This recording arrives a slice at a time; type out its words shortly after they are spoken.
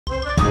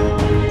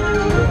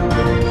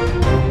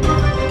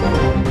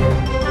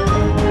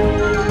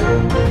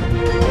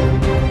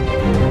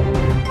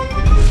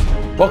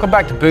Welcome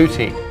back to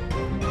Booty,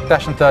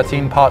 Session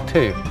 13, Part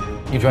 2.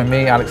 You join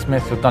me, Alex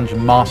Smith, your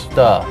Dungeon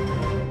Master,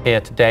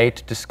 here today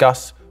to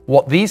discuss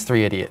what these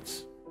three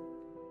idiots,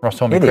 Ross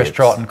Hornby, Chris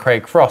Trott, and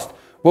Craig Frost,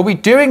 will be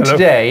doing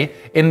today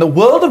in the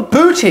world of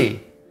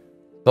Booty.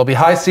 There'll be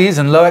high seas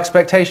and low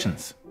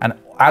expectations. And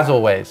as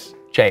always,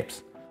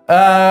 Japes.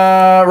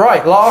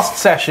 Right, last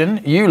session,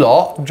 you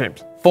lot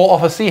fought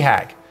off a sea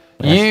hag.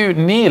 Nice. You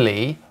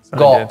nearly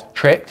got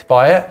tricked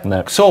by it.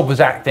 No. Sorb was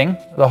acting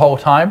the whole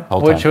time,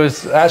 which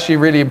was actually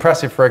really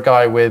impressive for a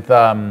guy with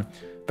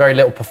very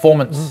little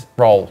performance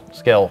role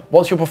skill.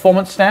 What's your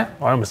performance stat?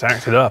 I almost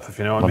acted up, if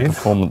you know what I mean.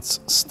 Performance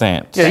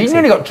stat. Yeah, he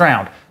nearly got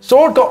drowned.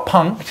 Sword got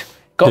punked.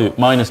 -2.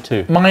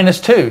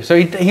 -2. So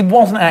he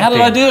wasn't acting. How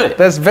did I do it?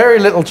 There's very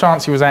little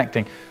chance he was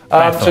acting.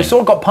 So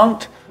Sword got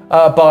punked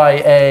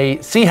by a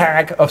sea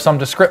hag of some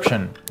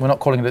description. We're not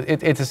calling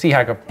it. It's a sea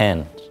hag of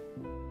 10.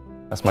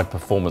 That's my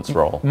performance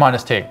roll.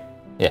 -2.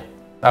 Yeah.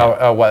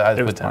 Oh, well,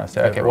 it was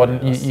 -2. Okay, well,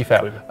 you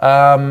failed.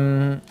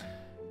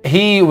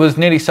 He was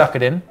nearly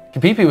suckered in.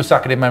 Kapipi was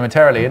suckered in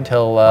momentarily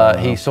until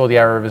he saw the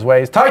error of his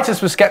ways.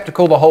 Titus was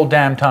skeptical the whole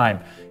damn time.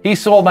 He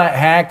saw that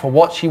hag for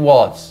what she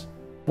was.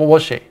 What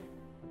was she?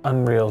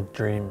 Unreal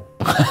dream.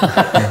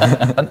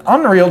 An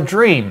unreal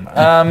dream.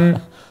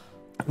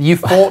 You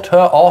fought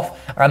her off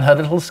and her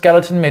little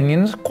skeleton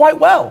minions quite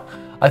well.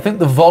 I think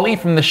the volley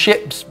from the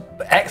ship's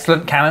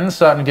excellent cannons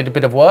certainly did a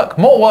bit of work.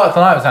 More work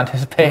than I was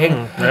anticipating.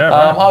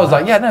 I was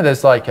like, yeah, no,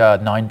 there's like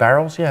 9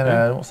 barrels. Yeah,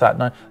 no, what's that?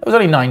 No, it was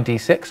only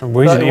 9d6.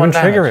 We didn't even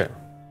trigger it.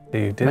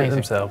 They did it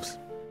themselves.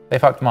 They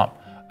fucked them up.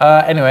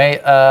 Anyway,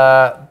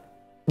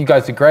 you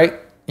guys did great.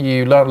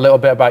 You learned a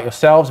little bit about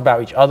yourselves, about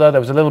each other.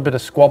 There was a little bit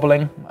of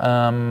squabbling.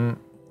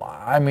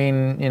 I mean,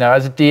 you know,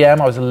 as a DM,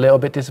 I was a little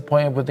bit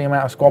disappointed with the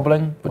amount of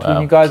squabbling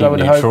between you guys. I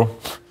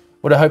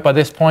would have hoped by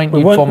this point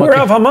we're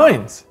out of our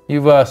minds.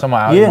 You were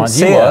somewhat out of your mind.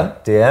 You were,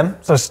 DM.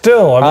 So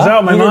still, I was out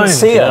of my mind.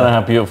 I don't know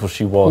how beautiful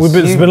she was.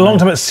 It's been a long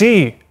time at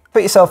sea.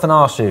 Put yourself in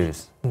our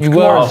shoes. You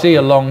were at sea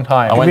a long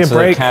time. I went to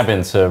the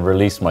cabin to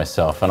release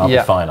myself, and I'll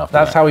be fine after that.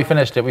 That's how we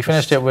finished it. We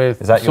finished it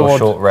with Is that your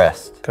short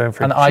rest? Going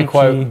for and I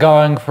quote,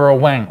 going for a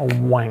wank. A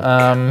wank.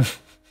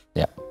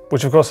 Yeah.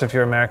 Which, of course, if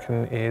you're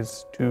American,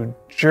 is to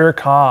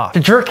jerk off. To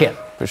jerk it.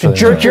 To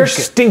jerk your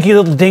stinky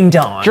little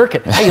ding-dong. Jerk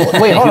it. Hey,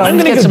 wait, hold on. I'm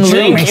going to get some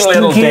stinky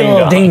little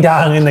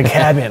ding-dong in the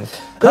cabin.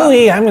 Ooh,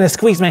 yeah, I'm going to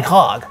squeeze my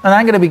hog. And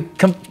I'm going to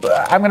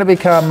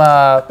become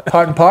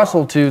part and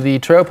parcel to the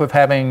trope of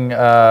having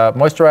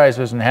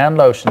moisturizers and hand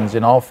lotions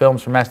in all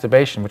films for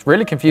masturbation, which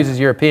really confuses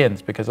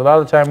Europeans because a lot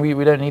of the time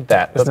we don't need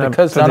that. But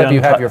because none of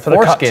you have your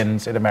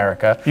foreskins in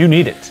America, you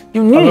need it.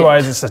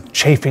 Otherwise, it's a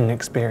chafing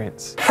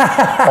experience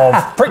of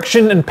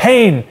friction and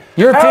pain.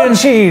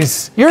 Europeans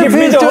do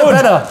it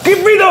better.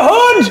 Give me the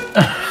hood.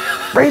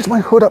 Raise my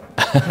hood up.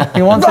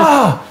 He wants it.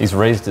 He's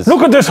raised his...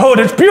 Look at this hood,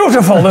 it's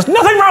beautiful. There's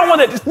nothing wrong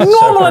with it. It's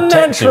normal and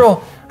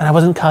natural. And I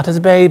wasn't cut as a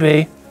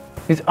baby.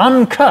 He's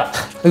uncut.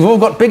 We've all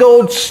got big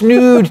old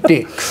snood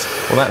dicks.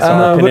 Well, that's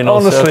our opinion but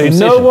honestly,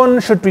 no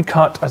one should be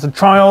cut as a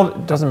child.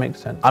 It doesn't make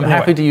sense. I'm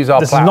happy to use our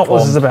platform not what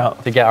this is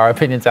about. to get our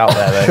opinions out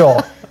there. Though.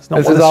 Sure. It's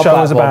not what this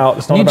show is about.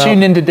 It's not you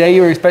tuned in today,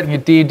 you were expecting a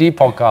D&D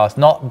podcast,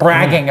 not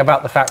bragging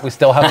about the fact we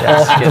still have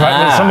foreskin.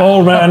 Some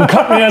old man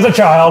cut me as a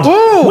child.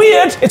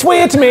 Weird. It's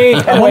weird to me.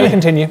 Anyway,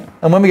 continue.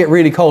 And when we get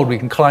really cold, we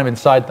can climb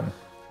inside them.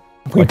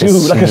 We do,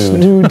 like a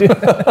snood.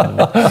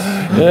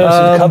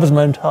 Yes, it covers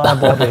my entire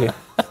body.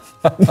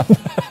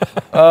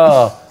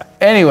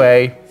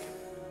 Anyway,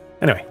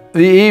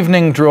 the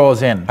evening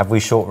draws in. Have we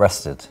short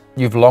rested?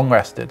 You've long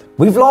rested.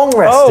 We've long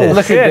rested. Oh,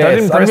 look at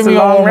this. I'm giving you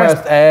a long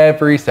rest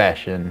every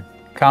session.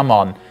 Come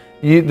on.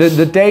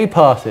 The day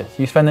passes.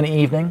 You spend an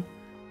evening.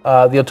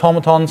 The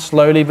automatons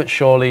slowly but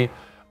surely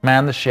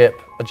man the ship,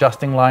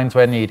 adjusting lines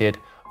where needed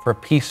for a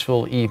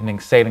peaceful evening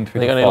sailing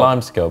through the fog. They got any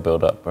limescale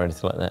build-up or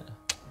anything like that?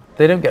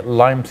 They don't get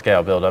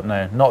limescale build-up,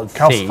 no. Not at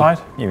sea. Calcified?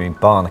 You mean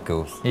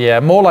barnacles? Yeah,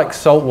 more like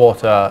salt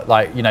water.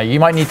 Like, you know, you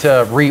might need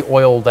to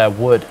re-oil their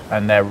wood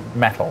and their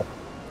metal.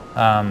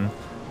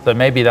 So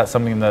maybe that's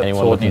something that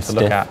Sword needs to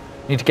look at.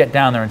 You need to get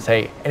down there and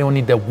say, anyone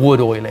need their wood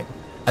oiling?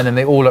 And then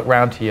they all look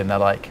round to you and they're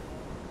like...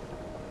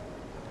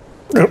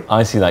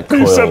 I see that coil.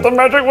 You said the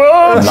magic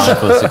words!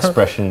 Lifeless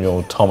expression in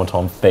your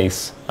automaton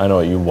face. I know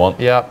what you want.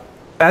 Yeah.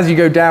 As you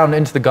go down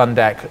into the gun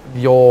deck,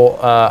 your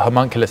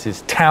homunculus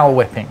is towel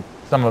whipping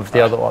some of the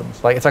other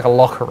ones. Like, it's like a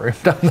locker room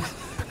down there.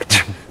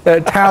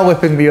 They're towel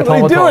whipping the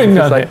automaton. What are you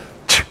doing like,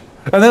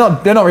 and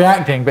they're not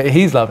reacting, but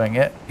he's loving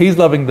it. He's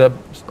loving the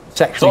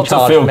sexually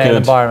charged male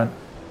environment.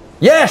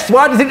 Yes,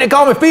 why do you think they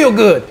call me Feel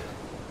Good?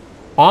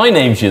 I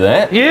named you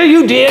that. Yeah,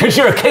 you did. Because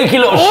you're a cakey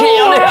little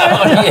shit on it.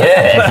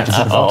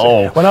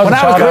 Oh, yeah. When I was a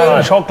child, I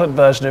had a chocolate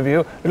version of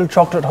you, little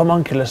chocolate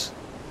homunculus.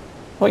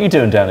 What are you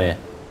doing down here?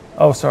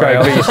 Oh, sorry.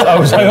 I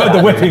heard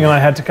the whipping and I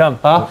had to come.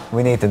 Huh?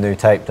 We need the new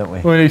tape, don't we?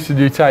 We need some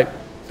new tape.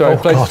 Sorry,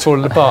 the place is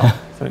falling apart.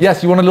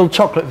 Yes, you want a little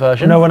chocolate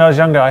version? No, when I was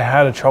younger, I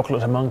had a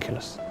chocolate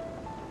homunculus.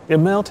 It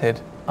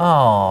melted.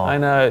 Oh. I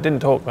know, it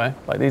didn't talk though,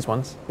 like these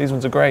ones. These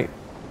ones are great.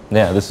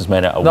 Yeah, this is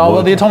made out of No, wood.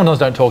 well, the automatons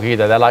don't talk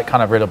either. They're like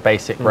kind of real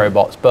basic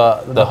robots,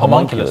 but the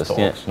homunculus talks.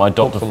 yeah. My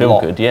Dr. Talks a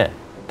lot. Feelgood, yeah.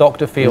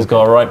 Dr. He's Feelgood.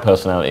 got a right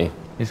personality.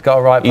 He's got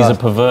a right He's a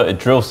person. perverted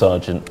drill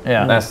sergeant.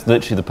 Yeah. That's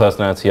literally the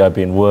personality I've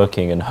been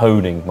working and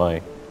honing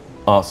my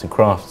arts and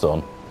crafts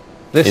on.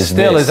 This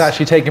still is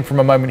actually taken from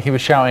a moment he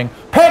was shouting,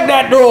 "Peg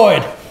that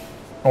droid!"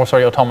 Oh,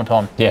 sorry,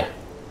 automaton. Yeah,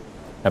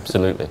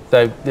 absolutely.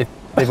 So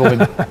they've all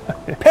been,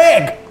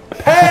 "Peg!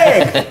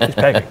 Peg! He's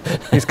pegging.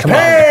 He's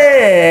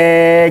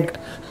commanding. Peg!"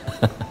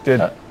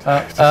 Did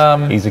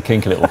He's a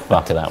kinky little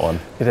fucker, that one.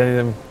 any of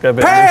them go a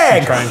bit loose Peg!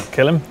 and try and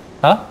kill him?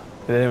 Huh?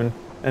 Did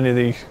any of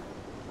the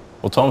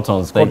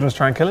Automatons, squadrons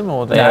try and kill him,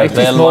 or Yeah, they're it's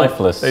too small.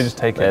 lifeless. They just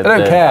take it. They're- They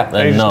don't care.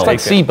 They're They just null. It's like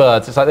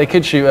seabirds. It's like they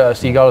could shoot a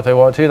seagull if they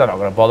wanted to. They're not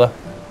going to bother.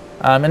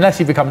 Unless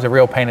he becomes a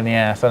real pain in the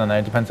ass. I don't know.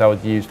 It depends how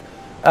it's used.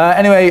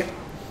 Anyway,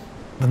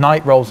 the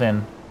night rolls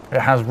in. It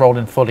has rolled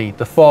in fully.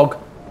 The fog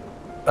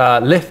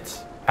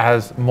lifts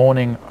as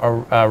morning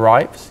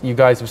arrives. You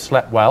guys have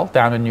slept well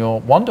down in your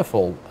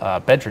wonderful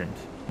bedrooms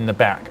in the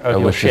back of I your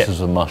wish ship. this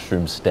was a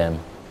mushroom stem.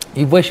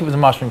 You wish it was a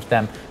mushroom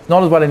stem. It's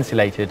not as well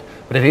insulated,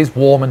 but it is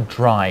warm and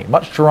dry,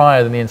 much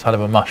drier than the inside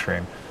of a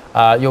mushroom.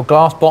 Your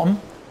glass bottom,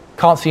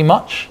 can't see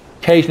much.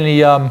 Occasionally,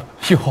 your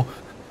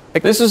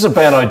This is a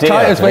bad idea.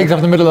 Titus I wakes think. up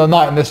in the middle of the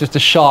night and there's just a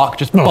shark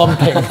just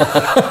bumping against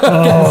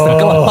the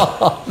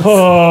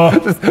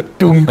glass. Just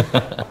dung,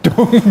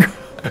 dung.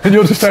 And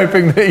you're just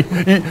hoping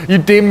that you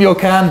dim your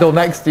candle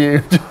next to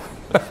you.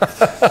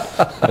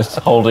 It's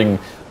holding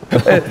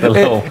the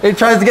little. It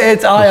tries to get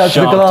its eye out to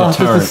the shark glass just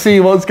to deterrent. see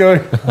what's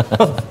going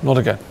Not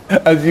again.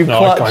 as you No,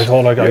 clutch I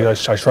thought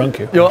I shrunk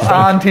you. your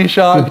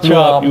anti-shark blew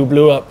up. charm. You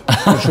blew up.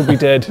 You should be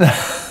dead.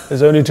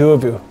 There's only two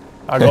of you.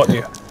 I got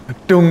you.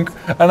 Dunk.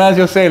 And as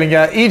you're sailing,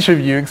 each of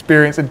you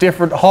experience a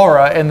different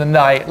horror in the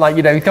night. Like,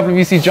 a couple of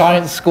you see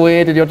giant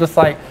squid and you're just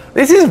like,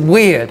 this is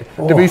weird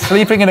to be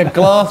sleeping in a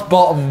glass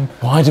bottom.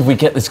 Why did we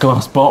get this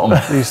glass bottom?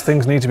 These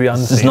things need to be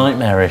This is unseen.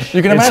 nightmarish.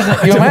 You can It's- imagine,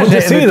 I you don't want imagine to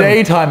it in see the them.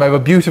 daytime over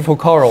beautiful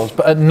corals,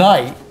 but at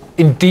night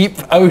in deep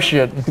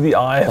ocean. The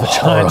eye of a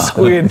giant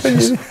squid.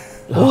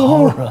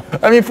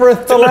 I mean, for a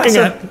looking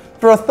at.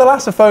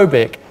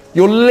 thalassophobic,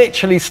 you're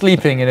literally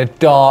sleeping in a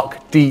dark,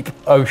 deep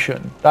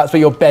ocean. That's where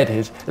your bed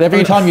is. And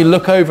every time you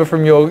look over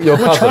from your I'm a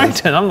cousins,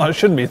 Triton. I'm not.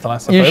 Shouldn't be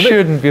thalassophobic. you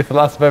shouldn't be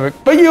thalassophobic,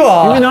 but you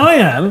are. I mean, I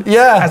am.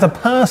 Yeah. As a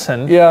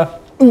person. Yeah.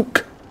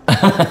 Ook.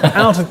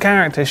 Out of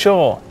character,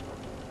 sure.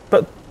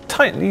 But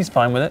Titan, he's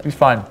fine with it. He's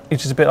fine. He's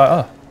just a bit like,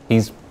 oh.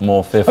 He's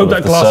more fearful Hope of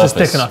that the glass is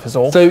surface. thick enough, is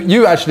all. So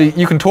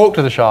you can talk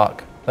to the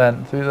shark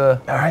then through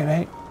the. All right,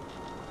 mate.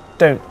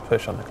 Don't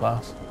push on the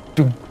glass.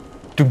 Doom,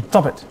 doom.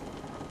 Stop it.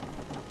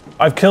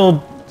 I've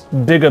killed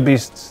bigger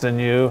beasts than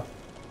you.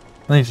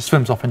 And then he just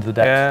swims off into the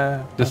decks.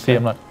 Yeah. Just see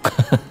him like.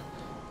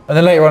 And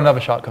then later on, another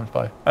shark comes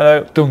by.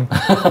 Hello. Dung.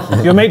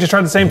 Your mate just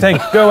tried the same thing.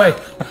 Go away.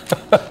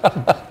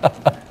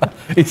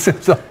 He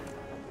swims off.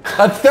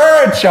 A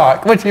third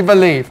shark, would you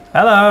believe?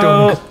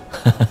 Hello.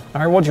 All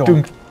right, what do you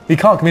want? Dung. He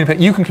can't communicate.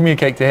 You can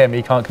communicate to him.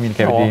 He can't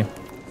communicate Oh, with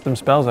you. some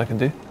spells I can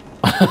do.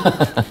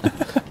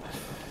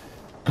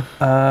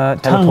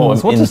 Teleport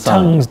Tongues. him What does inside.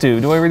 tongues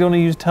do? Do I really want to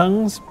use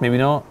tongues? Maybe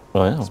not.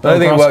 Oh, yeah. I don't think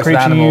it Spellcast works with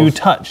creature you animals.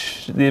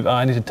 touch.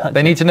 I need to touch.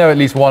 They need to know at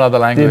least one other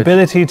The language.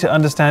 ability to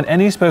understand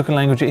any spoken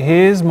language it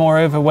hears.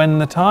 Moreover, when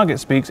the target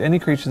speaks, any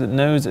creature that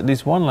knows at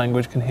least one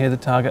language can hear the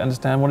target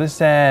understand what it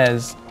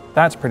says.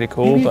 That's pretty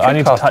cool, You but I could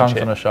need to cast touch tongues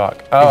it. on a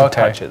shark. I need Oh, to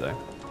okay. touch it though.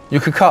 You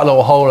could cut a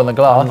little hole in the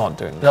glass. I'm not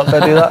doing You're that. not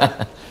going to do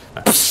that?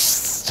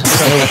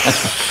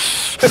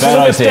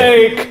 Bad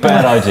idea.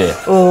 Bad idea.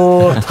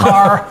 Oh,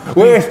 tar.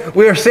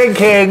 We're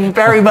sinking,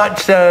 very much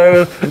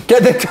so.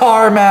 Get the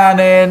tar man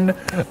in.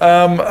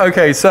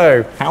 Okay,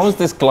 so How is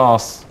this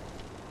glass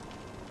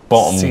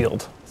bottom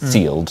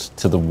Sealed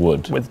to the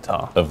wood with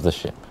tar. of the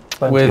ship?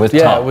 with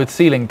tar? with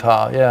sealing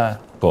tar, yeah.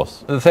 Of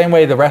course. The same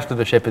way the rest of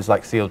the ship is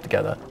like sealed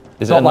together.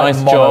 Is Not it a like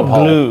nice job?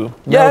 monopole. Glue.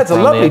 Yeah, it's a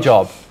around the lovely edge.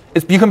 job.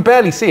 You can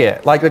barely see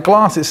it. Like the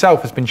glass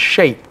itself has been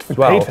shaped as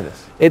well. paid for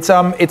this.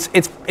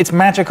 It's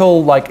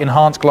magical, like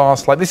enhanced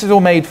glass. Like this is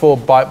all made for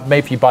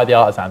you by the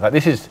artisans. Like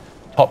this is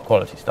top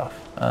quality stuff.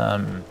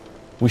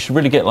 We should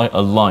really get like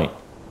a light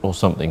or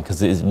something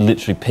because it is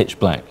literally pitch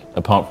black,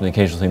 apart from the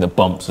occasional thing that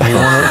bumps. Do you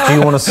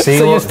want to see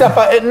So you what? step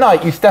out at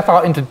night. You step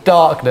out into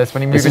darkness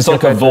when you move This is into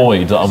like a your bedroom.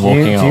 void that I'm Do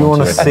walking you, on. do you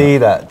want to to. see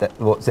that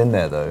what's in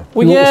there though?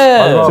 Well, I'd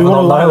yeah. rather So we want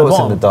to not lie know at the what's in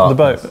bottom the of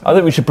the darkness. boat. I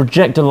think we should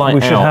project a light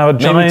We should out. have a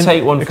Maybe giant,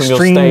 take one from your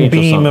extreme stage or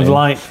beam of something.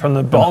 light from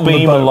the bottom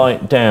Beam of a the boat.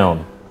 light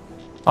down.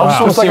 I just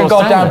It's want to like see a what's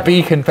down goddamn there.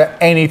 beacon for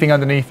anything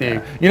underneath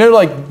you. You know,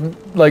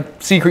 like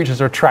sea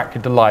creatures are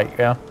attracted to light.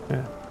 Yeah.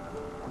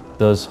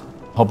 Does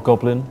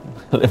Hobgoblin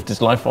lived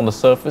his life on the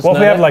surface? What if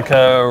we now?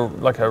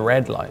 have like a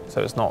red light,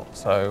 so it's not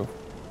so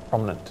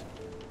prominent?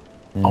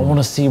 I want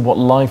to see what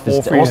life Or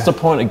is. for you. What's the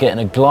point of getting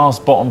a glass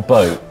bottom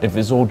boat if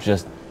it's all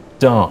just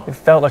dark? It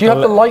felt like Do you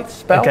have the li- light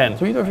spell? Again.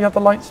 Do either of you have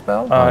the light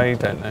spell? I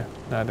don't know.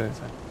 No, I don't think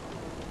so.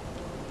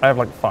 I have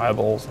like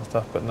fireballs and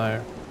stuff, but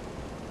no,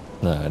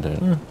 No, I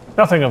don't.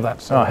 nothing of that Oh,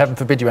 sort. heaven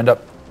forbid you end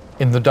up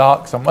in the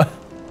dark somewhere.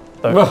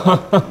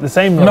 The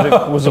same logic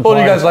was All you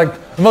applied. guys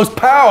like the most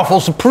powerful,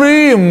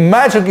 supreme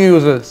magic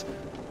users.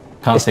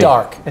 Can't It's see.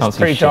 dark. Can't It's see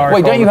pretty shit. dark.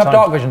 Wait, don't all you the have time.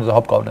 dark vision as a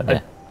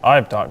hobgoblin? I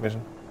have dark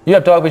vision. You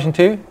have dark vision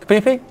too,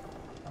 Kapipi?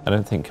 I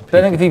don't think.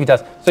 I don't think Kapipi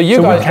does. So you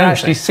So we guys can can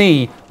actually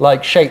see. see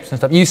like shapes and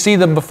stuff. You see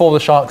them before the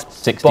sharks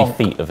 60 bonk.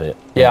 feet of it.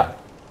 Yeah.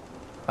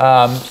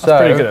 So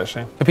pretty good,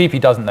 actually. Kapipi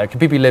doesn't know.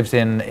 Kapipi lives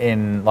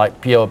in like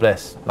pure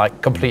bliss,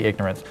 like complete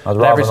ignorance. I'd And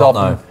rather every so not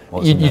often, know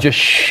what's you in there. just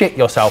shit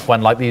yourself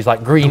when like these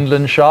like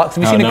Greenland sharks.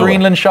 Have you Oh, seen a no way.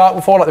 Greenland shark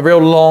before? Like the real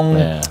long,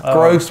 Yeah.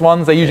 gross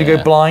ones. They usually Yeah,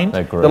 go blind.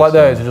 they're They're gross, like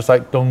those. yeah. They're just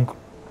like dunk,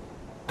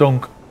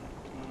 dunk.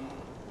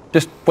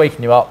 Just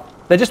waking you up.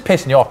 They're just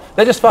pissing you off.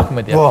 They're just fucking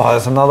with you. Oh,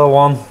 there's another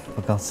one.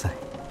 For God's sake.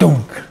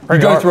 You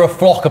go through a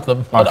flock of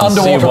them, I an can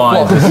see underwater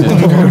why flock.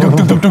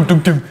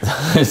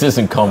 this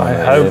isn't common. I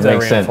really. hope It they're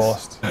makes sense.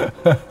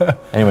 reinforced.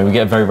 Anyway, we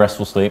get a very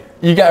restful sleep.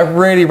 You get a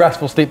really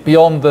restful sleep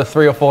beyond the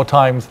 3 or 4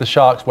 times the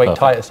sharks wake Perfect.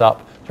 Titus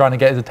up, trying to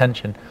get his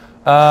attention.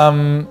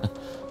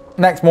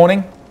 Next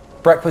morning,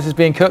 breakfast is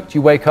being cooked.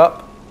 You wake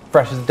up,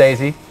 fresh as a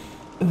daisy.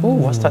 Ooh,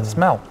 what's that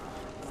smell?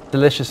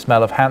 Delicious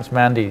smell of Handsome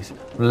Andy's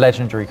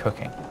legendary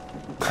cooking.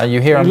 And you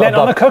hear him lit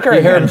on above. a cooker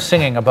You hear him again.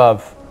 singing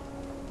above.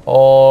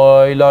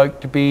 I like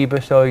to be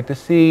beside the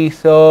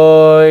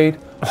seaside.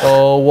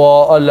 Oh,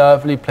 what a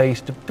lovely place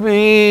to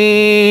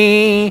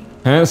be.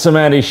 Handsome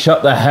Andy,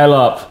 shut the hell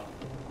up.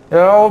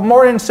 Oh,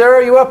 morning,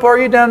 Sarah. You up? Or are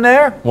you down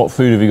there? What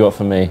food have you got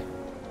for me?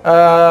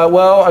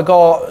 Well, I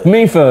got.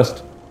 Me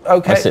first.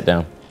 Okay. I sit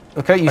down.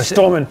 Okay, you sit.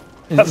 Storming.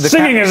 That the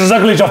singing is as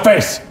ugly as your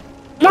face.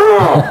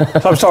 No!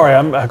 I'm sorry,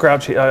 I'm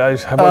grouchy. I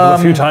woke up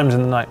a few times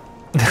in the night.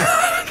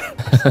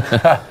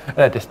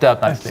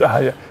 Disturbed nicely.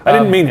 I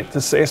didn't mean it.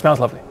 It smells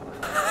lovely.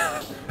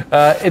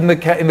 In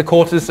the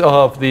quarters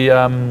of the,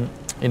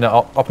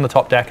 up on the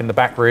top deck in the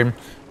back room,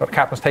 got a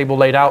captain's table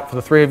laid out for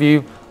the 3 of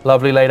you.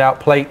 Lovely laid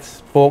out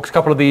plates, forks. A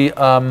couple of the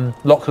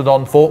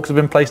Loxodon forks have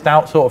been placed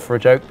out, sort of for a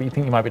joke, but you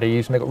think you might be able to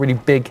use them. They've got really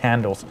big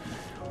handles.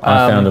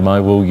 I found them. I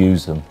will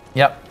use them.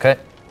 Yep. Okay.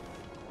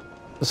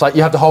 It's like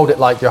you have to hold it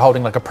like you're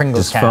holding like a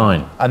Pringles It's can,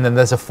 fine. and then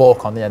there's a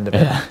fork on the end of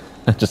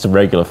it. Just a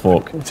regular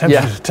fork.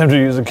 Tempted to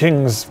use a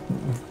king's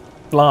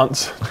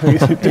lance.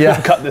 Yeah.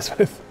 Cut this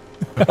with.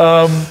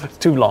 It's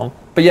too long.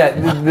 But yeah,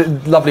 the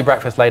lovely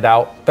breakfast laid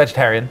out,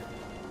 vegetarian,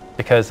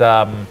 because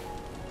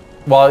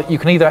well, you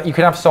can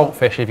have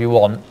saltfish if you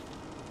want,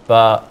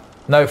 but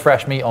no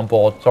fresh meat on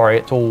board. Sorry,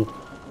 it's all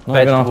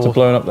Not even after vegetables.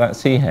 blowing up that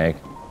sea hag.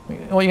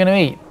 What are you going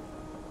to eat?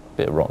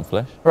 Bit of rotten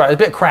flesh. Right, a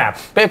bit of crab,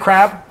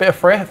 bit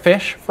of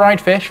fish,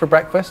 fried fish for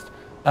breakfast,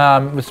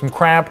 with some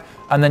crab,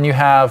 and then you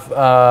have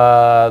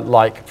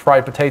like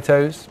fried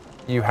potatoes.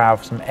 You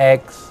have some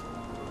eggs.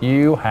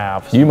 You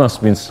have You must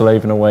have been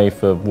slaving away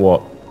for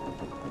what?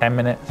 10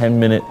 minutes. 10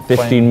 minutes, 15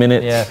 20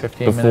 minutes yeah,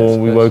 15 before minutes,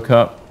 we but- woke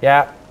up.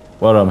 Yeah.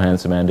 Well done,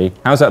 Handsome Andy.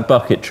 How's that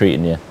bucket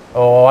treating you?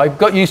 Oh, I've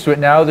got used to it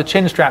now. The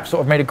chin strap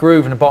sort of made a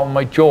groove in the bottom of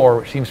my jaw,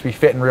 which seems to be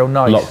fitting real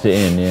nice. Locked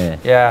it in, yeah.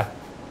 Yeah.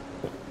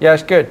 Yeah,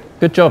 it's good.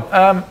 Good job.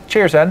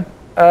 Cheers then.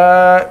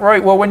 Right,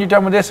 well, when you're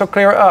done with this, I'll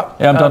clear it up.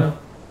 Yeah, I'm done.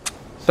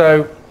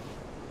 So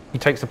he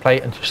takes the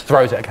plate and just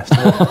throws it against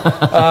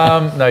the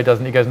wall. No, he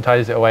doesn't. He goes and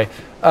tidies it away.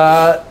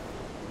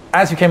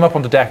 As you came up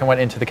onto deck and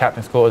went into the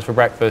captain's quarters for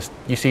breakfast,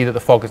 you see that the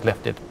fog has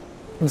lifted.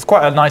 It's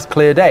quite a nice,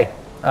 clear day.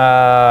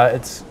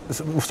 It's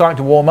starting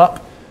to warm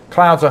up.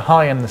 Clouds are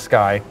high in the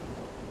sky,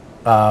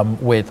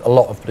 with a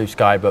lot of blue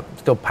sky, but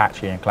still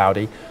patchy and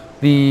cloudy.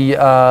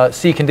 The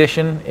sea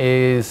condition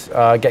is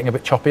getting a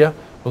bit choppier.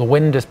 The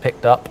wind has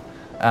picked up,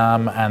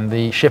 and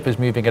the ship is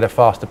moving at a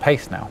faster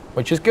pace now,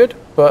 which is good.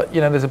 But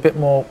there's a bit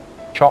more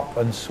chop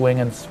and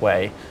swing and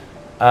sway,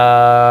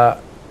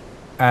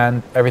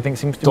 and everything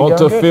seems to be Dr.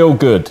 going good. Feel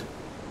Good.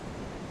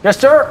 Yes,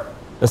 sir.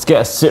 Let's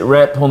get a sit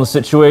rep on the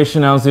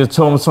situation. How's the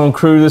automaton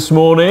crew this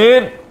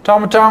morning?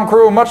 Automaton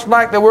crew, much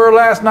like they were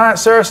last night,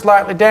 sir.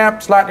 Slightly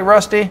damp, slightly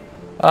rusty.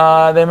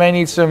 They may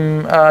need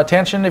some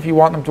attention if you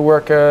want them to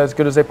work as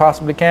good as they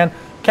possibly can.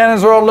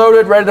 Cannons are all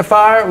loaded, ready to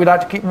fire. We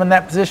like to keep them in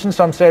that position.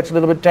 Some say it's a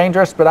little bit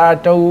dangerous, but I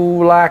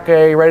do like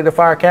a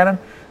ready-to-fire cannon.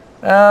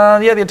 Yeah,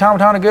 the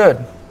automaton are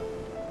good.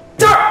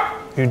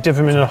 You dip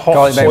them in a hot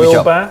Garlic baby oil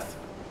chop. bath.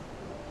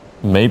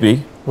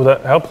 Maybe. Will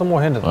that help them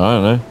or hinder I them?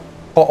 don't know.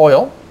 Hot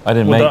oil. I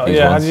didn't Will make that- these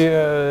yeah, ones. have you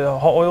a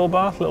hot oil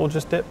bath? Little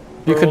just dip.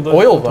 You for all could the-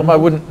 oil them. I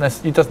wouldn't.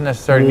 It doesn't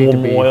necessarily need to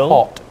Warm be oil.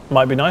 hot.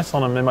 Might be nice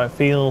on them. They might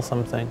feel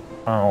something.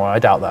 Oh, I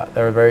doubt that.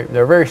 They're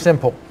very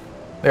simple.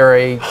 They're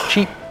a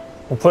cheap.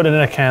 We'll put it in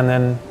a can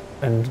then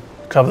and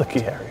cover the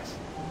key areas.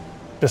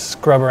 Just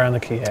scrub around the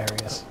key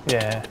areas.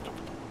 Yeah.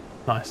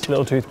 Nice.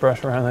 Little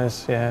toothbrush around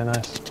those. Yeah,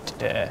 nice.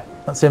 Yeah.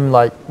 That's him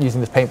like using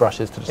his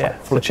paintbrushes to just Yeah. like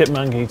The flip.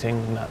 chipmunk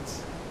eating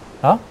nuts.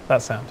 Huh?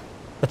 That sound.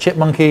 A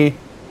chipmunky.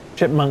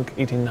 Chipmunk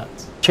eating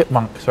nuts.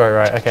 Chipmunk. Sorry,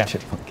 right. Okay.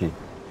 Chipmunky.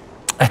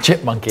 A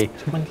chipmunky.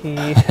 Monkey.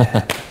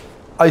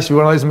 I used to be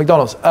one of those at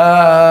McDonald's.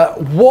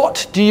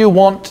 What do you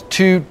want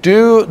to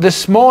do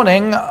this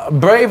morning,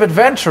 brave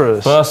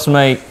adventurers? First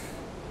mate,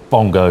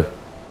 Bongo.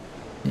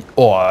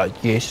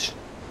 Yes.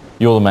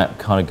 You're the map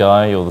kind of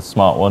guy. You're the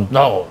smart one.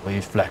 No,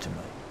 you flatter me.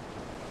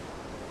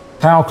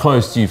 How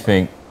close do you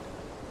think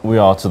we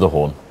are to the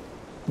Horn?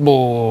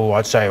 Oh,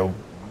 I'd say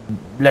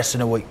less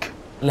than a week.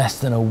 Less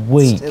than a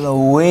week. Still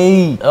a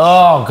week.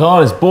 Oh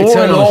God, it's boring. It's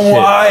a long shit.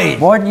 way.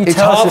 Why didn't you it's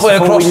tell us this halfway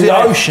before across we the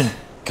left? ocean.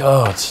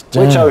 God.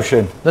 Damn. Which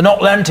ocean? The North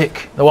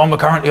Atlantic, the one we're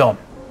currently on.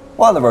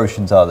 What other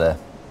oceans are there?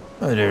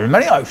 There are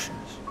many oceans.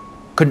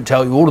 Couldn't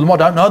tell you all of them. I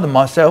don't know them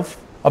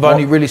myself. I've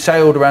only really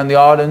sailed around the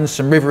islands,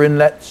 some river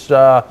inlets.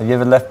 Have you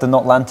ever left the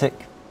North Atlantic?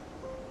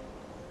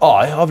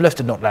 I've left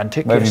the North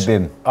Atlantic. Where yes.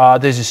 have you been?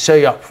 There's a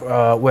sea up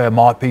where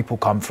my people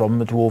come from,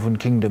 the Dwarven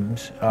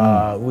Kingdoms.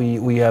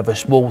 We have a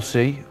small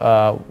sea,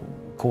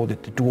 called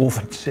it the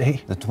Dwarven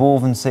Sea. The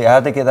Dwarven Sea.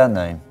 How'd they get that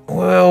name?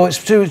 Well,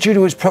 it's due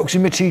to its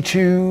proximity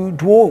to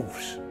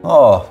dwarves.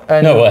 Oh,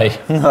 And, No way.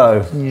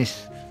 no.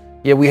 Yes.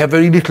 Yeah, we have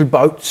very little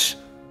boats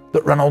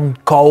that run on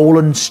coal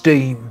and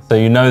steam. So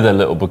you know they're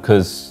little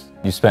because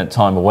you spent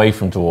time away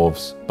from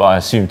dwarves, but I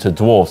assume to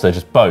dwarves they're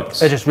just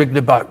boats. They're just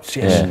regular boats,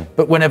 yes. Yeah.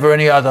 But whenever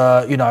any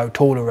other,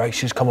 taller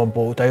races come on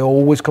board, they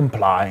always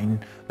complain.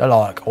 They're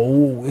like,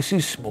 oh, this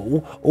is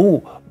small.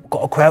 Oh,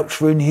 got a crouch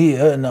for in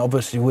here. And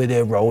obviously we're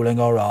there rolling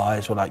our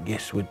eyes. We're like,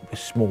 yes, we're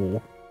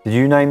small. Did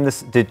you name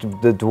this? Did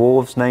the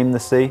dwarves name the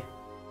sea?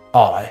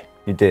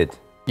 You did.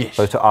 Yes.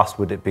 So to us,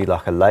 would it be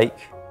like a lake?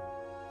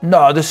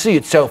 No, the sea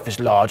itself is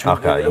large.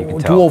 Okay, you can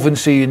tell. Dwarven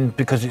sea,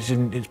 because it's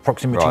in its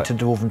proximity Right. to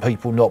dwarven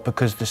people, not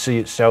because the sea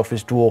itself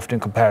is dwarfed in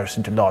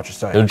comparison to larger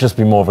It would sailors. just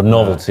be more of a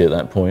novelty at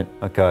that point.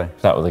 Okay.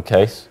 If that were the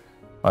case,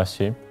 I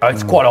assume.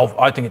 It's quite.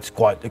 I think it's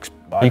quite.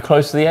 Are you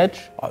close to the edge?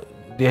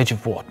 The edge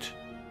of what?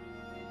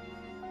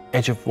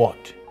 Edge of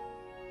what?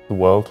 The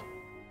world?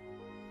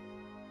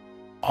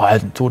 I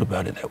hadn't thought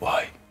about it that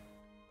way.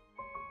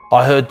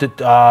 I heard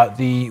that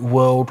the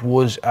world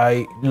was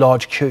a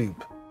large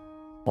cube.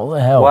 What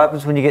the hell? What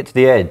happens when you get to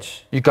the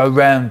edge? You go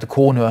round the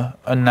corner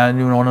and then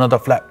you're on another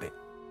flat bit.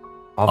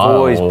 I've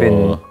always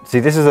been... See,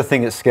 this is the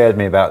thing that scared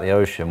me about the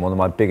ocean. One of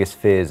my biggest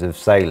fears of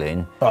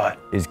sailing Right.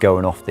 is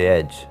going off the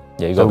edge.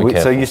 Yeah, you got to be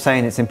careful. So you're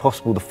saying it's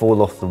impossible to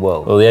fall off the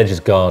world? Well, the edge is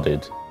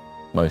guarded,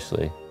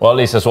 mostly. Well, at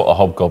least that's what the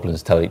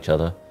hobgoblins tell each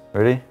other.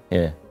 Really?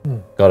 Yeah.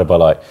 Guarded by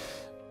like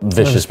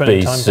vicious spent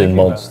any time beasts thinking and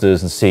about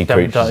monsters and sea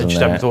creatures and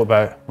Just haven't that. thought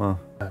about it. Well.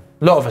 A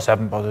lot of us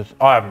haven't bothered.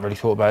 I haven't really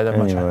thought about it that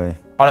much. Anyway.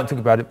 I don't think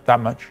about it that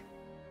much.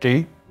 Do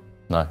you?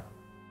 No.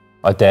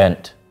 I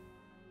daren't.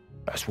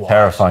 That's why.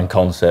 Terrifying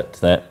concept,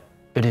 that.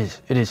 It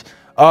is. It is.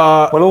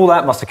 Well, all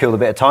that must have killed a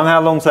bit of time. How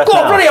long's left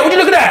God, now? bloody hell, would you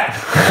look at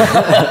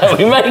that?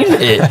 We made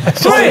it!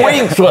 3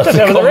 weeks worth of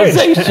Over the ridge.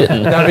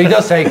 conversation! No, but he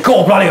does say,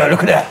 God, bloody hell,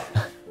 look at that.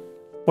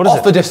 What is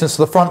Off the distance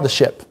to the front of the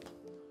ship,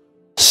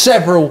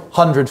 several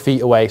hundred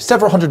feet away,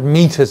 several hundred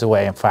meters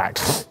away, in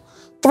fact.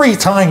 3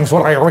 times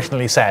what I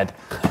originally said.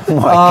 Oh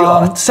my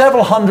God.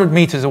 Several hundred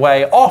meters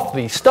away, off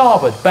the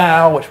starboard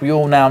bow, which we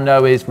all now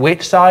know is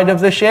which side of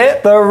the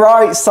ship? The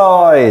right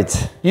side.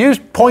 You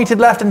pointed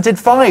left and did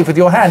 5 with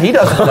your hand. He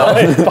doesn't know.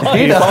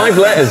 He doesn't. 5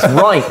 letters,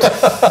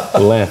 right.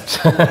 Left.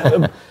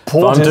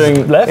 Port I'm is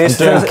doing- left. It's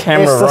doing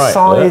camera it's the right,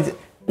 side.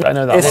 I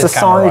know that. It's one. the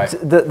camera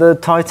side that the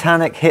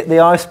Titanic hit the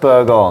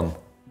iceberg on.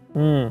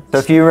 So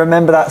if you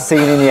remember that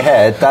scene in your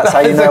head, that's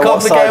how you It's know a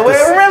what side. complicated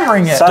way of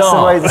remembering it. That's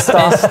the way the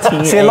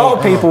star. See, a lot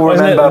of people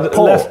Isn't it remember the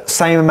port, left-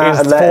 same amount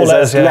of It's 4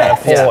 letters as yeah,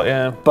 left. port,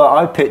 yeah. But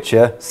I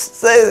picture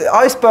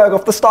iceberg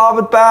off the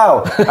starboard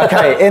bow.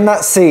 Okay, in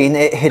that scene,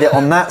 it hit it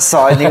on that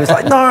side, and he was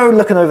like, "No,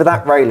 looking over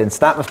that railing, so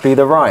that must be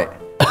the right."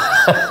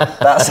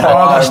 That's how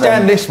I I stand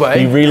remember. this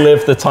way. You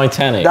relive the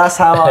Titanic. That's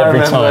how I every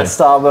remember time.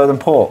 starboard and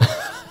port.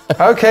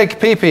 Okay,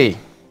 PP.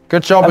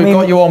 Good job, we've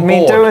got you on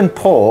board. doing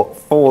port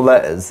 4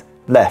 letters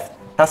left.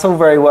 That's all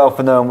very well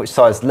for knowing which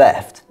side's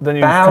left. Then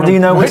you But how kind do you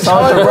of- know which Which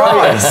side's the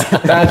right?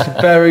 right?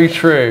 That's very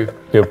true.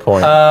 Good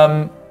point.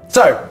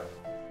 So,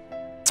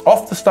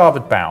 off the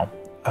starboard bow,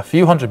 a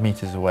few hundred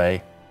meters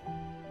away,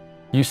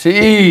 you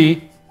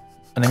see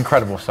an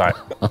incredible sight.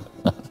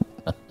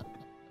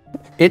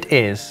 It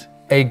is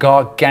a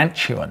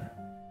gargantuan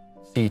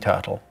sea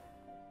turtle.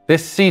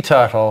 This sea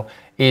turtle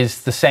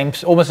is the same,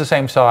 almost the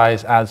same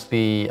size as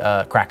the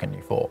kraken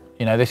you fought.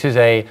 You know, this is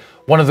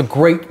one of the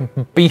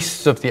great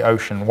beasts of the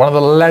ocean, one of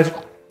the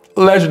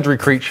legendary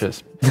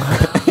creatures.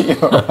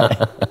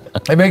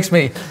 It makes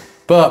me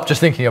burp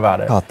just thinking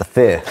about it. God, the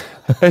fear.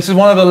 This is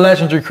one of the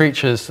legendary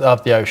creatures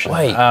of the ocean.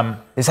 Wait.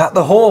 Is that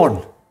the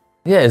horn?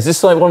 yeah, is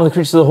this like one of the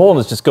creatures of the horn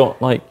that's just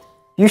got like...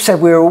 You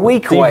said we were a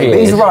week away, but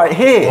he's right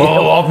here.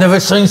 Oh, I've never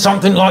seen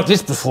something like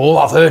this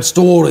before. I've heard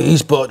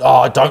stories, but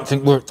I don't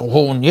think we're at the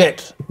horn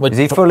yet. Is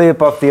he fully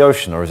above the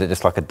ocean, or is it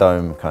just like a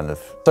dome kind of?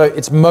 So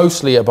it's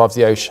mostly above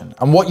the ocean.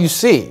 And what you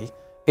see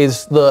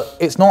is that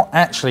it's not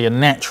actually a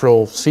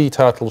natural sea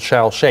turtle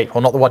shell shape,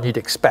 or not the one you'd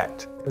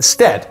expect.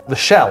 Instead, the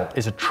shell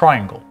is a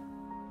triangle.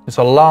 It's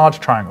a large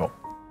triangle.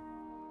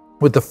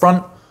 With the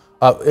front,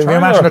 if you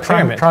imagine or a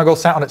pyramid? triangle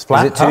sat on its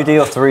flat. Is it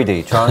 2D or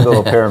 3D? Triangle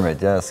or pyramid?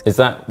 Yes. Is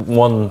that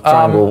one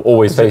triangle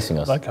always facing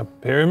us? Like a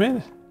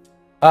pyramid?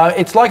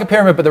 It's like a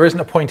pyramid, but there isn't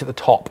a point at the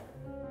top.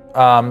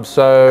 No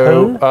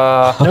cone?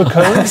 No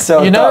cone?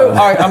 So You know, done.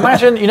 all right,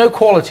 imagine,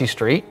 Quality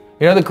Street.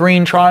 You know the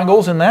green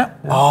triangles in there?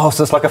 Oh,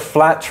 so it's like a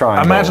flat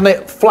triangle. Imagine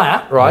it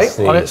flat, right,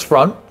 on its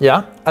front,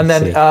 yeah. And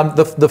then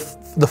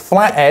the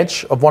flat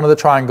edge of one of the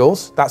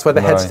triangles, that's where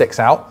the head sticks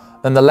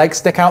out. Then the legs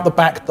stick out the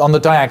back on the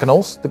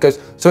diagonals.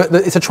 So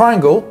it's a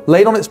triangle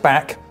laid on its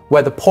back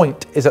where the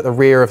point is at the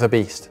rear of the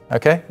beast,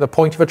 okay? The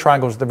point of a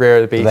triangle is the rear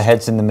of the beast. The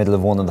head's in the middle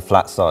of one of the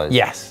flat sides.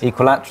 Yes.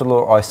 Equilateral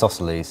or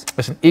isosceles?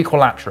 It's an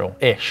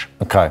equilateral-ish.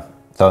 Okay,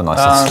 so an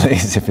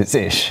isosceles if it's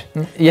ish.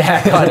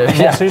 Yeah, kind of,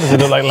 yeah. Does it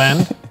look like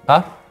land?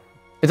 Huh?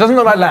 It doesn't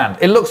look like land.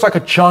 It looks like a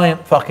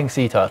giant fucking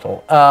sea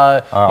turtle.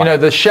 You know,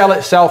 the shell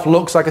itself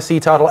looks like a sea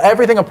turtle.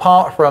 Everything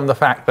apart from the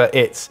fact that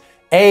it's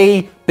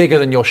A, bigger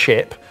than your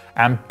ship,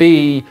 and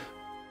B,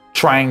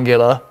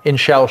 triangular in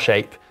shell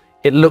shape.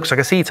 It looks like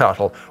a sea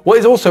turtle. What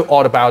is also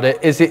odd about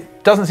it is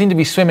it doesn't seem to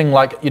be swimming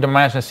like you'd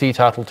imagine a sea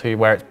turtle to,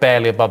 where it's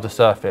barely above the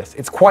surface.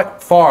 It's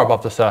quite far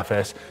above the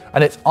surface,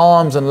 and its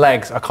arms and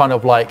legs are kind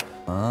of like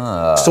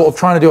sort of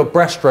trying to do a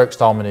breaststroke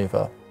style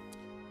maneuver.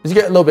 As you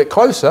get a little bit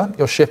closer,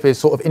 your ship is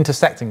sort of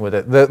intersecting with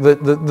it.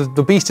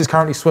 The beast is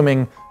currently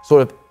swimming,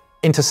 sort of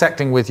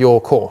intersecting with your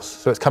course.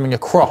 So it's coming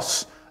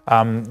across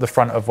the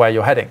front of where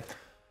you're heading.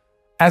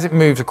 As it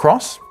moves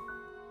across,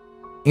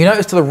 you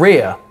notice to the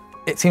rear,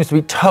 it seems to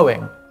be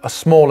towing a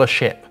smaller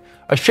ship.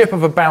 A ship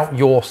of about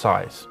your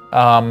size.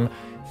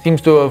 Seems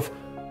to have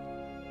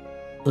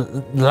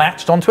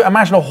latched onto it.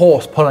 Imagine a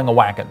horse pulling a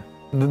wagon.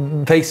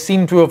 They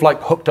seem to have like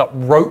hooked up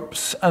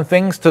ropes and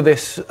things to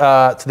this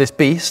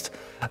beast.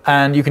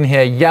 And you can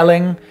hear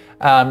yelling,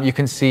 you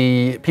can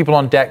see people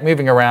on deck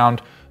moving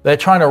around. They're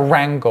trying to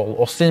wrangle,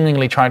 or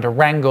seemingly trying to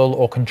wrangle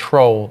or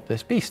control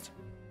this beast.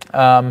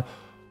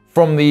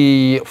 From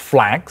the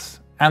flags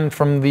and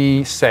from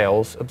the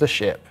sails of the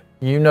ship,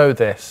 you know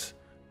this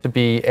to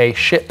be a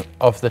ship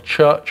of the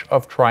Church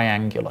of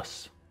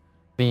Triangulus,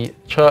 the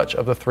Church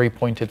of the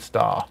Three-Pointed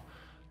Star.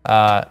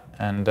 Yeah,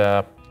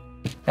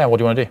 what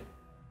do you want to do?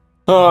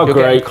 Oh, You're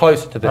great. getting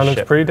closer to this That looks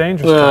ship. pretty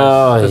dangerous.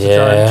 Oh, There's a yeah.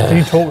 giant. Can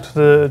you talk to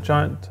the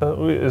giant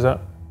turtle? Is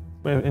that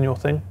in your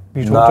thing?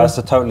 Can you talk No, to it's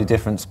a totally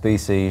different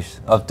species.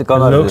 I've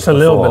gone it? over Looks this a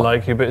little before. bit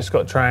like you, but it's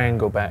got a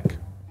triangle back.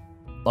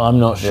 I'm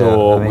not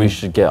sure I mean- we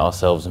should get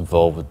ourselves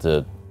involved with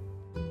the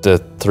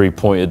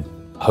three-pointed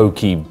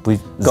hokey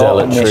We've got a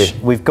zealotry.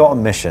 mission. We've got a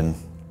mission.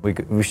 We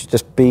should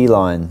just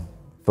beeline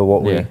for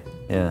what we. Yeah.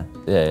 Yeah.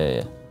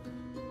 Yeah.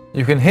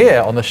 You can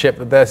hear on the ship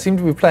that there seem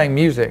to be playing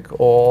music,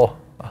 or...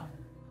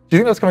 Do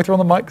you think that's coming through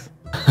on the mics?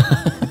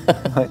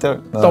 I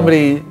don't know.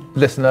 Somebody,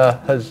 listener,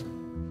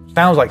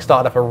 sounds like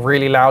started up a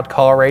really loud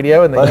car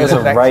radio and they There's use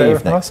a it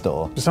rave next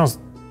door. It sounds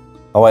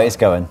Oh wait, it's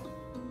going.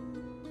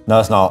 No,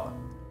 it's not.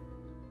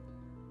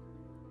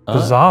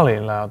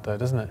 bizarrely loud, though,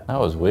 doesn't it? That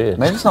was weird.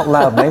 Maybe it's not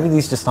loud. Maybe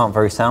these just aren't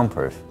very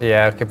soundproof.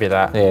 Yeah, it could be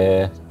that.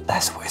 Yeah.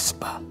 Let's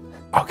whisper.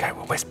 Okay,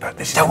 we'll whisper.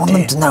 This Don't want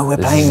them to know we're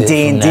This playing is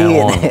D it and from D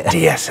now in on. it.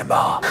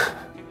 DSMR.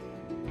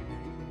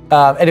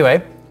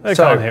 Anyway, They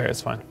so can't hear it,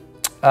 it's fine.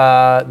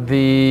 what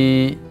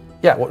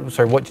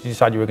did you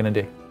decide you were going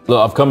to do?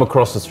 Look, I've come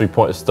across the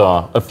three-pointed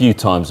star a few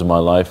times in my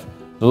life.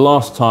 The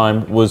last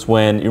time was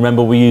when, you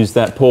remember we used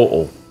that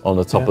portal on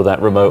the top of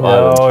that remote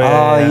island? Oh,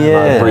 yeah. Oh,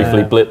 yeah. I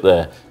briefly blipped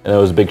there, and there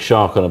was a big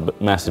shark on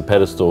a massive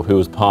pedestal who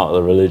was part of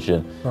the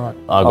religion. Right.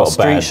 I got a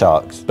street bad,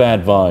 sharks.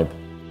 bad vibe.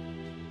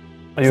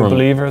 Are you a From-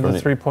 believer of from the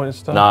it. three-pointed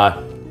star?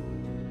 Nah,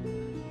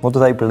 What do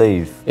they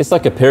believe? it's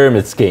like a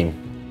pyramid scheme.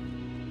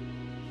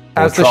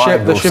 As the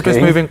triangle ship is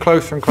scheme. moving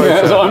closer and closer. Yeah,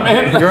 that's what I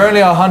meant. You're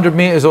only 100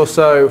 meters or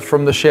so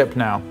from the ship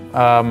now,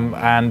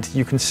 and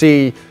you can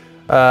see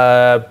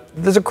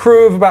there's a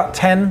crew of about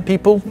 10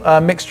 people, a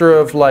mixture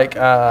of like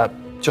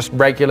just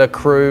regular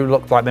crew,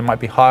 look like they might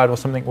be hired or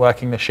something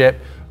working the ship,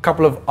 a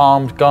couple of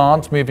armed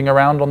guards moving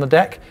around on the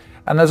deck,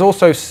 and there's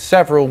also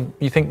several,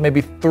 you think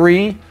maybe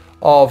 3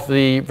 of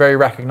the very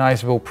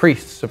recognizable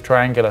priests of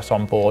Triangulus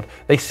on board.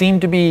 They seem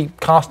to be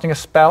casting a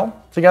spell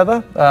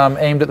together,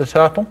 aimed at the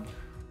turtle.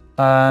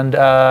 And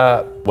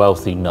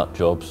Wealthy nut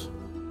jobs.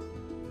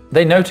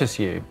 they notice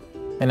you.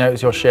 They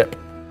notice your ship,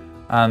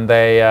 and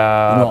they.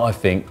 You know what I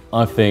think?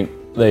 I think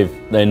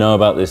they know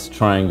about this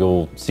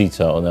triangle sea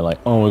turtle, and they're like,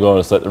 oh my god,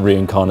 it's like the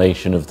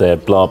reincarnation of their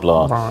blah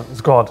blah. Right, it's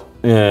God.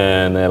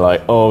 Yeah, and they're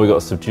like, oh, we got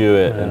to subdue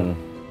it, and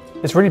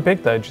It's really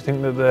big, though. Do you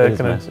think that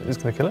It is it's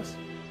gonna kill us?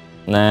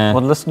 nah.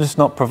 Well, let's just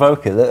not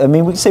provoke it. I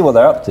mean, we can see what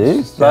they're up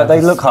to. Like, they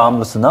look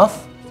harmless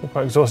enough. I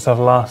quite exhausted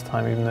after last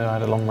time, even though I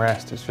had a long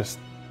rest. It's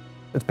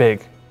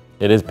big.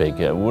 It is big.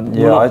 Yeah,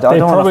 Yeah, I don't want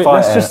to probably- fight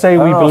let's it. just say I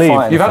don't we wanna believe.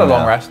 fight You've had a anything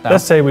long now. rest now.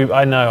 Let's say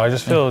I know. I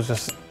just feel it's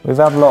just. We've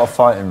had a lot of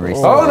fighting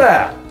recently. Oh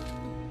there!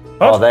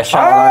 Oh, they're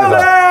shouting over.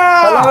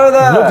 there! Hello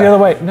there! Look the other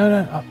way. No.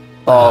 Up.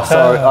 Oh,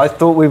 sorry. I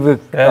thought we were.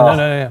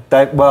 Yeah,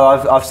 no.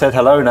 Well, I've said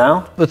hello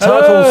now. The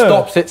turtle Oh.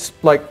 stops its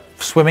like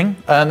swimming,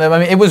 and I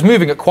mean it was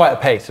moving at quite a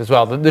pace as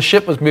well. The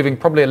ship was moving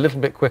probably a little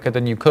bit quicker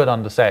than you could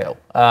under sail.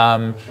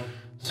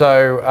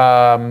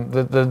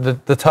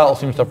 The turtle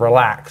seems to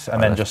relax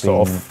and then just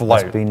sort of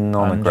float. It's been and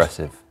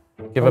non-aggressive.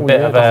 just Give a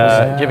bit of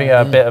a, giving it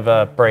a bit of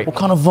a break. What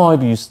kind of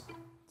vibe are you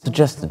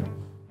suggesting?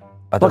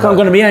 I don't Like I'm know.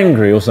 going to be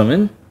angry or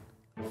something?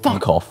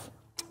 Fuck off.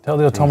 Tell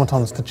the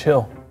automatons to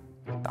chill.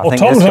 I think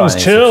this guy Tom's needs to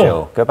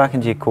chill. Go back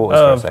into your quarters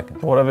for a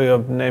second. Whatever your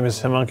name is,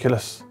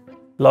 homunculus.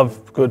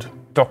 Love good.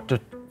 Dr.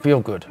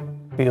 Feelgood.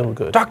 Feel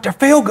good. Dr.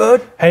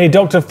 Feelgood? Hey,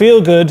 Dr.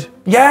 Feelgood.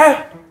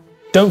 Yeah?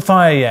 Don't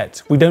fire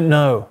yet. We don't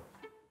know.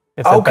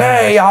 If they're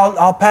Okay, bad.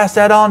 I'll pass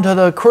that on to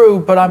the crew,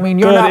 but I mean,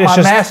 you're Good, not it's my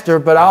just- master,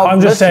 but I'm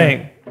just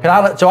saying.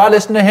 So I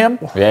listen to him?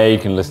 Yeah, you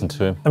can listen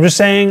to him. I'm just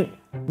saying,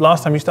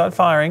 last time you started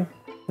firing,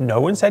 no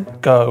one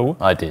said go.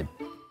 I did.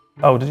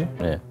 Oh, did you?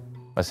 Yeah.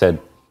 I said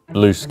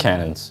loose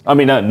cannons. I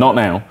mean, no, not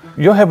now.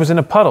 Your head was in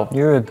a puddle.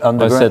 You're I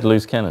underground. said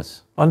loose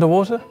cannons.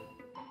 Underwater?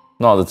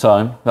 Not at the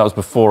time. That was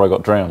before I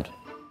got drowned.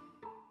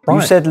 You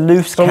Right. said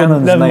loose So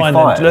cannons never and they mind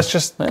fire. then. Let's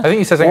just... I think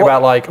you said something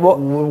about like,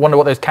 wonder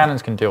what those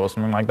cannons can do or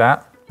something like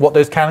that. What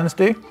those cannons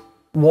do?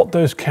 What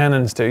those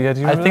cannons do. Yeah,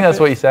 do you I remember think that that's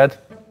what you said.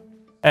 bit?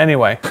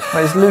 Anyway,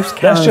 Wait, is loose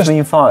cannons just-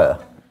 mean fire?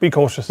 be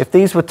cautious. If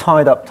these were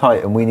tied up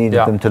tight and we needed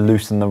Yeah. them to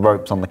loosen the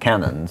ropes on the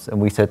cannons, and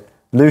we said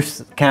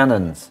loose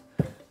cannons,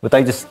 would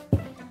they just?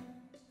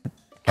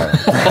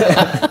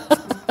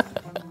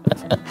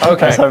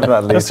 Okay. Let's hope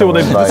that leads see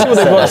what somewhere. let's see what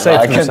they've got to say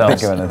I for couldn't think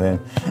themselves. of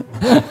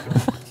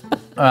anything.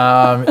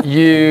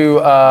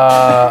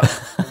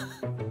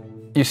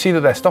 You see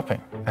that they're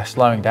stopping. They're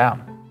slowing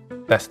down.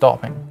 They're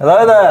stopping.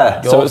 Hello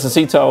there. So it's a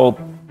sea turtle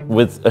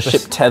with a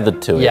ship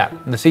tethered to it. Yeah,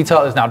 the sea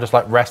turtle is now just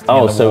like resting in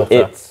Oh, the so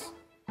water. it's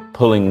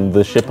pulling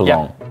the ship Yeah,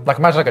 along. like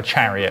imagine like a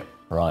chariot.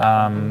 Right. The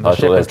I thought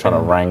ship they were has trying to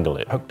been wrangle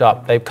it. hooked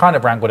up. They've kind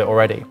of wrangled it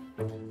already.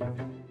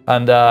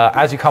 And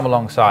as you come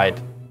alongside,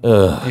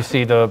 you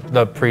see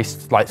the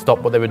priests like stop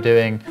what they were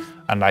doing,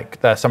 and like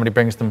somebody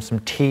brings them some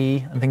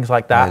tea and things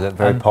like that. They look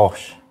very And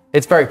posh.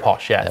 It's very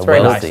posh, yeah. It's They're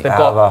very wealthy.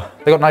 nice.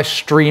 They've got nice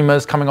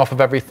streamers coming off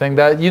of everything.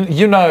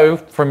 You know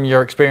from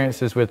your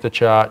experiences with the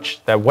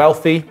church, they're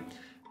wealthy,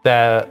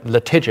 they're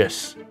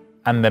litigious,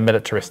 and they're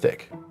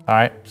militaristic. All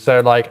right, so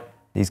like.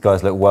 These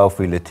guys look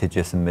wealthy,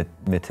 litigious, and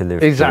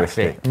militaristic.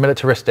 Exactly,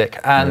 militaristic,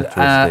 and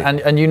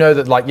Militaristic. and you know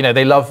that like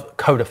they love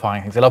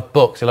codifying things, they love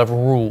books, they love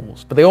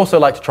rules, but they also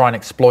like to try and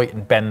exploit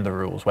and bend the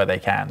rules where they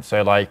can.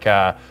 So like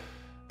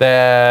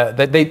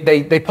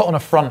they put on a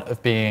front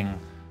of being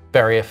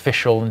very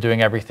official and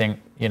doing everything,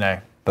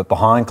 But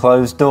behind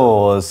closed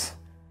doors,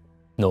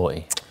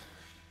 Naughty.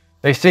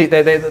 They see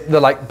they're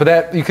like,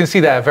 but you can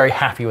see they're very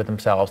happy with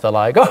themselves. They're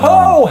like,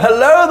 oh,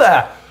 hello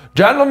there,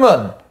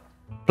 gentlemen.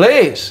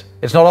 Please,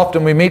 it's not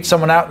often we meet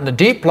someone out in the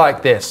deep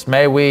like this.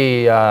 May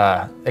we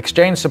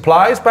exchange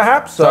supplies,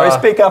 perhaps? sorry,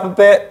 speak up a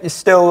bit. You're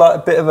still like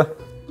a bit of a.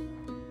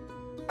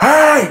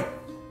 Hey,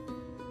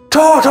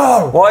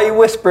 turtle! Why are you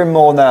whispering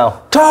more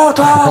now?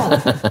 Turtle!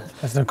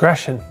 There's an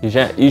aggression.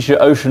 Use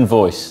your ocean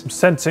voice. I'm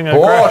sensing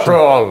aggression.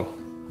 Turtle!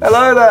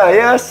 Hello there.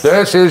 Yes.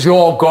 This is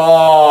your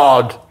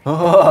god.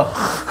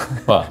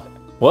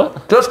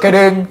 What? Just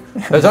kidding.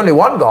 There's only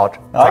one god,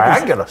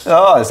 Triangulus.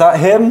 Oh, is that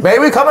him? May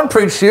we come and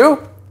preach to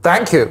you?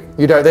 Thank you.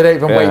 They don't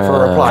even wait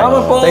for a reply. Come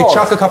aboard. They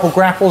chuck a couple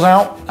grapples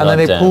out and then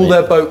they damn pull it.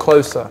 their boat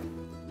closer.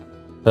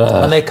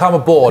 And they come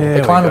aboard. Here They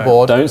we climb go.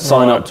 aboard. Don't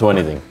sign up to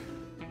anything.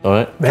 All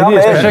right? Come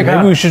Maybe, in.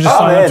 maybe we should just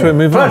Come sign up in. to it and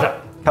move Pleasure.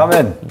 on. Come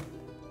in.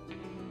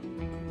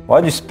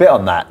 Why'd you spit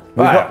on that?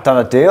 We've Right. not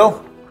done a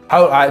deal.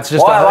 Oh, it's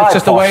just Why am I it's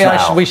just the way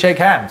posh now? we shake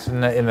hands in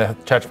the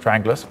Church of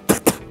Triangulus.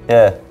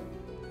 Yeah.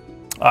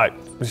 All right,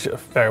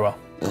 very well.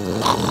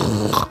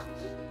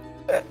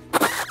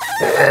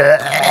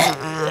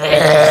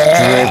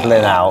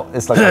 Dribbling out.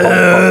 It's like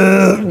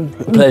a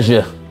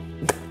Pleasure.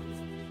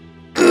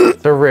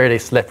 It's a really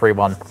slippery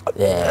one.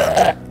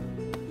 Yeah.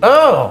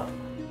 Oh,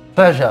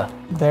 pleasure.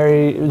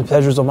 The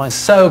pleasure's all mine.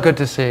 So good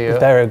to see you.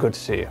 Very good to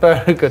see you.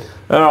 Very good.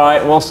 All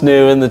right, what's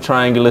new in the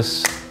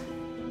Triangulus?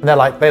 And they're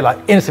like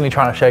instantly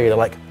trying to show you. They're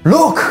like,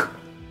 look,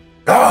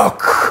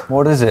 look.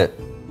 What is it?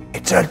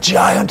 It's a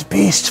giant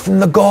beast from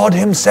the god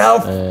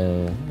himself.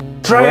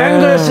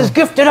 Triangulus has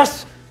gifted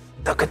us.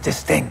 Look at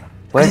this thing.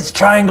 With its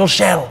triangle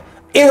shell.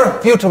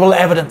 Irrefutable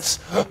evidence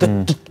that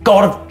the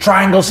god of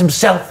triangles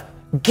himself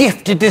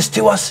gifted this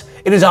to us.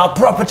 It is our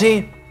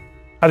property.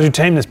 How did you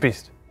tame this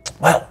beast?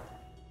 Well,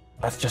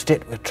 that's just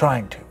it. We're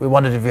trying to. We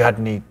wondered if you had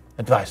any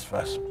advice for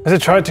us. Has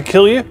it tried to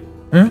kill you?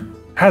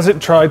 Has it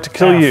tried to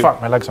kill you?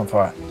 Fuck, my leg's on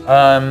fire.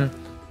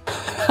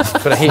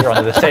 Put a heater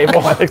under the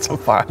table. My leg's on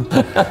fire.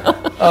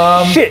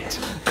 Shit!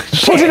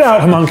 Put it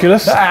out,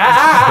 homunculus.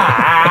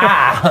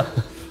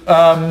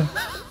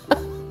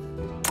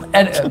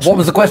 And what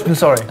was the question?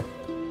 Sorry.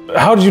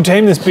 How did you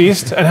tame this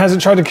beast, and has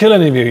it tried to kill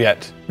any of you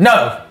yet?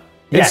 No.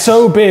 It's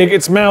so big,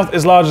 its mouth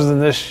is larger than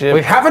this ship.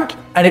 We haven't,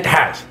 and it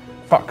has.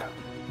 Fuck.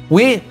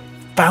 We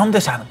found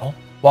this animal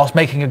whilst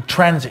making a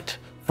transit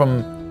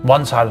from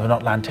one side of the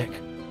Atlantic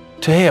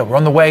to here. We're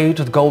on the way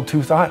to the Gold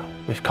Tooth Isle.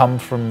 We've come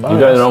from You're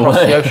going the wrong across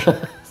the way.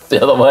 ocean. It's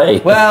the other way.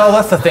 Well,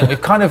 that's the thing.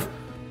 We've kind of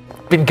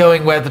been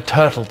going where the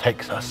turtle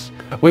takes us.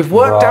 We've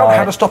worked out how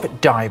Right. to stop it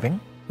diving.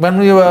 When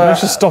we were... You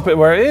managed to stop it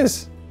where it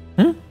is.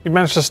 You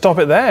managed to stop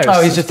it there. Oh,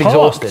 It's he's just parked.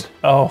 exhausted.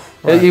 Oh,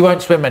 right. He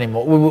won't swim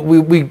anymore.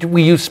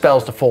 We use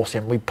spells to force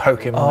him. We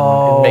poke him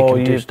and make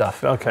him do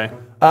stuff. Okay.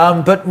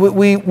 But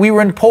we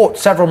were in port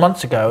several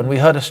months ago and we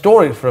heard a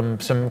story from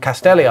some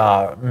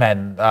Castelia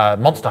men,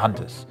 monster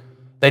hunters,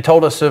 They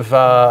told us of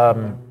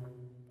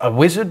a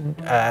wizard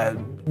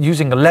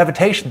using a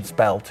levitation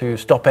spell to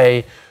stop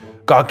a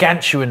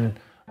gargantuan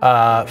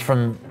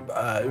from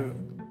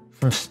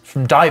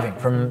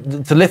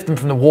diving, to lift them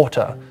from the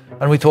water.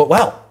 And we thought,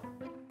 well,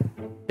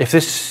 if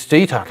this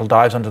sea turtle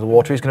dives under the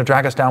water, he's going to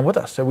drag us down with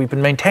us. So we've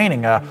been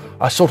maintaining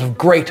a sort of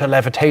greater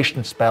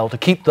levitation spell to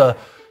keep the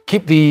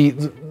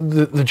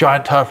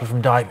giant turtle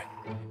from diving.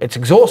 It's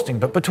exhausting,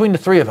 but between the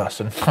three of us,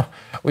 and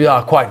we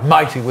are quite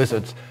mighty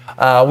wizards,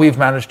 we've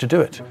managed to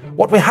do it.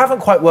 What we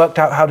haven't quite worked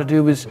out how to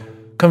do is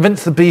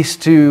convince the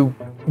beast to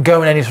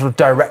go in any sort of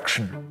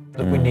direction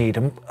that we need.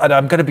 And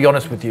I'm going to be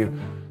honest with you,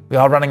 we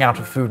are running out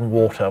of food and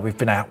water. We've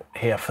been out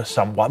here for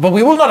some while, but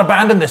we will not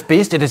abandon this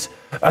beast. It is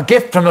a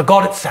gift from the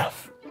god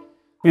itself.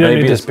 You don't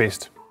need this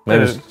beast.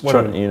 Maybe it's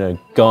trying to,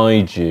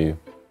 guide you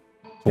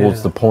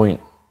towards the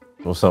point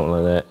or something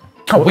like that.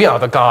 Oh, we are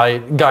the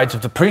guides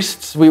of the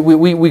priests.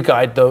 We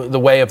guide the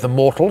way of the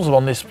mortals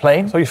on this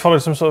plane. So you follow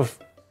some sort of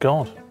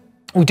god?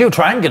 We do,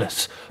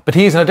 Triangulus, but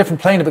he is in a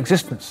different plane of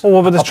existence. Well, what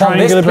about this Upon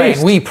triangular this plane,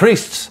 beast? we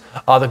priests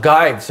are the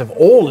guides of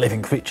all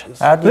living creatures.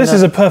 This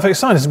is a perfect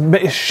sign.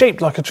 It's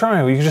shaped like a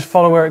triangle. You can just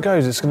follow where it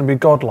goes. It's going to be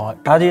godlike.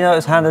 How do you know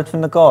it's handed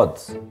from the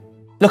gods?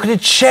 Look at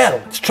its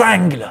shell. It's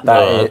triangular.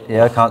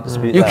 Yeah, I can't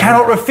dispute You that.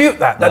 cannot refute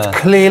that. That's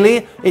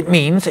clearly, it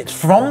means it's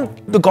from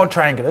the god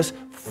Triangulus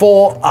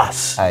for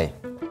us. Hey,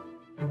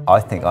 I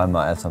think I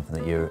might have something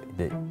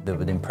that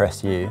would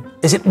impress you.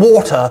 Is it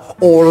water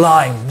or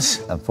limes?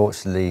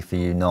 Unfortunately for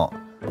you, not.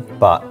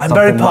 But I'm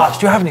very parched.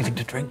 Do you have anything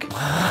to drink?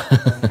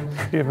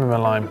 Give him a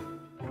lime.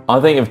 I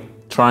think if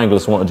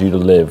Triangulus wanted you to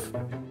live,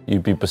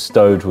 you'd be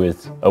bestowed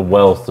with a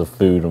wealth of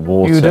food and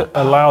water. You'd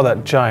allow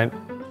that giant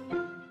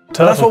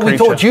turtle That's what we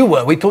creature. thought you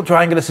were. We thought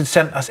Triangulus had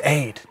sent us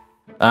aid.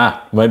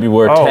 Maybe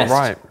we're a Oh, test.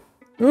 right.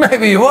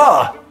 Maybe you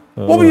are.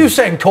 What were you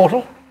saying,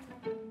 Tortle?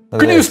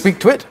 Can you speak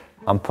to it?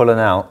 I'm pulling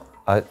out.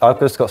 I've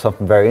just got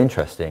something very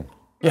interesting.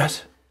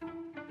 Yes.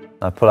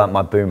 I pull out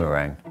my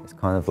boomerang. It's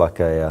kind of like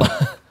a.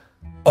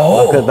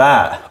 Oh, Look at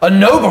that. a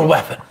noble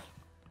weapon.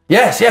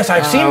 Yes,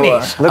 I've seen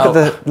these. Look at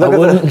the. Look I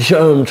wouldn't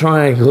show them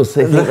triangles.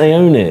 They think they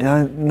own it.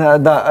 No.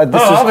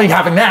 This I'll be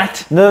having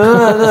that.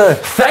 No.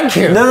 Thank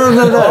you. No.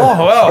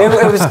 Oh, well.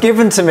 It was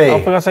given to me. I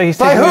was gonna say he's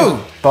By taking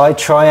who? By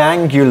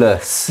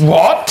Triangulus.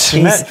 What?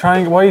 He met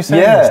triangle. Why are you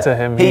saying Yeah, this to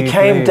him? he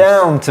came believes-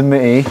 down to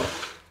me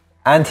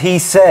and he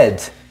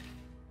said,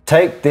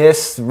 take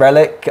this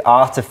relic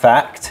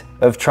artifact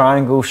of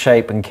triangle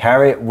shape and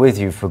carry it with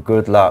you for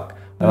good luck.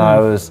 And I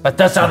was, That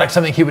does sound like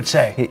something he would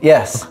say.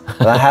 yes,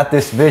 and I had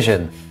this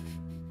vision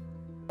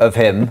of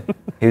him.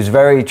 He was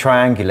very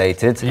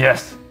triangulated.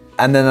 Yes.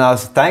 And then I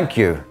was, thank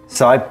you.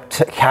 So I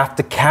have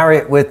to carry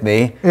it with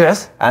me.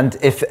 Yes. And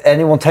if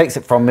anyone takes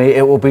it from me,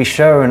 it will be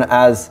shown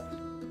as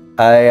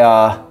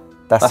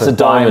that's a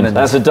diamond.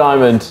 That's a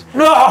diamond.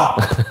 No!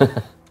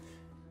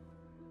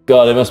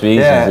 God, it must be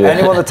easy. Yeah, to do.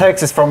 anyone that takes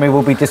this from me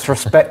will be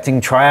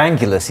disrespecting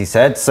Triangulus, he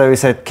said. So he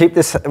said, keep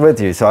this with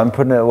you. So I'm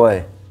putting it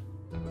away.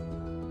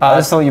 I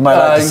just thought you might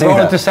like to see roll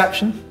a that.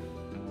 deception?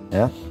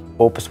 Yeah,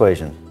 or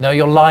persuasion. No,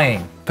 you're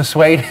lying.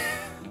 Persuade.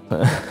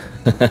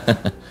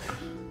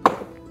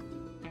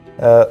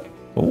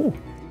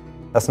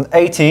 That's an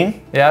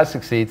 18 Yeah, it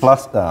succeeds.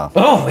 plus.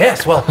 Oh,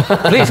 yes, well,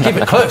 please keep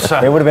it close, It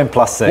sir. would have been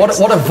plus 6.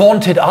 What a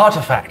vaunted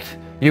artifact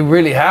you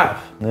really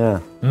have. Yeah.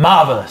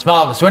 Marvellous.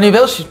 So any of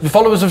else,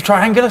 followers of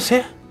Triangulus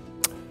here?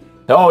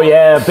 Oh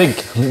yeah, big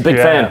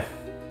fan.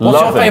 What's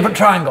Love your it. favourite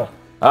triangle?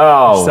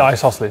 Oh, The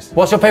isosceles.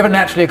 What's your favourite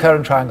naturally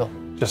occurring triangle?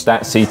 Just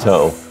that sea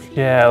turtle.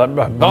 Yeah.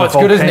 Like, Oh, it's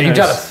good, isn't it? You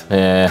jealous?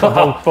 Yeah.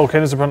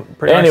 Volcanoes are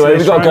pretty nice. Anyway,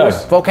 we gotta go.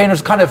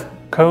 Volcanoes kind of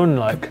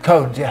Cone-like.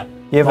 cones, yeah.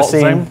 You ever Not the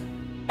seen?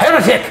 same.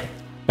 Heretic!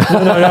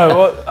 No.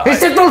 What? He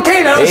said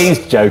volcanoes!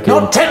 He's joking.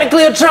 Not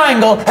technically a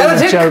triangle. It was a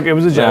Heretic! joke. It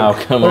was a Oh,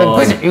 joke. come Well, on.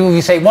 inquisite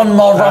you say one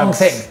more wrong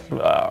thing.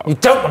 That's- You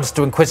don't want us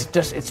to inquisite,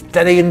 just it's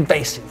very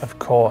invasive. Of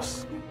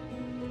course.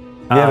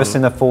 Have you ever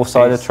seen a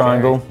four-sided it's scary.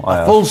 triangle? I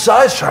have.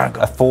 Full-size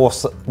triangle. A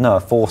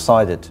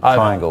four-sided I've-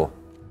 triangle.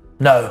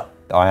 No.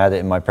 I had it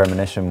in my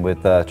premonition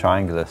with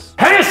Triangulus.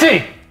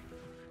 Heresy!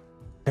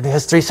 It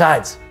has 3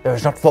 sides. There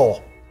is not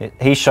 4.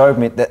 He showed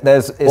me that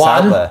it's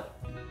out 1, there.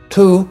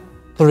 2,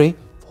 3,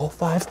 4,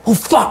 5. Oh,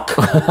 fuck!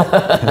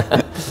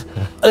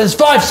 There's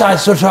 5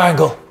 sides to a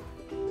triangle.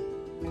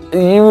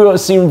 You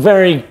seem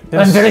very.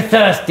 I'm very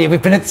thirsty.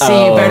 We've been at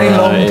sea a very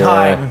long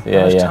time. Yeah,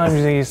 How much yeah. time do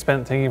you think you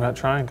spent thinking about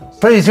triangles?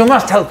 Please, you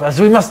must help us.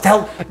 We must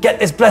help get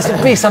this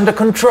blessed beast under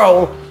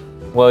control.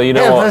 Well, you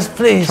know Help what us,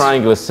 please.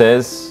 Triangulus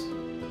says.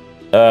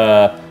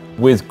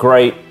 With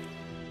great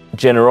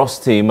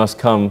generosity must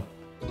come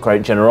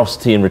great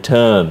generosity in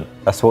return.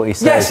 That's what he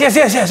said.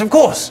 Yes, of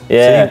course.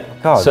 Yeah. See,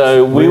 God,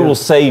 so we weird. will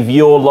save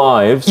your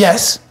lives.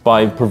 Yes.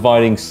 By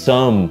providing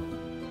some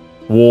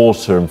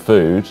water and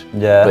food.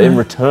 Yeah. But in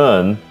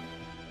return,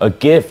 a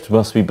gift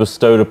must be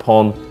bestowed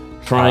upon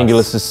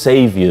Triangulus'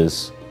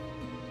 saviors.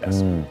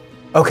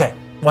 Okay,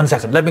 1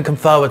 second. Let me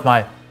confer with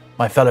my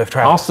fellow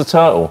travelers. Ask the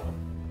turtle.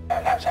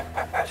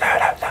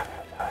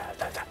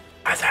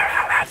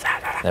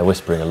 They're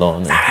whispering a lot,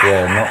 aren't they?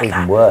 Yeah, not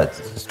even words.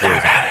 It's just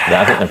words.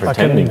 Yeah, I think they're I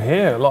can pretending.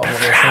 hear a lot of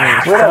what they're saying.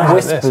 It Well, sounds like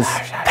whispers.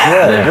 this.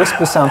 Yeah,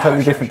 whispers sound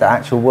totally different to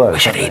actual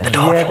words. Yeah,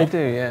 they do,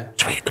 yeah.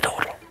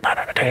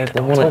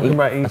 They want to Talking eat.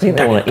 about I think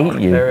they want to eat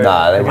you. They're-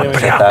 Nah, they wouldn't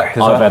get that.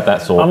 I've had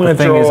that sort. I'm going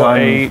to thing is, draw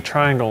I'm- a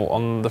triangle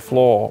on the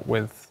floor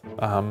with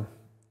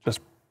just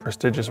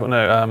prestigious, well,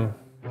 no,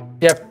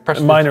 Yeah, press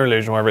minor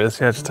illusion, whatever it is.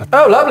 Yeah, just a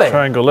Oh, lovely.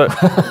 triangle. Look,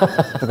 Oh,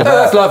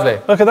 that's lovely.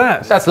 look at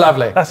that. That's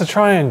lovely. That's a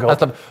triangle.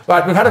 That's lovely.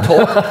 Right, we've had a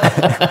talk.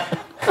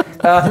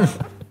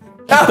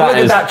 Look at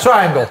is- that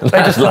triangle.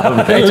 They just love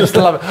it. They just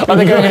love it. Are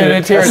they going in an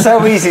interior? It's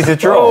so easy to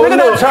draw. Look at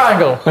that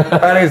triangle.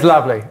 That is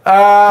lovely.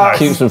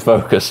 Keeps them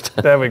focused.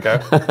 There we go.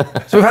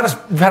 So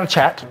we've had a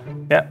chat.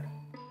 Yeah.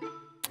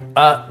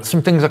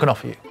 Some things I can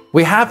offer you.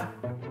 We have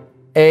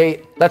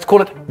a, let's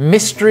call it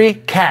mystery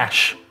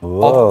cache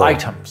of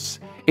items.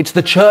 It's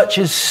the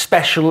church's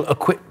special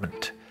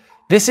equipment.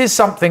 This is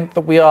something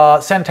that we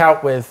are sent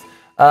out with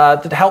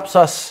that helps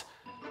us,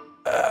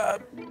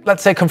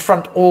 let's say,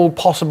 confront all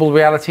possible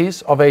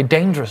realities of a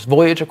dangerous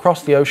voyage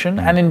across the ocean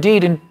and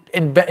indeed in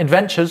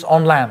adventures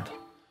on land.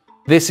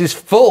 This is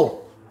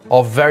full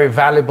of very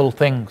valuable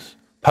things: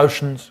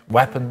 potions,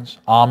 weapons,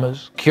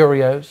 armors,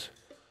 curios.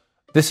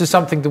 This is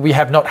something that we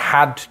have not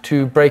had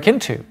to break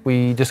into.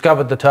 We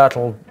discovered the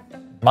turtle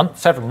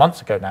several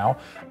months ago now,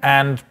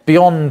 and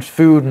beyond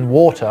food and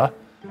water,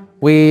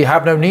 we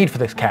have no need for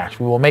this cache.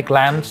 We will make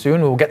land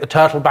soon. We will get the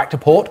turtle back to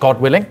port, God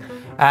willing,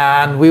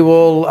 and we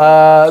will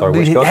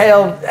which be God?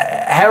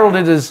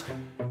 heralded as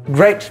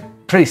great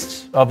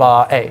priests of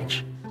our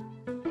age.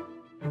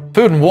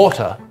 Food and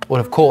water would,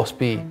 of course,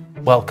 be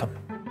welcome.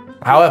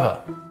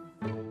 However,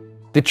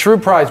 the true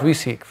prize we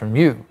seek from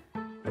you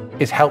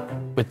is help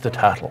with the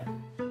turtle.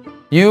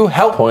 You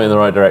help Point in the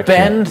right direction.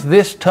 bend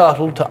this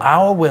turtle to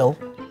our will,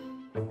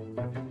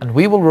 and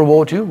we will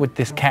reward you with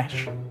this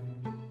cache,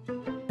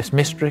 this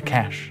mystery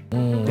cache.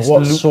 This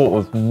What loop. sort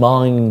of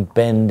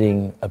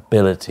mind-bending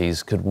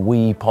abilities could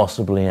we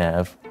possibly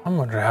have? I'm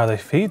wondering how they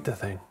feed the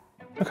thing.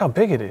 Look how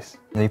big it is.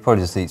 He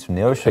probably just eats from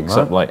the ocean, Picks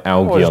right? up like Or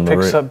algae just on the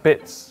picks root. up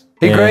bits.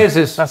 He Yeah.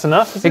 grazes. That's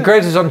enough, is He it?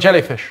 grazes on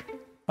jellyfish.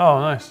 Oh,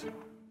 nice.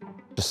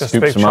 Just just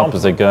scoops big them up chomp.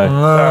 as they go.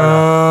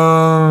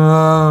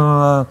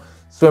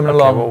 Swimming Okay,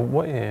 along. well,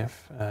 what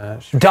if...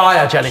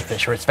 Dire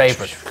jellyfish are its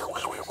favourite.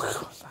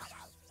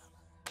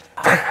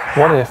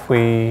 What if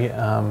we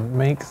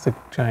make the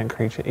giant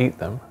creature eat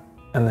them,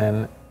 and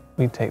then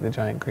we take the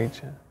giant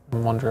creature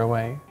and wander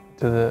away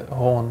to the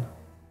horn?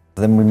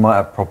 Then we might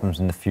have problems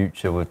in the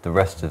future with the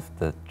rest of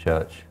the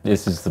church.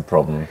 This is the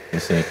problem, you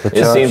see. It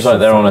church seems like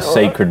they're on a is-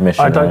 sacred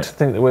mission, I'd like right? to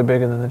think that we're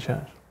bigger than the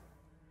church.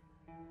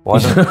 Why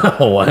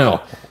don't Oh,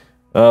 wow.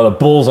 Oh, the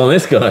balls on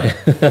this guy.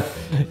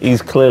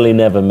 He's clearly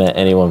never met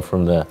anyone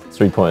from the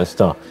three-pointed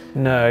star.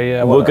 No,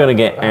 yeah. We're going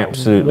to get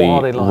absolutely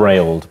what are they like?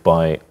 railed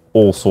by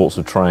all sorts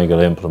of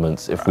triangle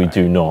implements if we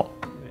do not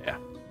Yeah.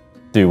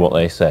 do what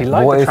they say. He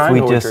liked What the if we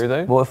triangle just- drew,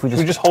 though. what if we Should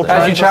we just- just hold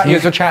As you triangle?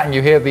 chat, you're chatting,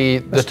 you hear the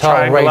turtle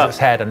triangle raise up. its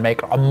head and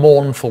make a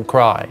mournful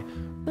cry.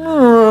 And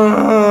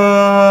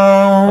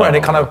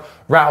it kind of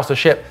rattles the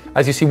ship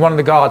as you see one of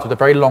the guards with a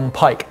very long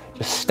pike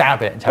just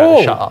stab it and tell it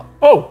to shut up.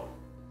 Oh!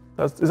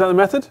 Is that the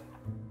method?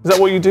 Is that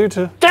what you do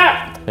to...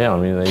 Get Yeah, I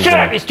mean, they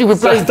out, you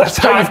stupid bloody That's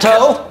how giant you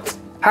turtle!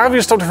 How have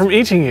you stopped it from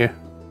eating you?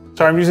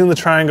 Sorry, I'm using the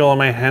triangle on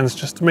my hands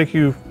just to make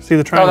you see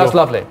the Oh, triangle. that's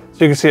lovely.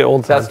 So you can see it all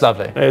the time. That's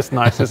lovely. It's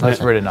nice, isn't That's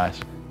it? really nice.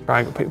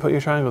 Triangle. Put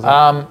your triangles in.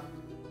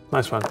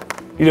 Nice one.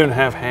 You don't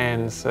have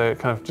hands, so it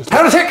kind of just...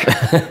 Heretic!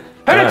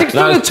 Heretic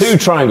No, it's two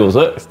triangles,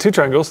 look. Two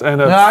triangles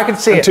and, I can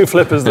see and it. two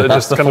flippers that are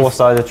That's just the kind of...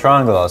 four-sided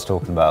triangle I was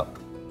talking about.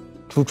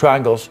 Two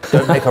triangles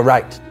don't make a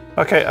right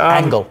Okay,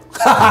 angle.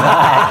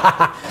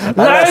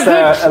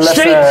 Unless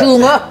they're-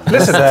 humour.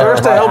 Listen, for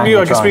us to right help you,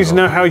 I angle just need to triangle.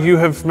 know how you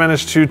have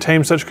managed to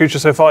tame such a creature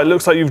so far. It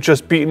looks like you've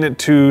just beaten it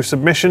to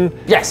submission.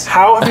 Yes.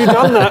 How have you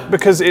done that?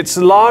 Because it's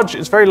large,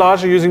 it's very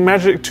large. You're using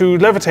magic to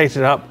levitate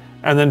it up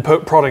and then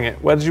prodding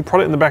it. Where did you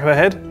prod it? In the back of the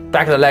head?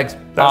 Back of the legs,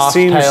 That arse,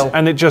 seems, tail.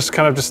 and it just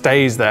kind of just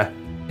stays there.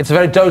 It's a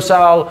very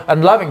docile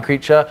and loving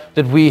creature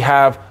that we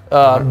have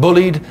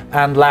bullied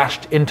and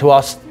lashed into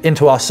our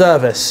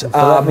service. So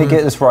let me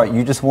get this right.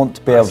 You just want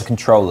to be able to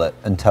control it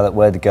and tell it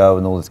where to go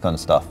and all this kind of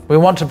stuff. We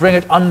want to bring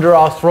it under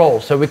our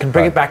thrall so we can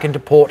bring it back into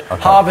port,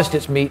 harvest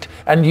its meat,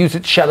 and use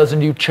its shell as a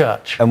new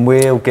church. And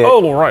we'll get.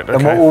 Oh, all right, And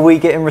okay. what will we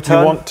get in return?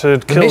 You want to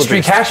The kill mystery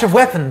the beast. cache of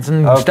weapons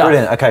and Oh, stuff.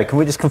 brilliant. Okay, can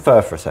we just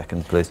confer for a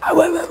second, please? She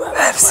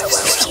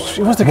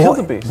wants to kill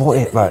the beast.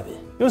 Right.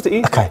 He wants to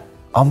eat. Okay,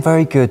 I'm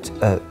very good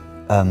at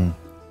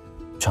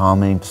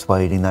charming,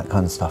 persuading, that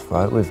kind of stuff,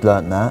 right? We've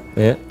learnt that.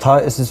 Yeah.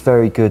 Titus is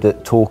very good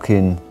at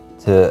talking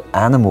to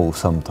animals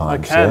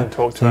sometimes. I can yeah?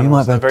 talk to so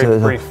animals, You might be they're able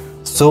very to,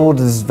 brief. Sword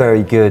is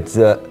very good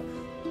at.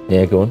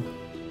 Yeah, go on.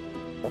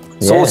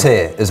 Sword's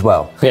here as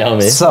well. Yeah,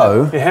 I'm here.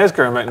 So, Your hair's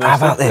growing back now. how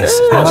about this?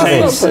 Not How about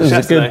changed this? since It was a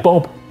yesterday. good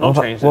bob. Not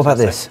changed What since about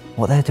yesterday. this?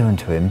 What they're doing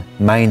to him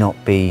may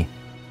not be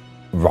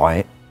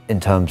right in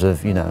terms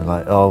of,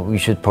 like, oh, we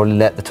should probably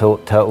let the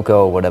turtle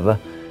go or whatever.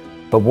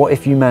 But what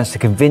if you manage to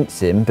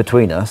convince him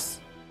between us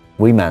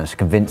we manage to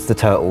convince the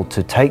turtle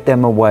to take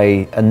them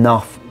away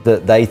enough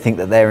that they think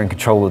that they're in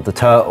control of the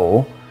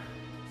turtle,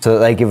 so that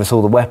they give us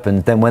all the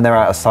weapons. Then when they're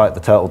out of sight, the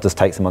turtle just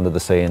takes them under the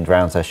sea and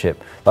drowns their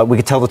ship. Like, we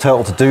could tell the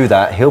turtle to do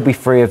that. He'll be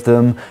free of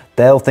them.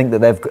 They'll think that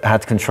they've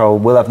had control.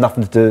 We'll have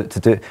nothing to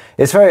do.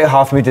 It's very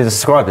hard for me to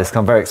describe this, because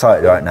I'm very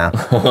excited right now.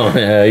 Oh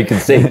yeah, you can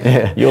see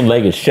your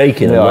leg is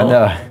shaking a Yeah, lot. I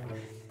know.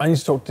 I need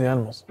to talk to the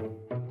animals,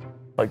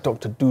 like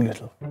Dr.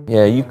 Doolittle.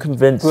 Yeah, you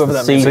convinced Whoever the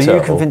that sea means. So turtle.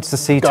 you convince the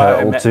sea Guy I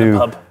turtle met in the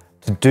pub.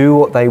 to do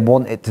what they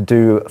want it to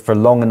do for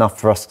long enough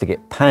for us to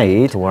get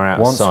paid. So we're out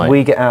of Once sight.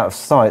 we get out of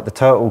sight, the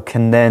turtle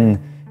can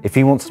then, if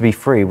he wants to be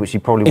free, which he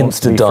probably wants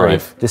to be free,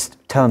 Insta-dive. just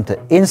tell him to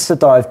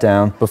insta-dive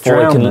down, before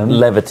drown it can them.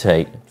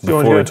 levitate. Do you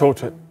want to go talk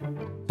to it?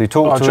 So you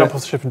talk I'll to jump it.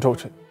 off the ship and talk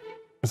to it.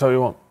 Is that what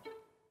you want?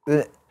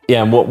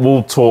 Yeah, and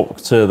we'll talk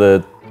to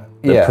the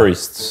Yeah.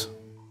 priests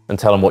and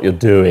tell them what you're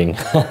doing.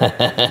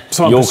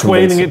 So I'm You're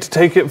persuading convincing- it to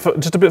take it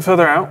just a bit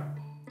further out,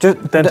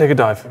 Just, then take a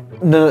dive.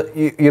 no,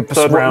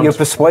 Third round. you're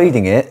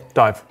persuading it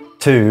Dive.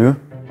 to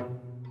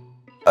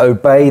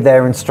obey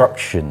their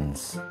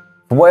instructions.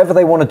 Whatever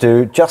they want to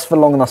do, just for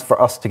long enough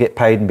for us to get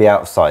paid and be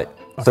out of sight.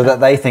 So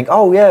that they think,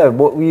 oh yeah,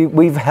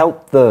 we've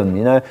helped them,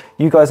 you know,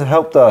 you guys have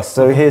helped us,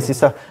 so here's your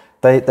stuff.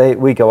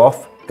 We go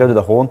off, go to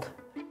the horn,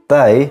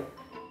 they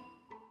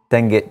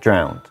then get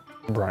drowned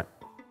Right.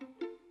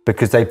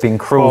 because they've been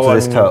cruel to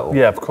this turtle.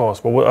 Yeah, of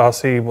course. Well, I'll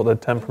see what the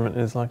temperament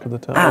is like of the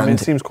turtle. I mean, it And-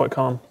 seems quite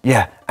calm.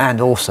 Yeah, and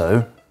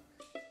also,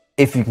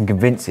 if you can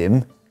convince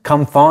him,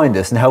 come find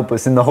us and help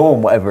us in the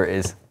horn, whatever it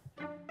is.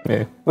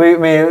 Yeah. We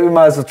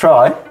might as well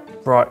try.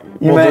 Right.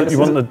 You Well, may- you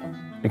want the...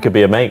 It could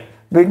be a mate.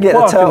 We can get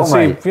Well, the I can turtle,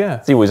 see, mate.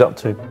 yeah. See what he's up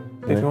to.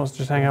 If he wants to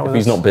just hang out with If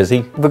he's us. not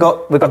busy. We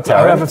got I have a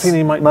Terrence. feeling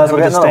he might as have a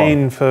well get another one.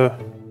 disdain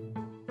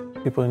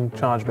for people in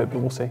charge a bit, but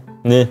we'll see.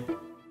 Yeah.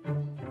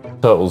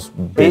 Turtle's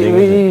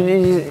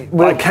bidding.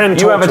 I can You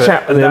talk have a to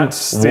chat it, with and him.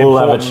 that's the We'll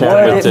have a important chat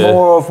part. with Word the- it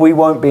more of we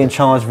won't be in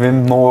charge of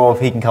him, more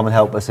of he can come and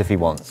help us if he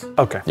wants.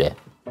 Okay. Yeah.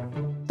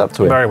 It's up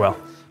to him. Very well.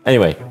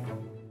 Anyway,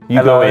 you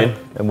Hello. go in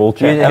and we'll You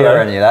chat. didn't hear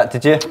any of that,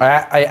 did you?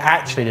 I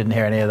actually didn't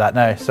hear any of that,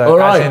 no. So All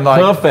right, as in,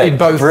 like, perfect. in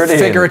both Brilliant.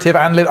 figurative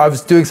and I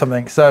was doing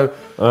something. So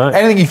right.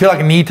 anything you feel like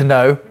you need to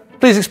know,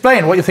 please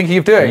explain what you're thinking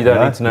of doing. You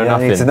don't need to know You don't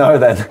nothing. need to know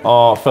then.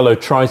 Our fellow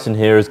Triton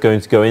here is going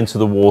to go into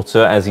the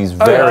water as he's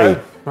very,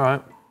 All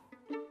right.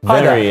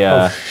 very.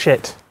 Oh,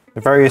 shit.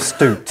 Very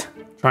astute.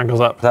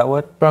 Triangles up. Is that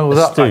word? Bungles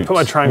up. Astute. Put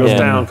my triangles Yeah.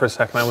 down for a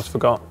second. I almost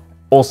forgot.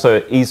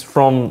 Also, he's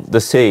from the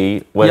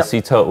sea where Yep.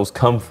 sea turtles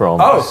come from.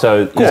 Oh,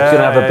 so he's going to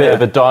have a bit yeah.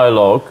 of a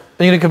dialogue.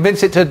 And you're going to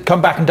convince it to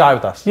come back and die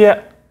with us.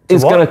 Yeah.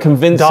 He's going to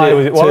convince Die it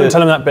with it. Well, I to. won't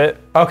tell him that bit.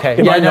 Okay.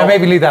 It Yeah, might no, not.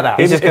 maybe leave that out.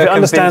 He's If just it gonna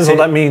understands what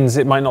convince that means,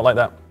 it might not like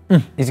that.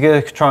 He's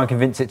going to try and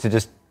convince it to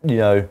just, you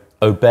know,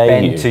 obey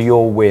bend you to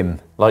your whim.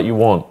 like you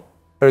want.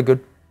 Very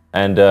good.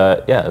 And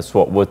yeah, that's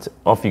what would.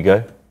 Off you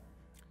go.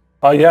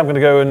 Oh, yeah, I'm going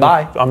to go and...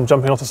 Bye. I'm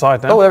jumping off the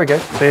side now. Oh, there we go.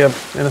 See you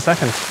in a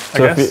second, I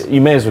So if guess. you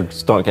may as well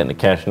start getting the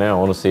cash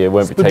now. Honestly, it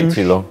won't take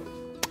too long.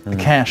 The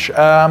cash.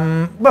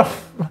 Well,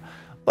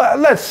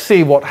 let's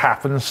see what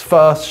happens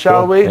first,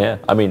 shall we? Yeah,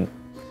 I mean,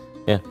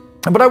 yeah.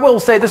 But I will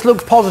say this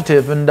looks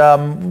positive, and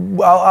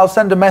I'll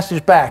send a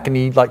message back. And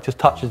he like just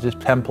touches his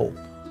temple.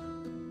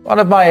 One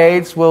of my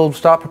aides will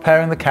start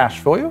preparing the cash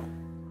for you.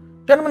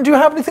 Gentlemen, do you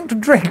have anything to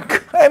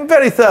drink? I'm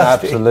very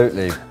thirsty.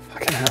 Absolutely.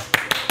 Fucking hell.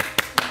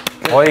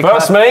 Why you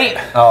First clap- mate,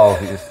 Oh,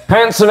 he just-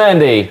 handsome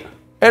Andy.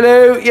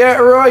 Hello. Yeah,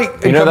 right.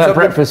 You know that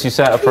breakfast you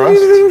set up for us?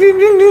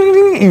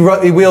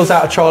 He wheels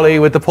out a trolley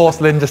with the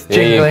porcelain just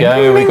There you jingling.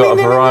 go. We've got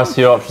a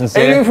variety of options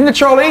Anything here. from the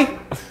trolley?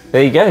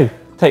 There you go.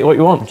 Take what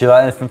you want. Do you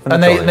like anything from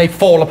And the they, trolley? they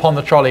fall upon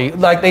the trolley.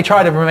 Like they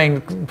try to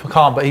remain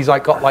calm, but he's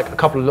like got like a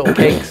couple of little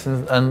cakes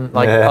and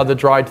like Yeah. other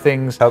dried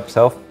things. Help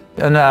self.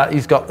 And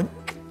he's got.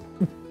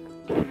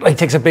 He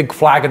takes a big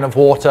flagon of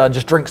water and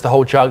just drinks the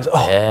whole jug.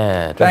 Oh,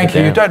 Yeah. drink thank it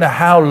you. You down. don't know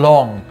how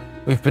long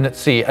we've been at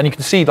sea, and you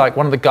can see like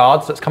one of the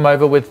guards that's come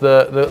over with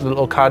the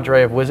little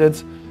cadre of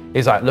wizards.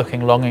 Is like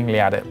looking longingly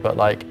at it, but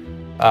like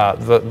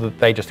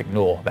they just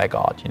ignore their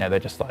guard. You know, they're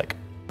just like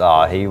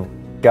Ah, he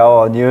go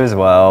on you as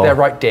well. they're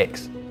right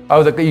dicks.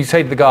 Oh, you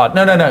say to the guard,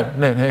 no,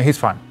 he's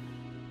fine.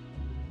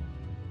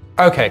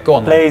 Okay, go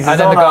on then. Please, And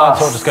it's then the on guard us.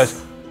 sort of just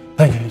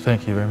goes,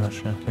 thank you very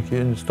much, yeah, thank you,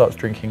 and starts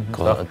drinking and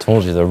God, I stuff.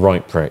 told you the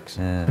right pricks.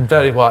 And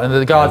very well, and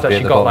the guard's Yeah, be at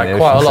actually the got bottom like of the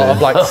quite a ocean lot soon.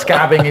 of like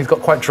scabbing. He's got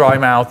quite dry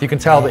mouth. You can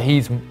tell that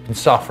he's been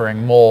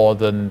suffering more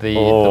than the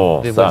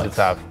sucks. wizards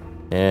have.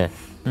 Yeah.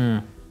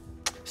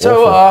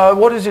 So,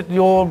 what is it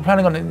you're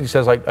planning on? He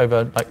says like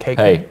over like cake.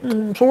 Hey.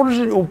 So what is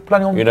it you're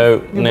planning on? You know,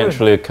 you're doing?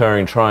 naturally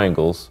occurring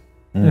triangles.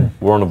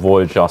 We're on a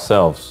voyage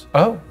ourselves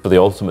Oh. for the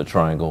ultimate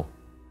triangle,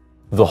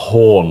 the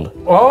horn.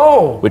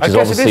 Oh, Which I is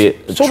guess obviously it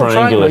is a sort of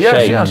triangular yes,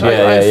 shape. Yes,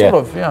 Yeah.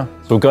 sort of, yeah.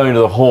 So we're going to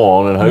the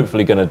horn and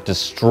hopefully going to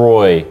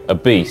destroy a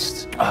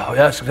beast Oh,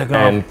 yes.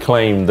 and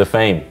claim the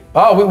fame.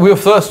 Oh, we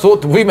first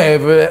thought that we may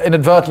have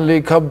inadvertently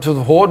come to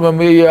the horde when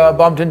we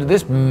bumped into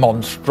this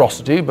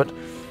monstrosity, but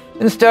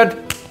instead,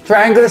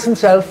 Triangulus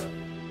himself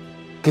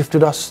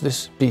gifted us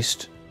this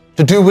beast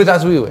to do with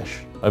as we wish.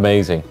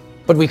 Amazing.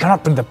 But we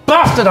cannot bring the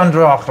bastard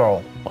under our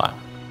control. Wow.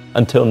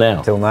 until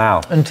now. Till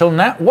now. Until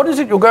now, what is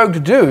it you're going to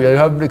do? You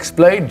haven't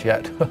explained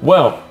yet.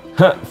 Well,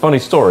 funny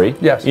story.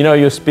 Yes. You know,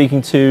 you're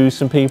speaking to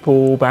some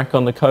people back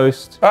on the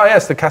coast. Oh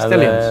yes, the And,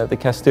 Castilians. the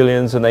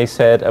Castilians, and they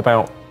said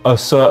about a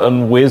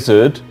certain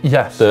wizard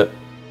Yes. that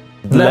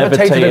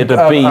levitated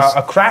a beast.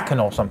 A kraken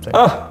or something.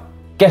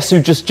 Guess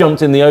who just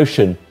jumped in the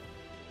ocean?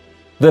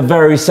 The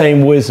very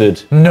same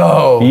wizard.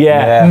 No.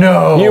 Yeah.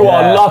 No. You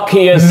are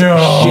lucky as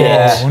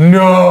shit.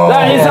 No.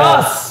 That is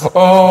us.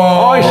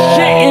 Oh. I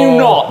shit you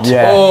not.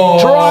 Yeah. Oh.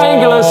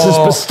 Triangulus has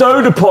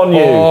bestowed upon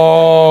you.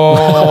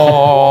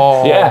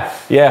 Oh. Yeah.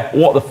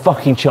 What are the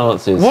fucking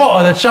chances? What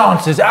are the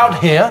chances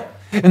out here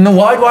in the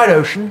wide, wide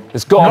ocean?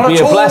 It's got Not to be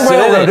at a all blessing,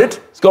 isn't railroaded.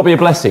 it? It's got to be a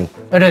blessing.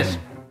 It is.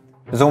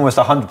 There's almost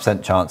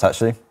 100% chance,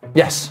 actually.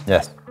 Yes.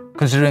 Yes.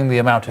 Considering the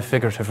amount of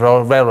figurative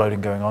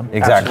railroading going on.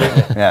 Exactly.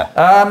 Absolutely.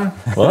 Yeah.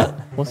 What?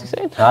 What's he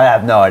saying? I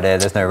have no idea.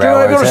 There's no Do you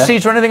want railroads a here.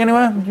 seat or anything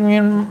anywhere?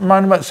 You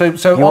mind about? So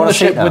on want the a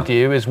seat ship now? with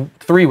you is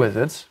 3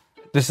 wizards.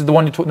 This is the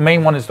one the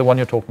main one is the one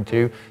you're talking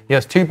to. He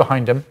has 2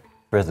 behind him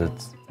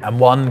Wizards. and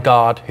 1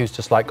 guard who's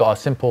just like got a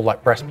simple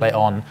like breastplate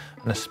on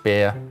and a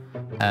spear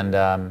and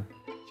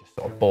just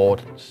sort of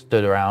bored,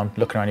 stood around,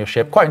 looking around your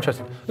ship. Quite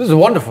interesting. This is a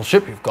wonderful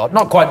ship you've got.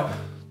 Not quite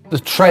the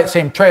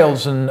same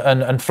trails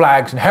and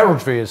flags and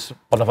heraldry as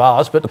one of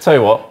ours, but I'll tell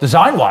you what,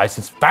 design-wise,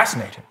 it's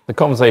fascinating. the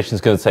conversation's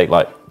going to take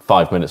like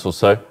 5 minutes or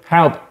so.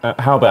 How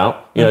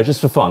about, you know, just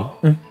for fun,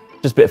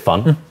 just a bit of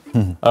fun,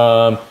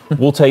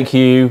 we'll take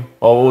you,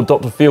 or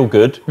Dr.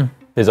 Feelgood,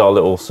 is our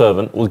little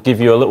servant, will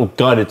give you a little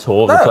guided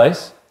tour of the Oh.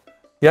 place.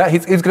 Yeah,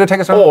 he's going to take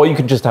us around. Or you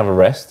can just have a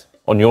rest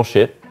on your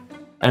ship,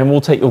 and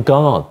we'll take your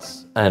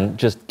guards and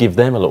just give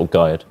them a little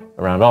guide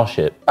around our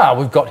ship.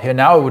 We've got here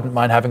now. I wouldn't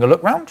mind having a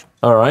look round.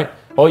 All right.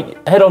 Or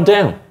head on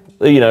down,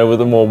 you know, where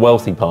the more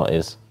wealthy part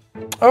is.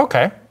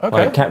 Okay.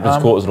 Like captain's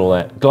quarters and all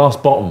that. Glass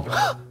bottom.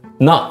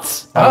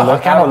 Nuts. I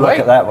cannot Look wait.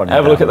 at that one.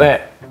 Have a look at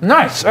that.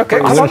 Nice. Okay.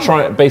 I'm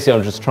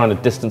just trying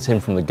to distance him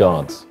from the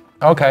guards.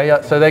 Okay.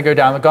 Yeah. So they go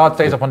down. The guard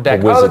stays up on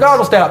deck. The The wizards. guard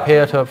will stay up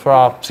here for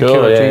our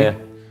security.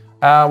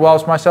 Yeah.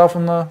 Whilst myself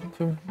and the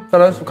 2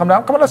 fellows will come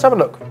down. Come on, let's have a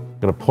look. I'm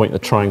gonna point the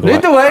triangle.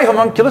 Lead the way,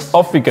 homunculus.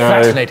 Off we go.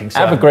 Fascinating, sir.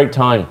 Have a great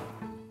time.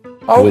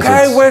 Okay,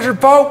 wizards. wizard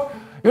folk.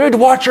 You need to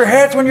watch your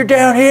heads when you're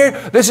down here.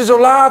 This is a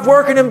live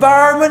working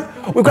environment.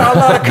 We've got a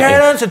lot of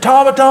cannons,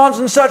 automatons,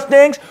 and such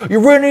things. You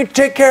really need to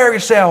take care of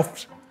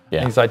yourselves.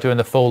 Yeah. He's like doing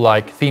the full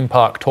like theme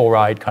park tour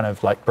ride kind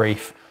of like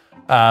brief.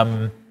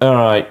 All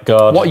right,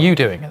 guard. What are you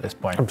doing at this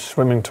point? I'm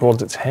swimming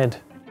towards its head.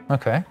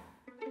 Okay.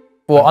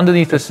 Well,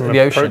 underneath the I'm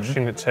ocean,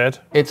 approaching its head.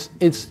 it's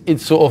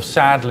sort of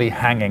sadly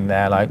hanging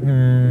there, like.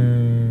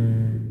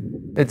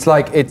 It's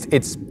like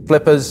its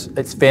flippers,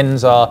 its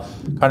fins are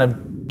kind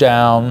of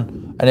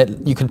down,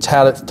 and you can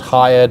tell it's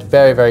tired,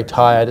 very, very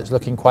tired. It's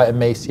looking quite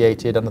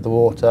emaciated under the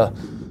water.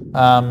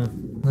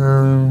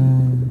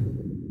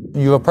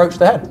 You approach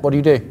the head. What do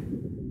you do?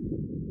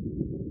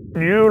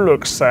 You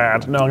look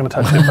sad. No, I'm going to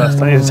touch it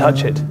first. I need to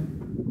touch it.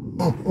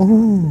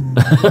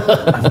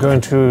 I'm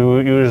going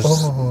to use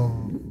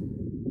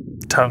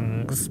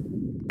tongues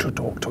to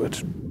talk to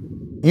it.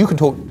 You can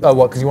talk. Oh,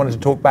 what? Because you wanted to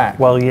talk back.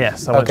 Well,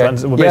 yes. I want to Okay.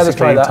 understand. Well, Yeah, let's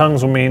try basically, that.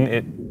 tongues will mean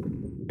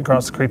it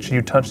grants the creature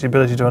you touch the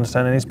ability to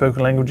understand any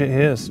spoken language it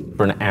hears.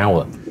 For an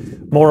hour.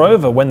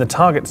 Moreover, when the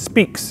target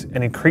speaks,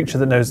 any creature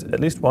that knows at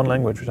least 1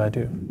 language, which I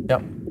do,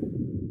 Yep.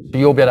 So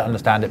you'll be able to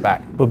understand it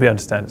back. will be able to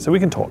understand it. So we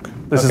can talk.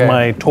 This Okay. is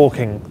my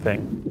talking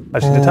thing. I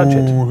just need to touch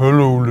it.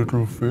 Hello,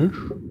 little fish.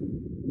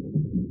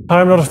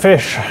 I'm not a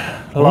fish,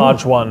 a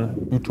large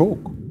one. You talk.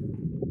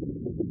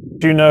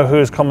 Do you know who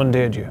has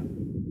commandeered you?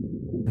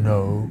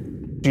 No.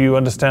 Do you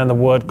understand the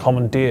word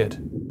commandeered?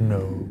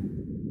 No.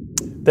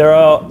 There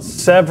are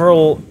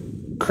several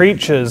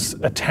creatures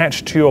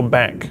attached to your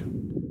back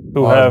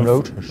who I've have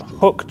noticed.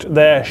 hooked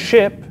their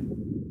ship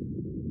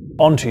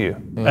onto you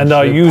and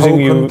are They using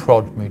poke you. and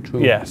prod me too.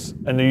 Yes,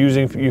 and they're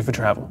using you for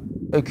travel.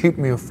 They keep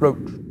me afloat.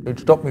 They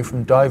stop me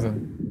from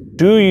diving.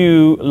 Do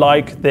you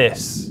like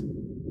this?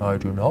 I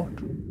do not.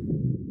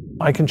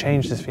 I can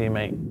change this for you,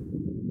 mate.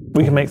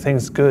 We can make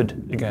things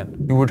good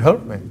again. You would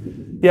help me.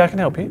 Yeah, I can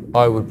help you.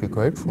 I would be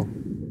grateful.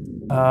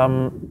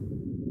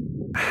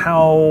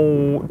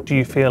 How do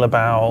you feel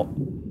about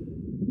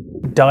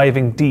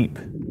diving deep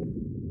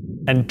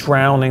and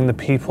drowning the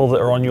people that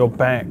are on your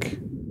back?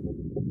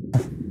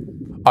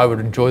 I would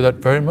enjoy that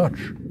very much.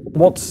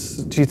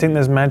 Do you think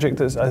there's magic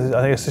that's,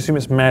 I assume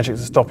it's magic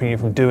that's stopping you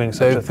from doing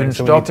such a They've thing. been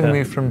so we need stopping to-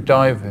 me from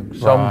diving.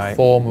 Some Right.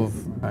 form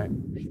of Right.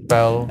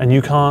 spell. And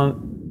you can't,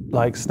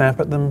 like, snap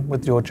at them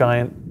with your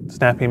giant,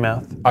 snappy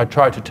mouth? I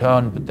try to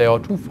turn, but they are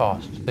too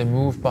fast. They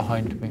move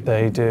behind me.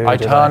 They do. I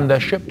do turn, they? their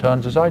ship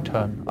turns as I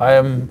turn. I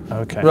am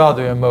Okay.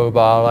 rather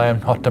immobile. I am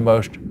not the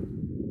most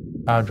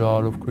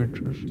agile of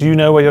creatures. Do you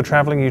know where you're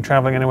traveling? Are you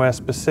traveling anywhere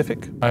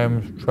specific? I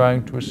am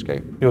trying to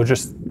escape. You're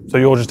just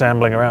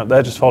ambling around.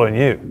 They're just following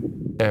you.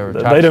 They're They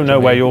attached don't know to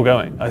where me. you're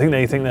going. I think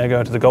they're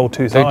going to the Gold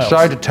Tooth They Isles.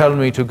 try to tell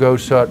me to go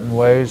certain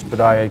ways, but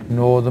I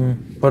ignore them.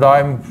 But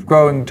I'm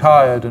growing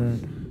tired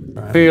and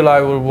feel I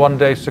will one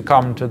day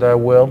succumb to their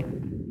will.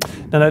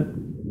 No,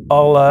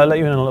 I'll let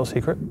you in on a little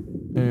secret.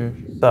 Yes.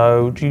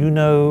 So, do you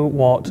know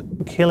what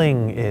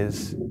killing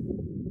is?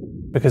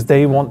 Because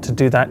they want to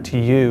do that to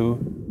you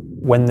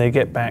when they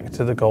get back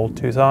to the Gold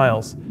Tooth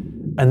Isles.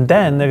 And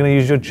then they're going to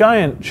use your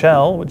giant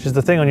shell, which is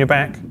the thing on your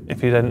back,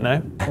 if you didn't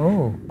know.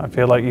 Oh. I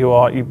feel like you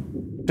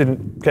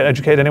didn't get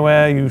educated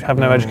anywhere, you have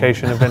no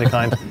education of any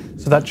kind.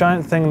 So that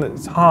giant thing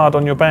that's hard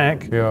on your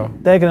back, they're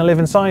going to live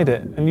inside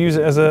it and use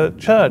it as a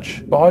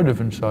church. But I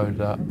live inside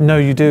that. No,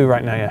 you do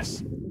right now,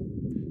 yes.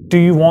 Do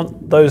you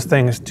want those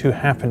things to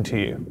happen to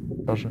you?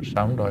 Doesn't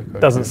sound like it.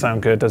 Doesn't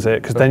sound good, does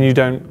it? Because then you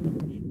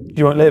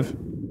won't live.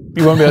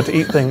 You won't be able to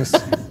eat things. You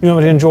won't be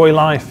able to enjoy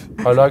life.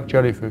 I like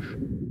jellyfish.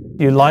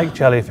 You like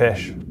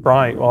jellyfish.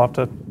 Right,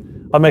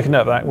 I'll make a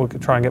note of that. We'll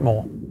try and get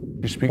more.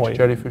 You speak to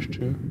jellyfish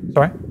too?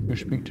 Sorry? You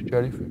speak to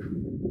jellyfish?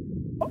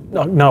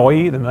 No, I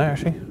eat them though,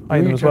 actually. I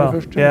eat them as well.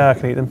 Too? Yeah, I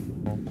can eat them.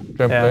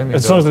 Don't blame me.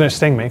 As long as they don't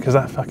sting me, because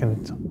that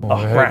fucking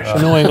rash, that.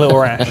 annoying little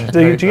rash.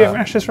 Do you get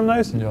rashes from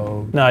those?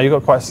 No. No, you've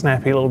got quite a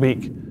snappy little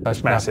beak.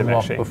 That's massive, them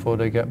actually. off before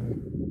they get me.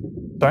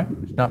 Sorry?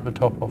 Snap the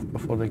top off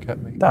before they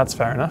get me. That's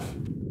fair enough.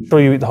 Sure,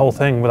 you eat the whole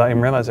thing without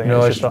even realising.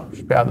 No, it's I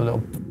spit out the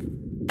little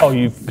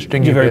you're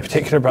stingy very bits.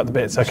 particular about the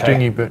bits. Okay.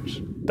 Stingy bits.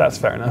 That's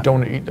fair enough. Don't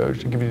want to eat those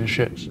to give you the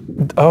shits.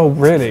 Oh,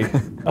 really?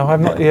 Oh,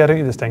 I've not. Yeah, I don't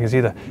eat the stingers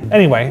either.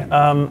 Anyway,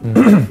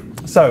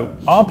 so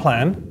our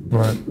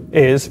plan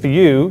is for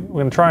you.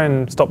 We're going to try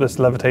and stop this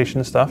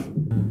levitation stuff.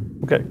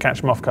 We'll catch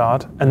them off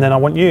guard, and then I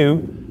want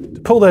you to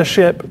pull their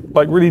ship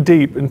like really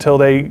deep until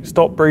they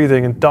stop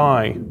breathing and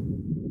die.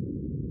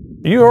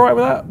 Are you all right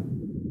with that?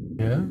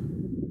 Yeah.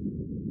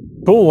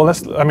 Cool. Well,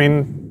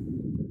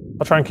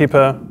 I'll try and keep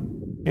her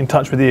in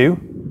touch with you.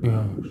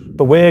 Yes.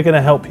 But we're going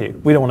to help you.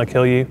 We don't want to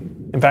kill you.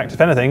 In fact,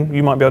 if anything,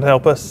 you might be able to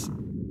help us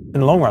in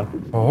the long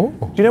run. Oh.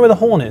 Do you know where the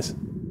horn is?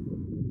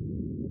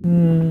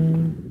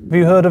 Have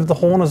you heard of the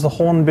horn? Has the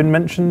horn been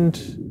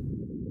mentioned?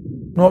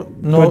 Not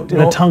In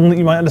a tongue that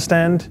you might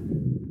understand?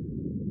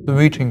 the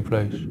meeting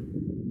place.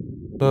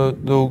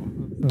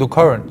 The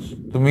currents.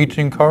 The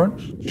meeting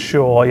currents?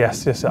 Sure,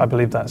 yes, I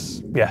believe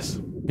that's, yes.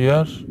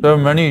 Yes. There are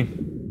many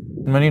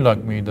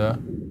like me there.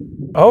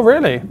 Oh,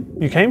 really?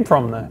 You came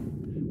from there?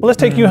 Well, let's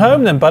take you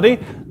home then, buddy.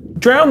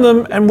 Drown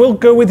them and we'll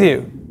go with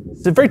you.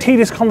 It's a very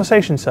tedious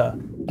conversation, sir.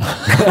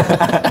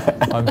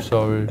 I'm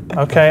sorry.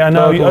 Okay, I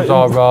know. Turtles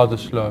are rather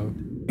slow.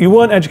 You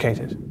weren't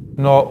educated.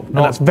 Not And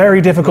that's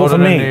very difficult for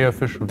not in me. any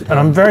official term. And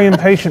I'm very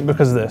impatient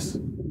because of this.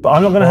 But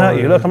I'm not going to hurt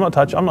you. Look, I'm not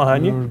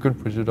hurting you. You're a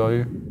good wizard, are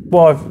you?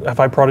 Well, have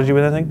I prodded you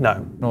with anything?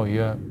 No. Not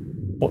yet.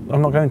 Well,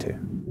 I'm not going to.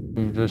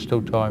 There's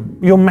still time.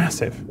 You're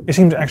massive. It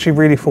seems actually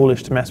really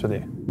foolish to mess with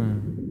you.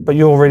 But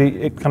you're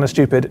really kind of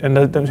stupid and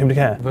don't seem to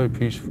care. Very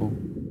peaceful.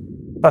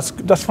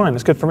 That's fine.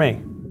 It's good for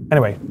me.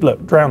 Anyway,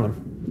 look, drown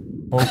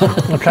them. Okay.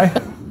 Okay?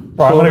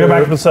 Right, I'm going to go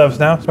back to the surface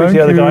now. Speak to the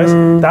other guys.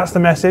 That's the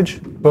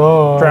message.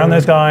 Bye. Drown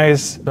those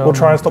guys. We'll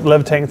try and stop the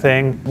levitating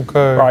thing.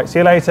 Okay. Right, see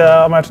you later.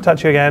 I'm going to have to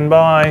touch you again.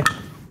 Bye.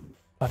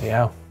 Bloody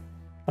hell.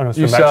 I'm going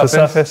to swim back to the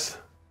surface.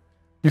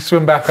 You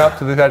swim back up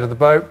to the edge of the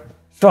boat.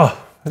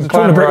 Oh, it's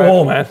climb a brick right.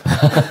 wall, man.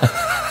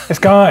 This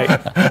guy.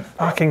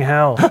 Fucking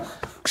hell.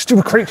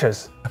 Stupid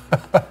creatures.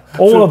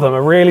 All of them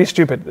are really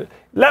stupid.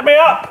 Let me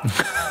up!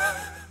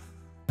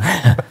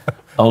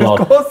 Oh, Of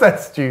Lord. course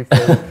that's stupid.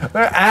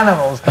 They're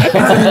animals. It's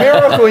a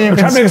miracle you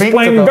can I'm speak to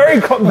explaining them. very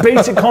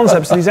basic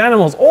concepts to these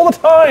animals all the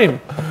time.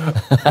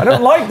 I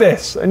don't like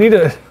this. I need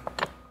a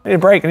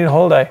break. I need a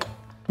holiday.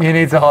 You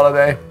need a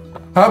holiday.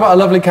 How about a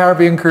lovely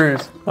Caribbean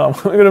cruise? Oh,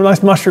 I've got a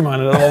nice mushroom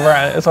island over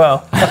it as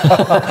well.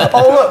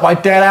 Oh look, my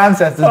dead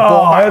ancestors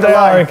brought back to they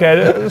are life.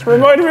 okay. It's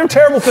reminding me of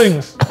terrible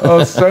things.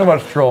 Oh, so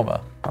much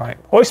trauma. All right,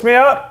 hoist me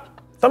up.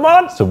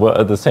 Someone. So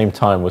at the same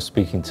time, we're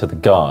speaking to the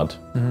guard,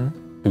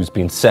 who's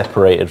been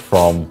separated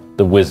from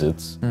the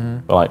wizards.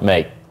 We're like,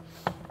 mate,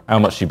 how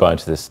much do you buy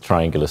into this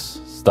triangular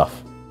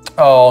stuff?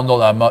 Oh, not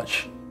that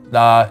much.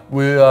 Nah,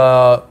 we,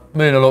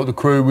 me and a lot of the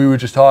crew, we were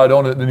just hired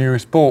on at the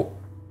nearest port.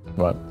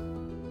 Right.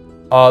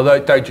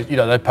 They just,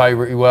 they pay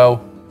really well.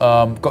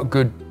 Got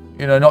good,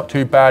 not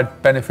too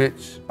bad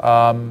benefits.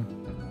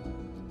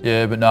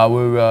 Yeah, but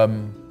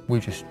no,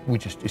 it's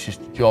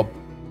just a job.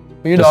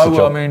 But, Just a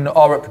job. I mean,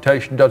 our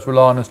reputation does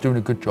rely on us doing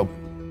a good job.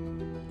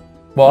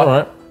 What? All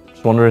right.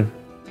 Just wondering.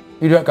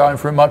 You don't go in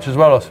for it much as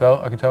well,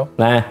 I can tell.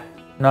 Nah.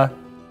 No.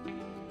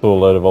 It's all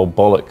a load of old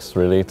bollocks,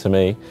 really, to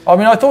me. I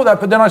mean, I thought that,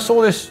 but then I saw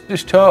this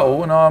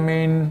turtle, and I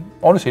mean,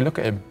 honestly, look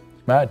at him.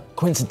 He's mad.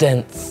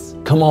 Coincidence.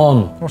 Come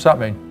on. What's that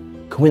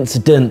mean?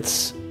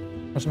 Coincidence.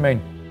 What's it mean?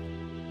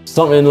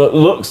 Something that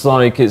looks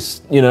like it's,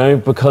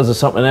 because of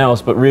something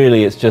else, but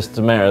really it's just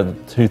a matter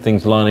of two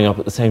things lining up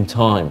at the same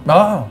time.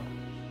 Oh.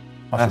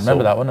 I That's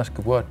remember all. that one, that's a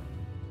good word.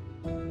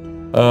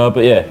 But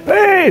yeah.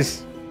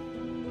 Please.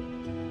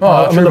 Oh,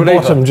 I'm true at the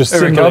believer. bottom, just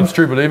Here he signaling. comes,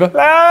 true believer.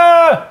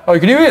 Ah! Oh,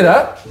 can you hear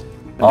that? Do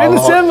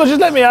the symbol.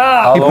 Just let me up.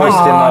 I'll hoist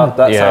him up.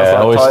 That Yeah, sounds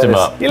like hoist him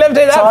Titus. up. You levitate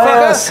that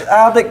Titus, fucker.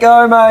 how'd it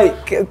go,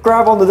 mate?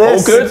 Grab onto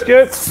this. Good.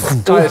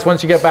 Good. Titus,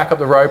 once you get back up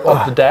the rope,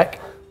 off the deck,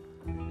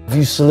 Have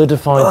you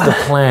solidified the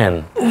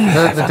plan?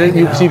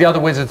 you see the other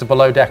wizards are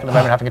below deck at the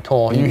moment having a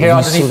tour. You hear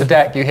underneath the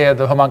deck, you hear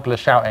the homunculus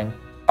shouting.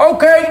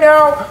 Okay,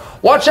 now,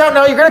 watch out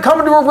now. You're going to come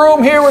into a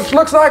room here which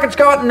looks like it's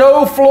got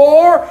no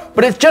floor,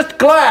 but it's just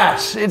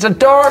glass. It's a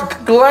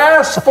dark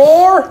glass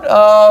floor.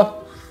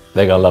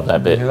 They're going to love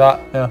that bit. Do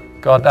that, yeah.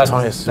 God, that's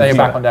now you're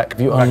back on deck.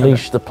 Have you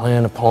unleashed the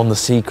plan upon the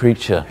sea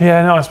creature?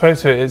 Yeah, no, I spoke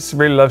to it. It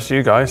really loves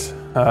you guys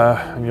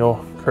and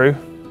your crew.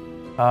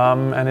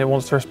 And it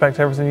wants to respect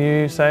everything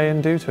you say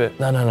and do to it.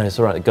 No, it's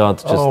all right. The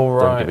guards just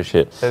don't give a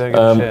shit. They don't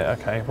give a shit.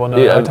 Okay. Well, no,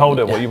 yeah, I told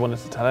it what you wanted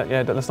to tell it.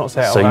 Yeah, let's not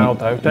say it out So loud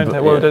though.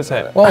 Don't say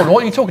it. Well,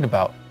 what are you talking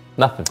about?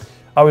 Nothing.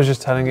 I was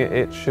just telling it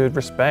it should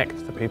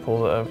respect the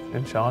people that are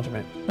in charge of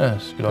it.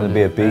 Yes, It's going to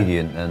be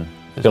obedient and.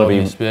 It's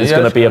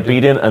going to be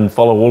obedient and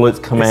follow all its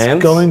commands.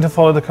 It's going to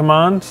follow the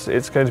commands.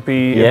 It's going to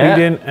be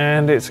obedient,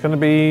 and it's going to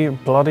be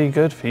bloody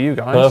good for you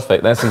guys.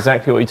 Perfect. That's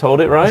exactly what you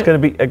told it, right? It's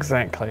going to be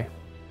exactly.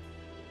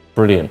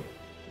 Brilliant.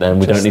 Then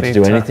we don't need to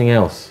do anything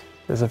else.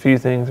 There's a few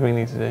things we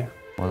need to do.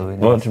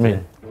 What do you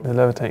mean? The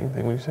levitating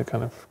thing, we should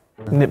kind of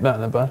nip that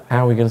in the bud.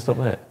 How are we going to stop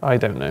that? I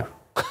don't know.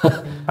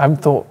 I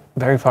haven't thought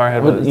very far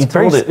ahead. Well, you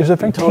told it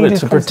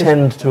to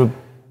pretend to.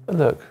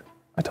 Look,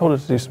 I told it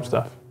to do some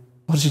stuff.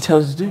 What did you tell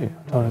it to do?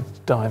 I told it to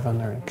dive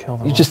under and kill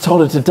them. You just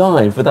told it to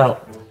dive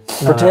without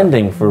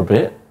pretending for a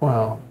bit.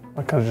 Well,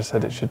 I kind of just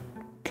said it should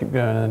keep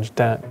going and then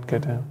just go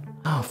down.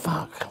 Oh,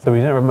 fuck. So we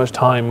don't have much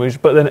time.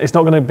 But then it's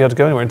not going to be able to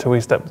go anywhere until we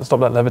stop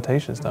that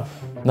levitation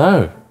stuff.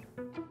 No.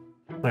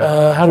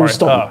 How do we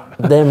stop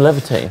them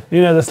levitating?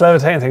 You know, this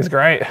levitating thing's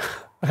great.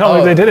 I can't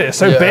believe they did it. It's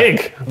so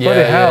big.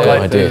 Bloody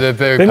hell. They're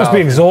very they must be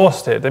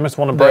exhausted. They must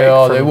want to break.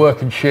 They're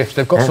working shifts.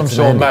 They've got some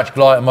sort of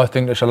magical item, I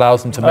think, which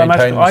allows them to maintain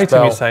magical the item,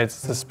 spell. you say?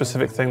 It's a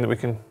specific thing that we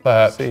can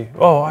see.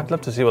 Oh, I'd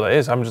love to see what that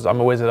is. I'm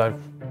a wizard. I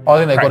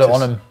think they've got it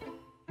on them.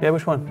 Yeah,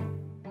 which one?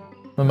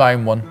 The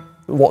main one.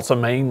 What's a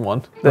main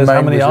one? There's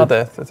how many are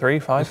there? 3,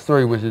 5? There's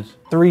 3 wizards.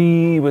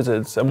 3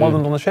 wizards. And one of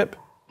them's on the ship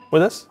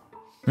with us?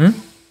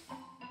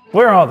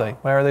 Where are they?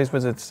 Where are these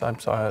wizards? I'm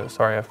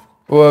sorry.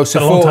 Well, so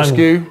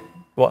Fortescue.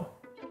 What?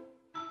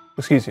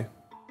 Excuse you.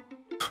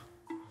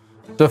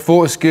 The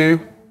Fortescue.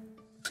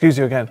 Excuse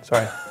you again,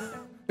 sorry.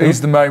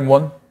 He's the main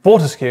one.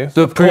 Fortescue?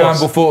 The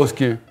preamble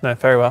Fortescue. No,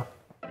 very well.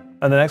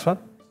 And the next one?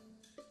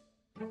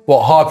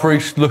 What, High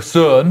Priest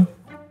Lucerne?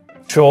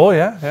 Sure,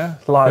 yeah.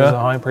 There's a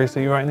high priest.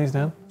 Are you writing these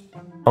down?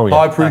 Oh, yeah.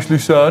 High Priest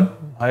Lucerne.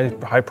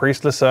 High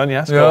priest Lucerne,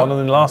 yes. Go on, and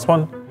then the last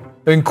one?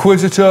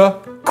 Inquisitor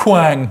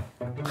Quang.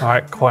 All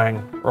right,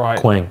 Quang. Right.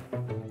 Quang.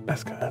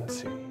 Let's go and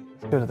see.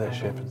 Let's go to their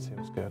ship and see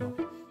what's going on.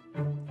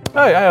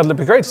 Oh, yeah, it'd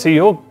be great to see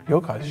your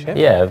guys' ship.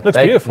 Yeah, looks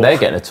beautiful. They're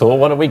getting a tour.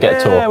 Why don't we get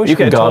a tour? We You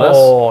can guard us.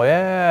 Oh,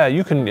 yeah,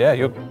 you can. Yeah,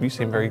 you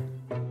seem very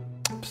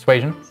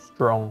Persuasion.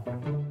 strong.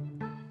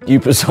 You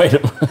persuade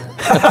them.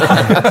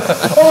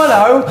 Oh,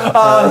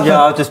 no.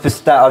 Yeah, I'll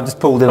just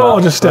pulled him up.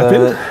 Oh, just step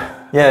in.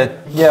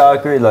 Yeah, I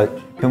agree. Like,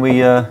 can we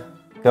go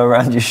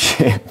around your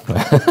ship?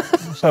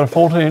 So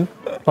 14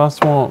 plus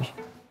what?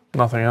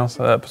 Nothing else.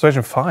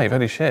 Persuasion 5.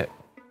 Holy shit.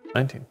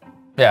 19.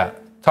 Yeah,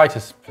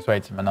 Titus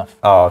persuades him enough.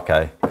 Oh,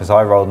 okay. Because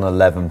I rolled an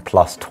 11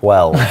 plus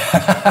 12.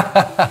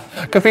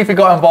 Kafifi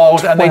got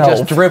involved and they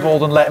just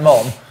dribbled and let him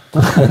on.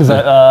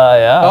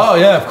 Yeah. Oh,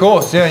 yeah, of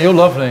course. Yeah, you're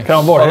lovely. Come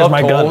on board. Here's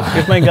my gun.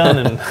 Here's my gun.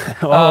 And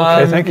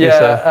okay, thank you,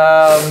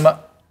 sir.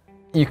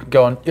 You can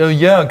go on. Oh,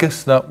 yeah, I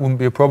guess that wouldn't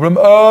be a problem.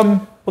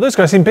 Well, this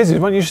guy seemed busy.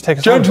 Why don't you just take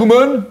us on?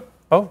 Gentlemen.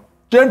 Oh.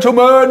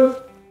 Gentlemen.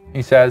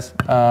 He says.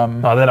 No,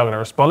 they're not going to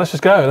respond. Let's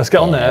just go. Let's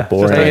get on there.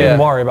 boring. Just don't even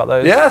worry about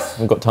those. Yes.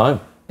 We've got time.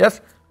 Yes.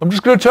 I'm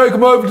just going to take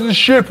him over to the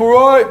ship, all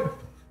right?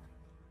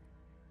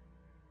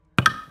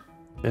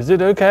 Is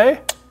it okay?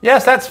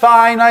 Yes, that's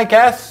fine, I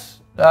guess.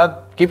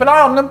 Keep an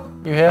eye on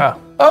them. You hear?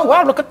 Oh,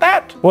 wow, look at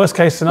that. Worst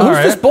case scenario.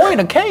 Who's this boy in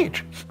a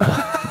cage?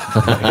 Worst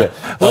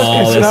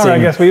case scenario, I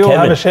guess we all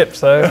have a ship,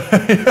 so.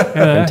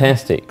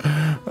 Fantastic.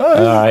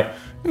 All right.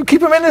 You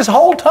keep him in this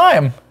whole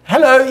time.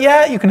 Hello,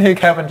 yeah, you can hear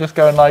Kevin just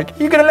going like,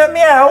 you going to let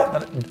me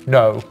out?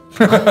 No.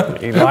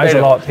 He lies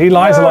a lot. He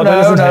lies a lot,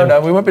 doesn't he? No,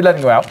 we won't be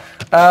letting you out.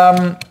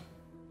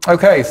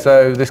 Okay,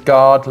 so this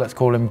guard, let's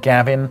call him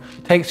Gavin,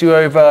 takes you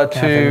over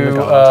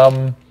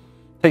to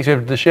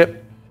the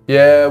ship.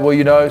 Yeah, well,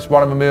 you know, it's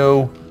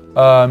run-of-the-mill.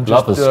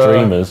 Love the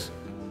streamers.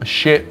 A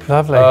ship.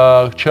 Lovely.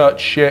 Church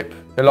ship.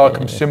 They like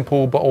them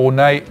simple but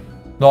ornate.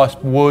 Nice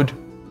wood.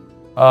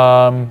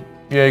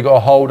 Yeah, you got a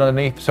hold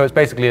underneath. So it's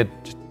basically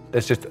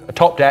there's just a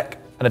top deck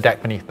and a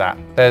deck beneath that.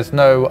 There's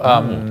no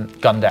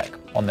gun deck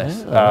on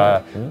this.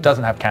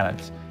 Doesn't have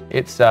cannons.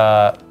 It's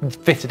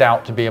fitted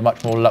out to be a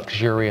much more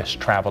luxurious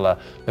traveller.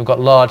 They've got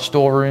large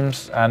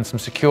storerooms and some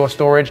secure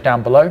storage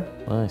down below.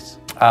 Nice.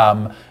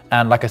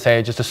 And like I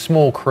say, just a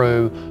small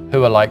crew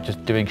who are like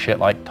just doing shit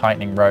like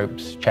tightening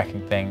ropes,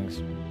 checking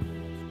things,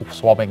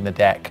 swabbing the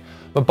deck.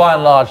 But by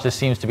and large, this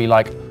seems to be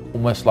like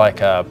almost like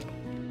a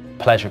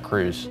pleasure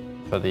cruise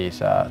for these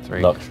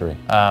 3. Luxury.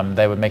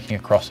 They were making a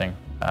crossing,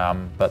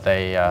 but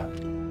they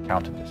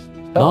counted this.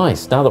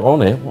 Nice. Now that we're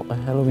on it, what the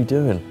hell are we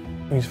doing?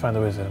 We need to find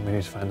the wizard and we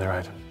need to find their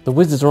item. The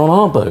wizards are on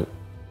our boat.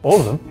 All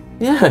of them?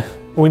 Yeah.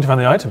 We need to find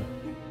the item.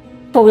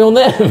 Probably on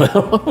them.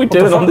 What are we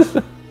doing on this?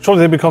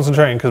 Surely they'd be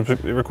concentrating because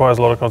it requires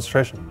a lot of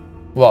concentration.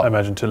 What? I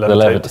imagine to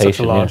levitate such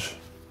a large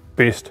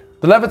beast.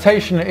 The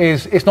levitation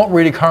it's not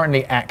really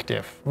currently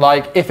active.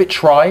 Like if it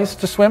tries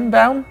to swim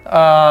down,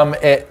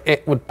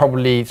 it would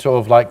probably sort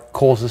of like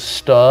cause a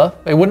stir.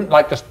 It wouldn't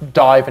like just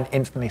dive and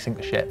instantly sink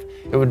the ship.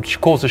 It would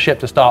cause the ship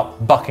to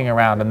start bucking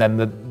around, and then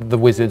the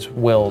wizards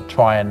will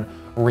try and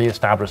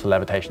re-establish the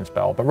levitation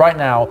spell. But right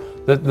now,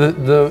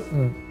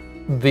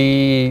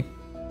 the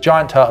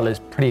giant turtle is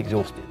pretty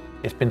exhausted.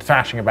 It's been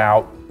thrashing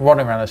about,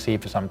 running around the sea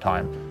for some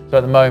time. So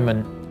at the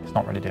moment, it's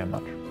not really doing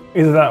much.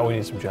 Either that or we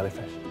need some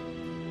jellyfish.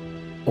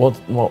 What?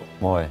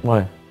 Why?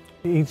 Why?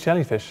 He eats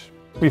jellyfish.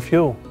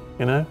 Refuel,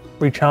 you know?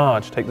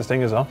 Recharge, take the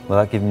stingers off. Will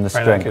that give him the Right,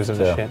 strength? that gives him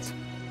the shits.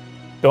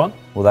 Go on.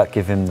 Will that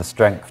give him the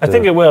strength? I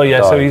think it will,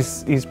 yeah. So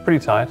dive? he's pretty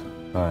tired.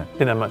 Right.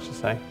 Didn't have much to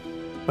say.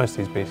 Most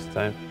of these beasts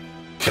don't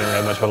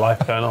have much of a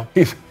life going on.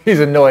 He's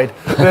annoyed.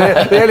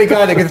 The only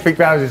guy that can speak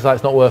Spanish is like,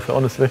 it's not worth it,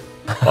 honestly.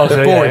 Also,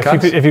 They're boring yeah,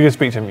 cunts. if you could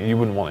speak to him, you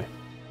wouldn't want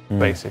to,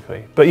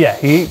 basically. But yeah,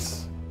 he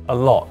eats a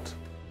lot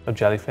of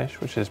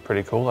jellyfish, which is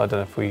pretty cool. I don't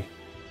know if we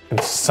can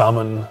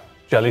summon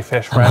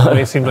jellyfish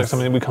randomly. It seems like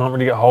something that we can't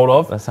really get hold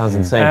of. That sounds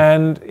insane.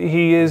 And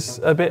he is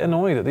a bit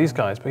annoyed at these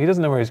guys, but he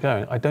doesn't know where he's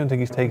going. I don't think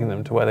he's taking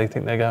them to where they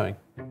think they're going.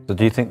 So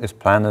do you think this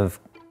plan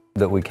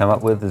that we come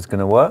up with is going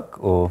to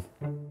work, or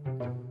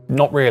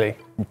Not really.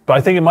 But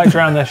I think it might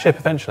drown their ship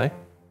eventually,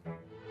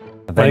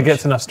 when it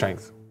gets enough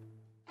strength.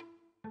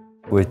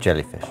 with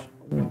jellyfish?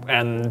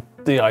 And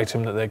the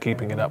item that they're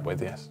keeping it up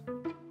with, yes.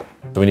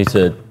 So we need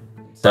to We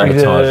need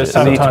sabotage to it.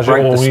 sabotage it,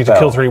 break or the we need to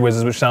kill spell. 3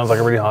 wizards, which sounds like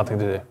a really hard thing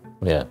to do.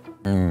 Yeah.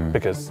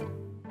 Because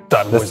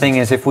damn The wizards. thing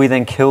is, if we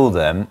then kill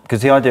them,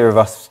 because the idea of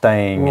us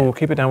staying, We'll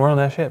keep it down, we're on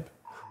their ship.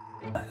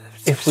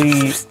 If we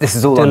this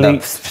is all on them.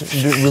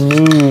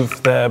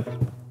 remove their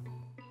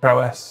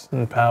prowess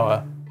and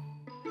power,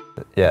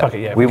 Yeah, Fuck it,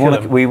 yeah, we we want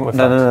kill to. them, We we're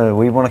no.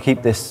 We want to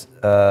keep this.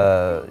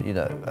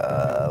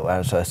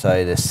 How should I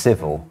say this?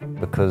 Civil,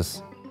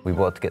 because we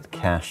want to get the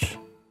cash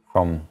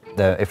from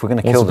the. If we're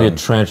going to It kill wants to be them, a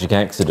tragic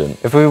accident.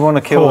 if we want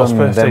to kill course, but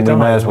them, if they then we die,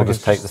 may as well we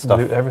just could take the stuff.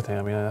 loot everything.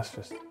 I mean,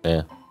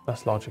 Yeah,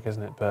 that's logic,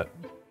 isn't it? But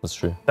that's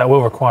true. that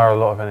will require a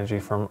lot of energy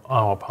from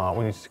our part.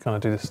 We need to kind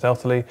of do this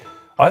stealthily.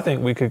 I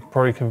think we could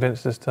probably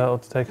convince this turtle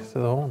to take us to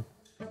the horn.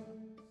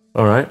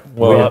 All right.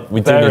 Well,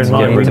 we do bear need in to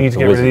mind, get we rid need of to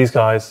the get rid of these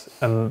wizards. guys,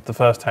 and the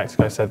first tactic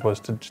I said was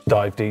to just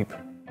dive deep.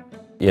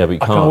 Yeah, but you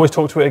I can can't. always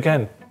talk to it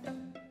again.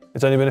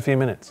 It's only been a few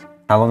minutes.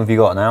 How long have you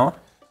got? An hour?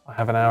 I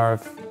have an hour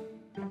of.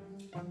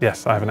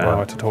 Yes, I have an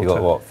hour to talk You to got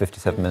him. what?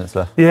 57 minutes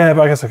left. Yeah,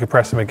 but I guess I could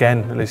press him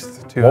again at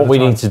least 2 What we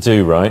need to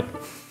do, right,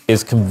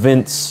 is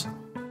convince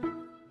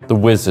the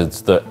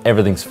wizards that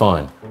everything's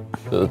fine,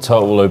 that the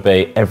turtle will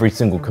obey every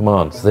single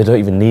command, so they don't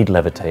even need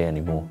levitate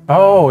anymore.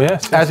 Oh,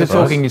 yes. As you're yes,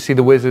 talking, you see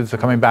the wizards are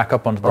coming back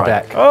up onto the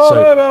deck. Oh,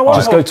 So yeah, but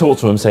just go talk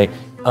to them, say,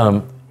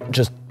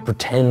 just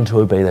pretend to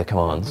obey their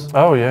commands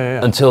Oh,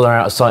 yeah. until they're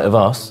out of sight of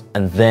us,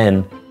 and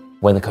then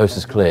when the coast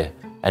is clear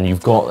and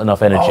you've got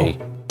enough energy,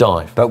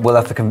 dive. But we'll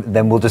have to.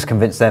 Then we'll just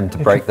convince them to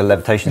break the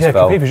levitation Yeah,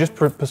 spell. people just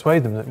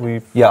persuade them that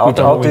we've. Yeah, we've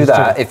done I'll what we do need to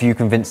that if you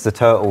convince the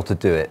turtle to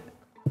do it.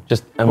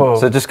 Just Well,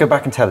 So just go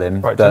back and tell him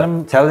Right,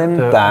 that. Tell him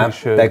that that we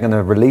should they're going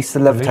to release the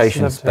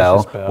levitation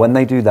spell. spell. When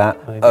they do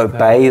that, They do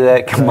obey that, their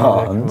obey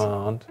command.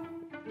 command.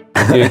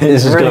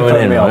 this is really going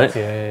putting in, me off. right?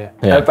 Yeah.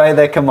 Yeah. Obey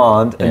their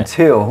command Yeah.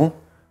 until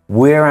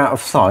we're out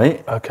of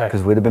sight. Okay.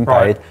 Because we'd have been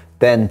Right. paid.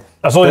 Then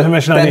That's all the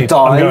information I then need.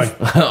 dive,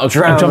 I'm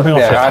drown. jumping off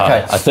yeah, it.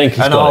 okay. I think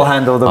he's and got I'll it.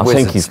 handle the I wizards.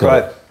 think he's got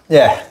Right. it.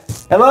 Yeah.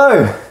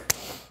 Hello.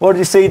 What did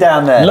you see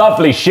down there?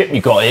 Lovely ship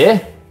you got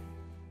here.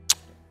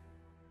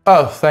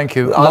 Oh, thank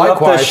you. I love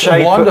Likewise, the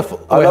shape. wonderful.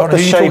 I Wait, love hold on, the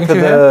who are you shape talking of to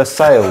here? the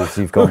sails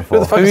you've gone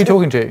for. Who are you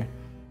talking to?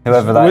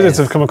 Whoever that Wizards is.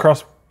 have come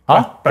across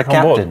Huh? back The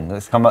on board. captain.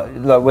 Let's come up.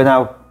 Look, we're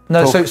now.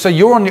 No, so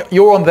you're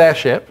on their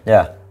ship.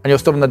 Yeah. And you're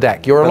still on the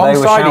deck. You're But they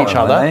were alongside each shouting,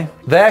 other. weren't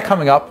They're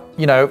coming up,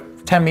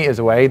 10 meters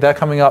away. They're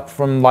coming up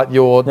from like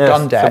your Yes,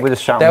 gun so deck. we're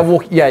just shouting. They're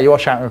walking. Yeah, you are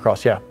shouting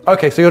across. Yeah.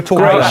 Okay, so you're talking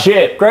Great about that.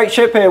 ship. Great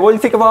ship here. What do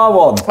you think of our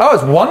one? Oh,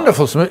 it's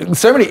wonderful.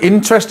 So many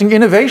interesting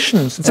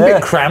innovations. It's a Yeah.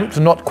 bit cramped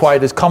and not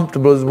quite as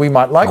comfortable as we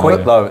might like. Quick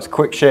but- though. It's a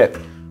quick ship.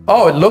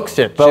 Oh, it looks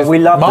it. But It's we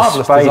love the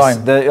marvelous space.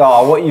 design.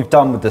 What you've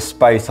done with the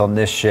space on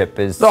this ship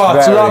is Oh,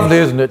 it's very- lovely,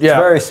 isn't it? Yeah. It's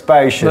very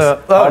spacious. Yeah.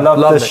 Oh, I love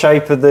lovely. the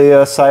shape of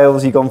the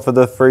sails. You've gone for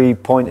the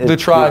three-pointed... The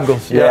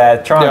triangles. Yeah,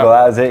 triangle,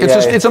 that was it.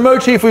 It's, yeah. it's a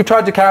motif we've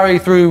tried to carry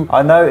through.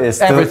 I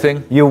noticed.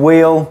 everything. Your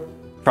wheel,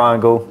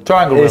 triangle.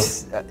 Triangle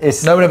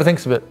It's No one ever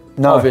thinks of it.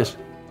 No. Obvious.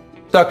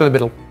 Circle in the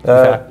middle. to be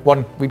fair.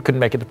 One, we couldn't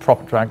make it a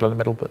proper triangle in the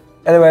middle, but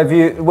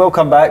Anyway, we'll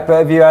come back, but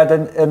have you had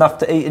enough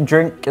to eat and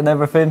drink and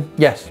everything?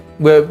 yes,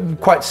 we're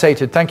quite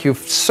sated. Thank you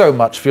so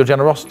much for your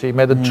generosity.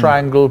 May the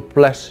triangle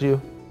bless you.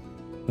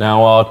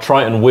 Now our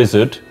Triton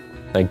wizard,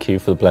 thank you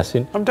for the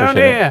blessing. I'm down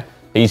Appreciate it. here.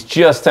 He's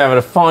just having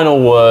a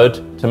final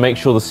word to make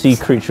sure the sea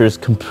creature is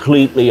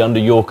completely under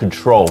your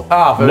control.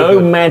 Ah, very no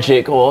good.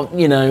 magic or,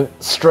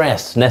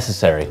 stress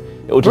necessary.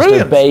 It will just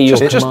Brilliant. obey your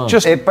Just-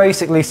 command. It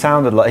basically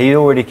sounded like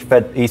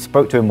he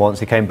spoke to him once,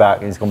 he came back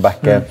and he's gone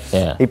back again.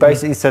 Yeah. He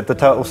basically said, the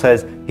turtle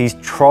says he's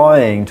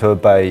trying to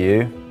obey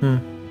you,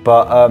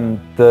 but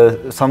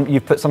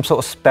you put some sort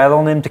of spell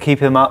on him to keep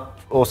him up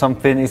or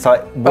something. He's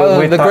like,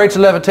 the greater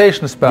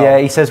levitation spell. Yeah,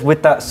 he says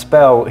with that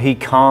spell, he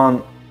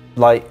can't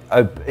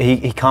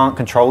he can't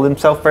control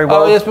himself very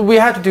well. Oh yes, but we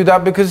had to do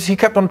that because he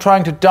kept on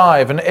trying to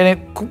dive, and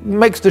it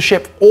makes the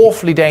ship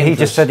awfully dangerous.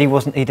 He just said he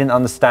didn't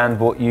understand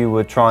what you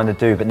were trying to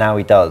do, but now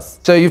he does.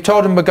 So you've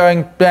told him we're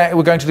going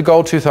to the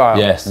Gold Tooth Isle.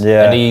 Yes.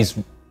 Yeah.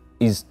 And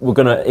we're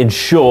going to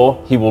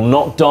ensure he will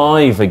not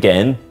dive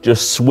again,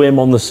 just swim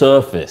on the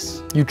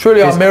surface. You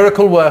truly are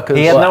miracle workers.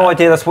 He had no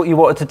idea that's what you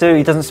wanted to do.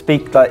 He doesn't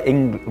speak like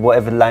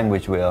whatever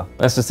language we are.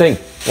 That's the thing.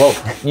 Well,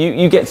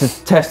 you get to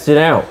test it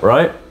out,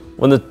 right?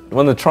 When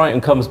the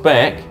Triton comes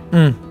back,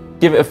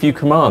 give it a few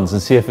commands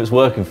and see if it's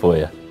working for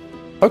you.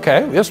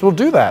 Okay, yes, we'll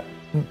do that.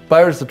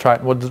 Where is the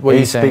Triton? What are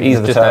you saying? He's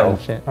just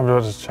out. I'm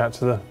going to chat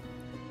to the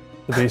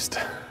beast.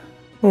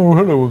 Oh,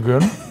 hello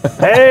again.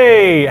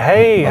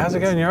 Hey, how's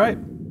it going? You all right?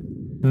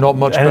 Not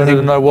much better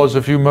than I was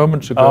a few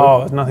moments ago.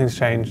 Oh, nothing's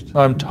changed.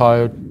 I'm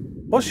tired.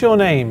 What's your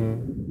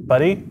name,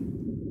 buddy?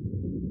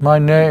 My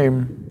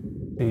name?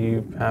 Do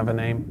you have a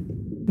name?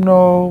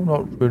 No,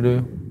 not really.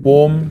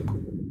 Womp.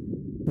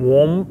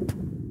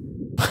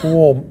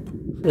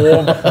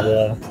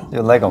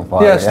 Your leg on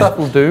fire. Yes, that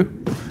will do.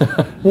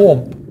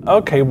 Womp.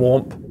 Okay,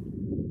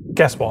 Womp.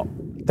 Guess what?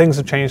 Things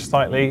have changed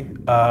slightly.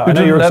 I know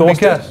didn't you're let me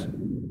exhausted. guess.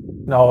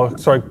 No,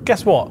 sorry.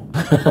 Guess what?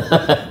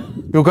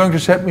 You're going to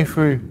set me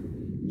free.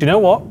 Do you know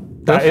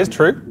what? That is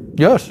true.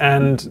 Yes.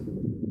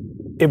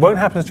 And it won't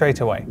happen straight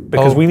away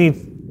because we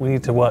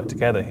need to work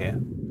together here.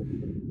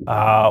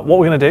 What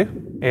we're going to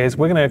do is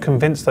we're going to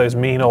convince those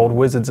mean old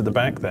wizards at the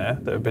back there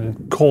that have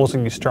been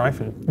causing you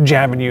strife and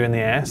jabbing you in the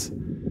ass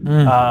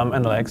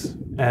and the legs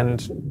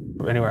and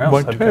anywhere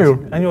else. My tail.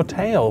 And your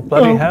tail.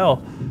 Bloody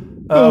hell.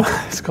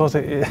 It's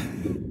causing...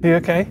 You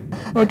okay?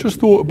 I just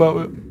thought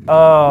about it.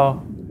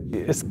 Oh,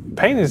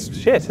 pain is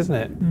shit, isn't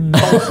it?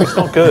 It's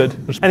not good.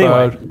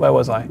 Anyway, bad. where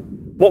was I?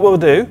 What we'll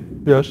do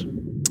Yes.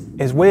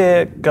 is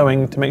we're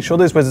going to make sure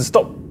those wizards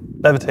stop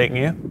levitating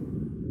you,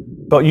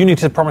 but you need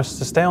to promise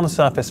to stay on the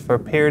surface for a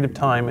period of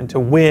time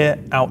until we're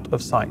out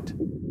of sight.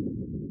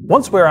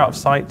 Once we're out of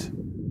sight,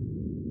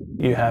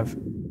 you have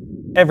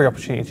every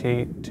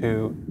opportunity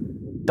to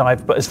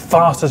dive, but as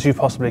fast as you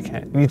possibly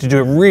can. You need to do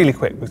it really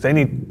quick because they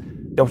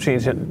need the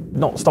opportunity to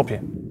not stop you.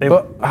 They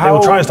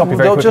will try and stop you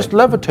very They'll quickly. just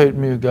levitate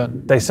me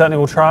again. They certainly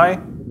will try,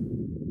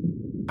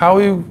 How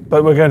are you?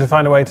 but we're going to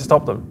find a way to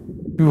stop them.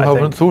 You I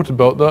haven't think. thought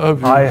about that,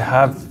 have you? I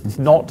have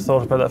not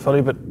thought about that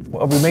fully, but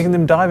are we making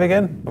them dive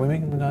again? Are we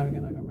making them dive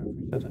again? I can't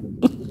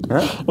remember if we said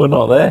that. We're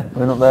not there.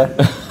 We're not there.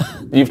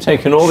 You've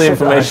taken all the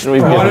information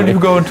we've Why given don't you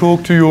go and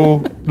talk to your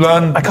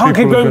land? I can't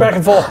keep people going again? back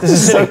and forth. This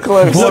is So silly.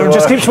 close. Look,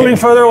 just keep swimming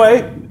further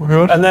away,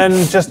 Yes. and then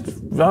just, I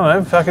don't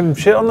know, fucking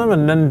shit on them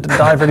and then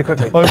dive really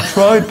quickly. I've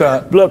tried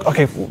that. Look,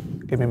 okay,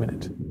 give me a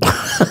minute.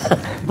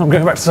 I'm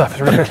going back to surface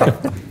really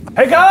quickly.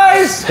 Hey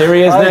guys! Here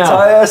he is Hi, now,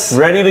 Tyus.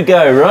 ready to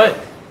go, right?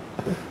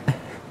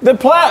 The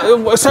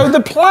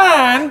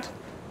plan...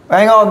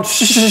 Hang on.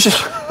 Shh.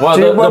 Well,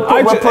 Dude, we'll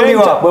pull you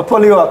up. We'll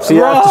pull you up so you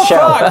don't have to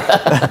shout.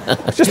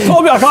 Fuck! Just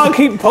pull me, I can't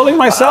keep pulling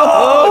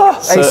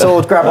myself. Hey,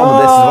 Sword, grab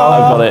onto this as well.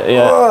 I've got it,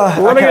 yeah.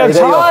 Running out of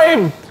there you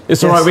go. time!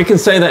 It's all right, we can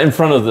say that in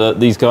front of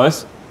these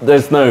guys.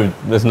 There's no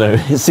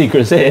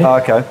secrets here. Oh,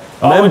 okay.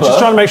 We're just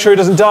trying to make sure he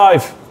doesn't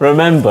dive.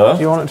 Remember,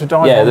 Do you want it to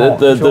dive Yeah, or not?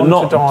 the Do you want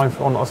not- it to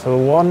dive or not? So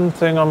the one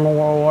thing I'm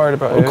more worried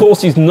about of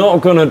course he's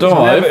not going to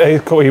dive.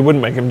 he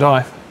wouldn't make him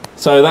dive.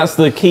 So that's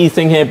the key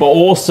thing here, but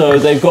also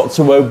they've got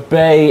to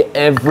obey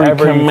every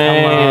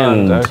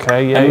command.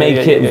 Okay, yeah, and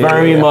make it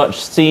very yeah. much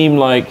seem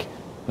like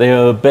they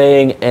are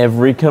obeying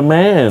every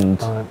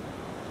command. Alright.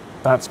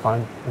 That's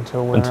fine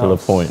until we're Until a out.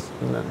 point.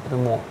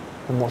 Then what?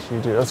 Then what should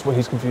you do? That's what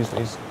he's confused.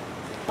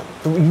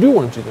 You do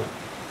want him to do it.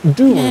 You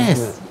do want him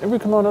to do it. Every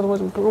command, otherwise.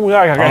 Jump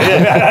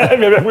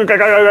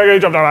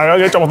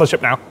off the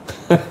ship now.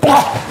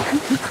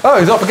 Oh,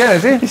 he's off again,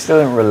 is he? You still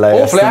didn't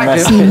relay us Awfully the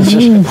active.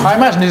 message. I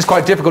imagine it's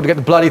quite difficult to get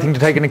the bloody thing to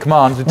take any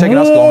commands. It's taken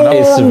us long enough.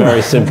 It's a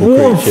very simple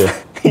creature.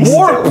 He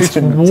still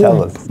didn't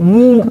tell us.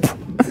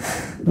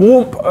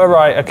 Whoop. All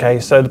right. Okay.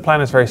 So the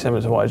plan is very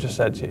similar to what I just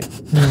said to you.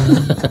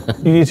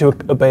 You need to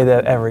obey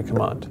their every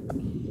command.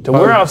 So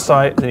we're out of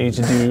sight. They need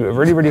to do a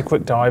really, really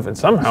quick dive, and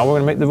somehow we're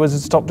going to make the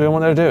wizards stop doing what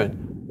they're doing.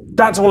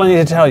 That's all I need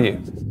to tell you.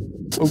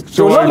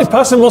 You're a lovely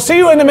person. We'll see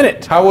you in a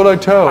minute. How will I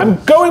tell?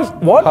 I'm going.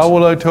 What? How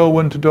will I tell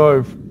when to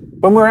dive?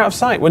 When we're out of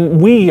sight. When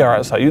we are out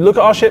of sight. You look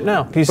at our ship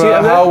now. Can you see it But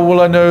over how there? will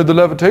I know the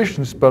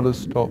levitation spell has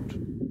stopped?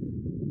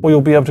 Well,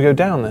 you'll be able to go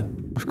down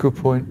then. That's a good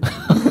point.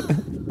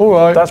 All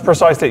right. That's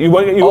precisely. You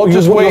won't. I'll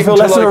just you'll wait feel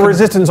less until of I a can-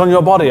 resistance on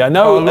your body. I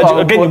know.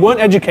 Again, you weren't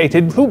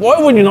educated.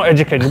 Why were you not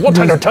educated? What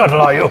kind of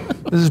turtle are you?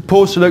 This is a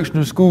poor selection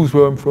of schools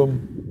where I'm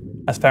from.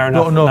 That's fair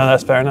enough. Not enough. No,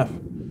 that's fair enough.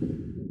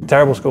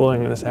 Terrible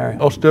schooling in this area.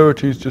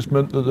 Austerity's just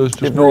meant that there's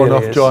just It not really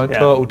enough is, giant yeah.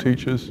 turtle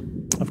teachers.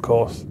 Of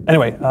course.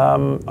 Anyway,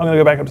 I'm going to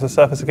go back up to the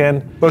surface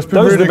again. But it's been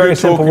Those are really the very good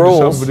simple talking to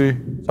rules. somebody.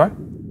 Sorry?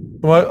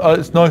 Well,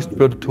 it's nice to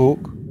be able to talk.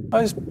 Oh,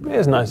 it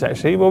is nice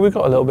actually. Well, we've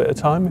got a little bit of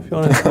time if you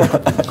want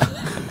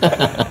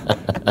to.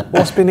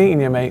 What's been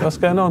eating you, mate? What's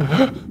going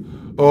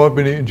on? Oh, I've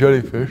been eating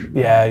jellyfish.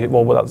 Yeah,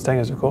 well, without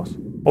stingers, of course.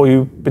 Or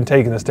you've been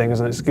taking this thing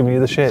and it's giving you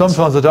the shits.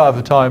 Sometimes I don't have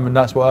the time, and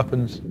that's what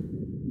happens.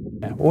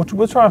 Yeah,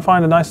 we'll try and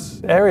find a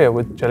nice area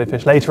with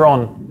jellyfish later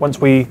on, once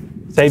we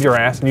save your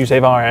ass and you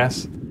save our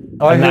ass.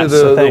 I and hear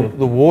that's the thing.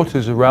 the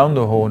waters around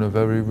the horn are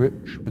very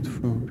rich with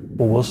food.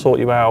 Well, we'll sort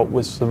you out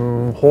with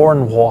some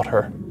horn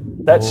water.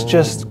 Let's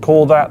just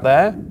call that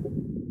there.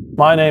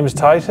 My name's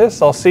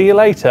Titus. I'll see you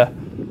later.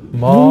 To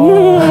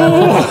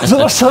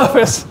the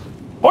surface.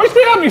 Hoist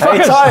me up, you fuckers!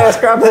 Hey, Titus,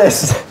 grab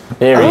this.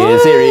 Here he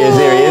is, here he is,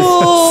 here he is.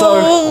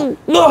 So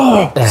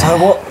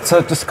what?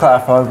 So just to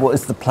clarify, what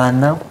is the plan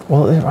now?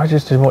 Well, I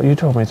just did what you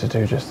told me to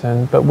do just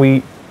then, but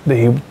he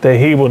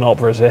will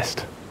not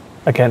resist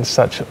against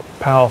such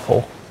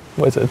powerful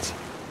wizards.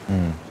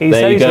 He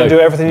said he's going to do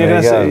everything you're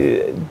going to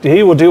say.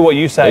 He will do what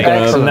you say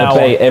from now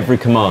obey on. every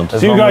command. So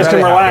you guys can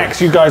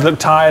relax. You guys look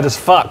tired as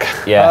fuck.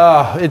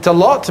 Yeah. It's a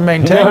lot to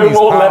maintain. No these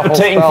more powerful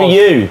levitating for spells.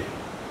 you.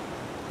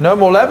 No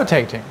more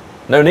levitating.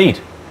 No need.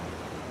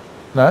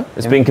 No?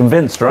 It's been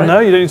convinced, right? No,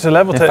 you don't need to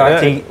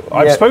levitate. fact,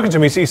 I've spoken to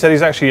him. He said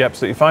he's actually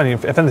absolutely fine.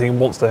 If anything, he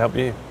wants to help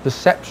you.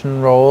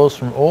 Deception rolls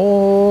from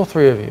all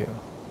three of you.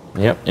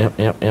 Yep.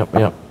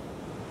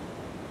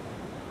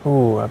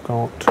 Ooh, I've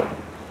got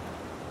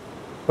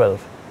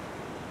 12.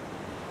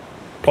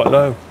 Quite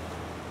low.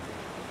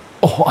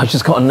 Oh, I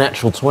just got a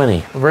natural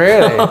 20.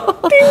 Really?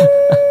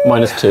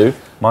 -2.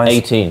 Mine's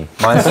 18.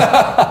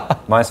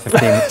 Mine's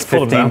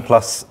 15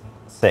 plus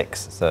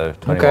 6, so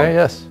 21. Okay,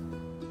 yes.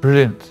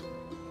 Brilliant.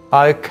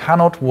 I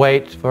cannot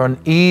wait for an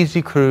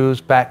easy cruise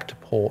back to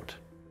port.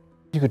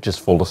 You could just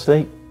fall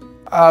asleep.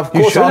 Of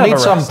You course, should I'll have need a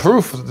some rest.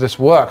 proof that this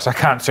works. I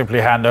can't simply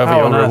hand over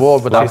your on earth?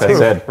 reward without Like I proof.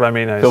 said,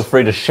 Remy knows. feel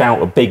free to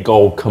shout a big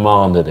old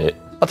command at it.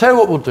 I'll tell you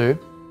what we'll do.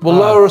 We'll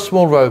lower a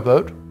small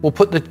rowboat. We'll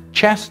put the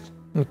chest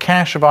and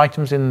cache of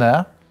items in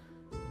there.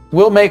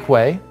 We'll make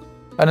way.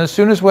 And as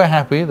soon as we're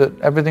happy that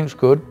everything's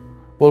good,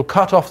 we'll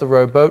cut off the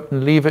rowboat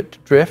and leave it to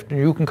drift, and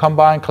you can come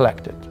by and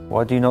collect it.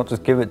 Why do you not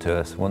just give it to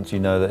us once you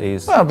know that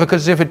he's... Well,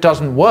 because if it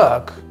doesn't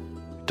work,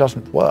 it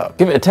doesn't work.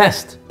 Give it a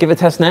test. Give it a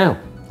test now.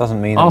 Doesn't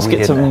mean that Ask we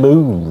it to didn't.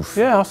 move.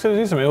 Yeah, I'll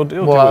do something. He'll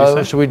do what you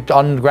say. Should we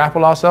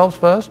ungrapple ourselves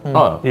first?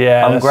 Oh,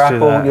 Yeah, let's do Ungrapple,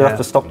 that, you'll yeah. have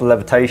to stop the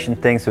levitation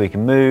thing so he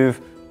can move,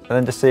 and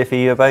then just see if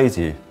he obeys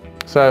you.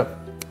 So,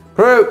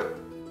 crew,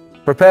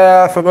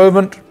 prepare for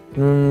movement.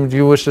 Do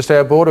you wish to stay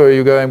aboard, or are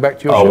you going back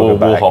to your Oh, ship?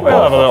 we'll hop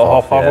We'll have a little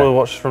off. hop off. yeah. We'll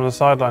watch from the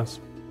sidelines.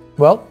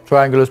 Well,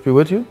 Triangulus be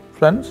with you,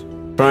 friends.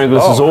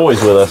 Triangulus is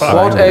always with us.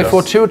 What a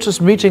fortuitous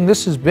meeting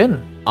this has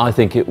been. I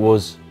think it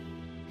was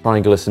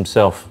Triangulus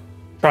himself.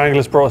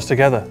 Triangulus brought us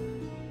together.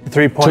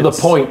 3 points. To the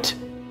point.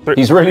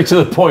 He's really to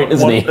the point,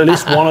 isn't he? At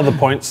least one of the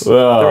points. There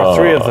are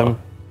 3 of them.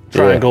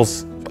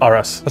 Triangles are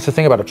us. That's the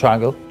thing about a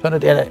triangle. Turn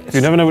it in.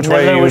 You never know which way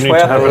Never know you which need way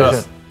to up have it it.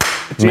 is.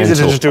 It's easy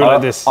to just do it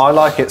like this. I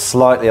like it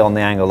slightly on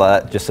the angle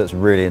like that, just so it's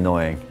really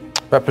annoying.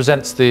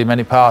 Represents the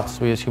many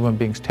paths we as human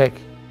beings take.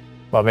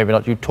 Well, maybe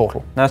not you,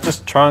 turtle. Now it's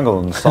just triangle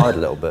on the side a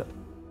little bit.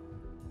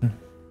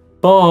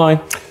 Bye.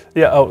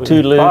 Yeah. Oh,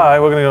 Toodaloo. bye.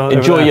 We're gonna go. over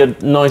Enjoy there. your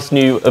nice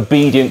new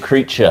obedient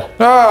creature.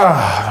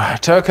 Right,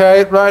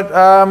 okay,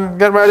 right.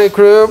 Get ready,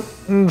 crew.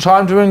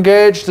 Time to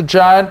engage the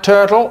giant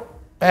turtle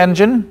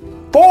engine.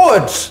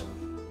 Forwards!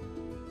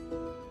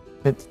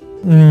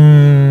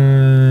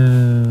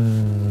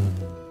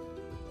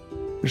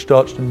 It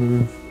starts to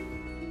move.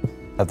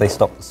 Have they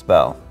stopped the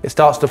spell? It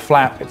starts to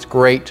flap its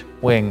great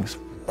wings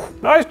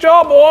Nice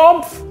job,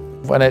 Warmth.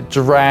 when it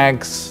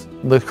drags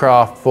the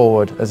craft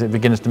forward as it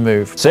begins to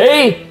move.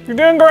 See? You're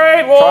doing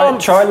great,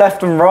 Warmth. Try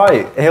left and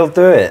right, he'll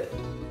do it.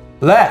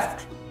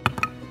 Left.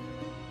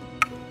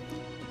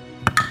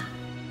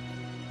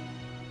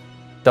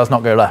 Does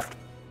not go left.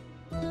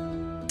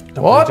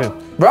 What? do.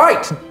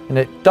 Right! And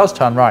it does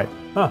turn right.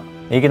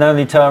 He can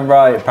only turn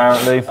right,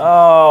 apparently.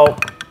 Oh,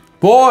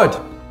 Forward!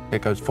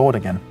 It goes forward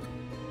again.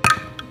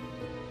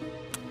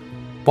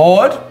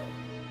 Forward.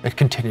 It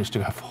continues to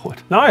go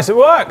forward. nice. It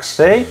works.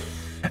 See?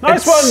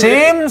 Nice It one.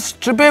 seems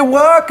to be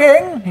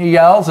working, he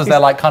yells as they're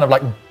like kind of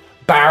like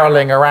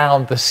barreling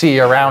around the sea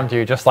around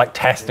you, just like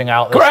testing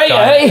out this Great,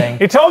 giant eh? thing.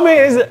 He told me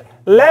his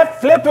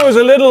left flipper was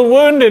a little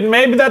wounded.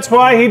 Maybe that's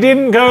why he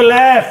didn't go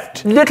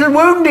left. Little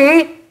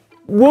woundy.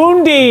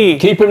 Woundy.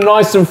 Keep him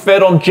nice and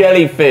fed on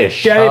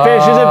jellyfish.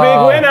 Jellyfish is a big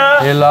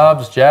He winner.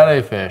 loves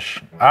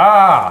jellyfish.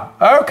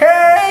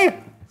 Okay.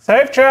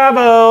 Safe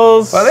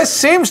travels. Well, this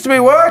seems to be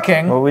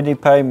working. Well, we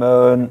need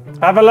payment.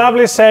 Have a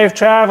lovely safe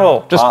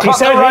travel. Just he cut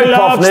said the rope he off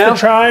loves now. the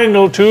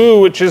triangle too,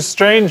 which is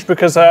strange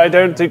because I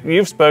don't think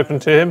you've spoken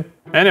to him.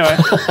 Anyway,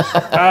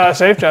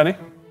 safe journey.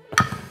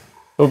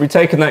 We'll be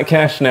taking that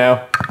cash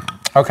now.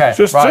 Okay,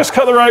 Just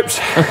cut the ropes.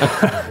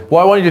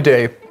 What I want you to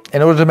do,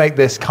 in order to make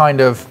this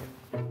kind of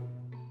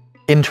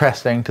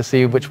interesting to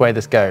see which way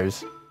this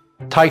goes,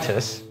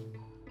 Titus,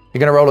 you're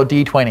going to roll a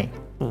d20.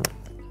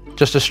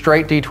 Just a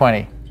straight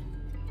d20.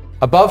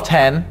 Above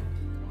 10,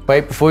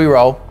 wait before you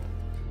roll.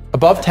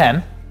 Above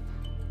 10,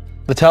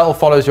 the turtle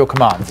follows your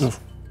commands.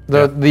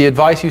 The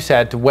advice you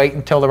said to wait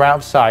until they're out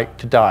of sight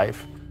to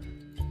dive.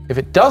 If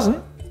it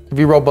doesn't, if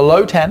you roll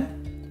below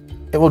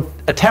 10, it will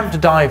attempt to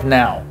dive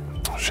now.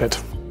 Oh,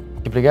 shit.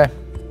 Give it a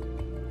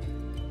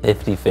go.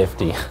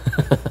 50-50.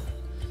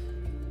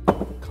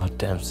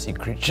 Goddamn sea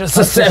creatures.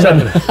 A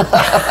 7.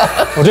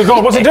 Oh dear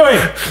God, what's it doing?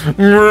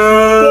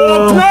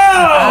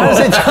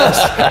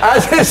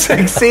 As it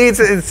succeeds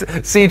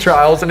its sea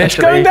trials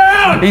initially, going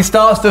down! he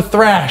starts to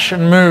thrash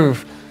and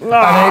move.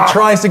 And it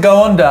tries to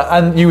go under,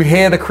 and you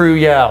hear the crew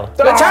yell,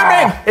 "It's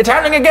happening! It's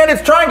happening again!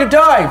 It's trying to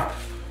dive!"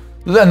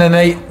 And then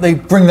they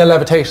bring their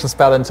levitation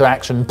spell into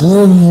action.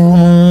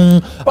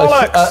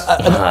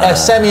 A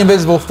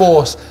semi-invisible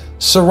force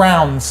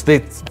surrounds the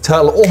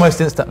turtle almost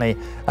instantly,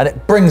 and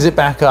it brings it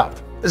back up.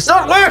 It's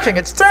not lurking,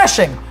 it's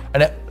thrashing!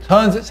 And it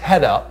turns its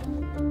head up,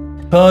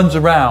 turns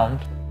around,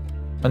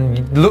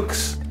 and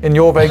looks in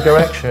your vague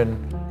direction,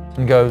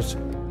 and goes,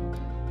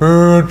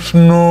 "It's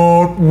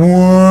not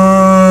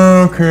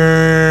working."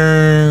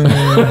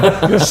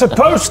 You're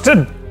supposed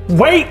to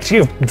wait,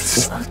 you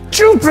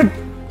stupid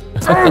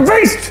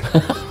beast!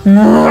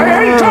 I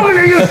hate talking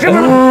to you,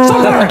 stupid!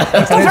 Stop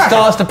that! And it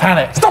starts to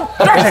panic. Stop!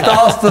 It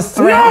starts to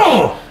thrash.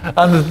 No!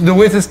 And the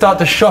wizards start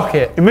to shock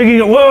it. You're making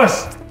it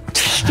worse!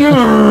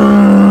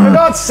 For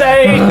God's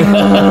sake!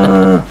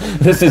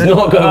 This is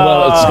not going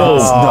well at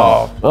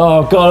all.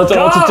 Oh God, I don't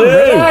know what to do.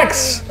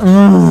 Relax!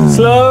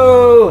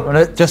 Slow! And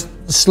it just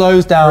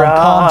slows down,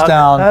 calms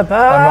down, and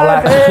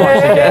relaxes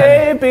once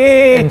again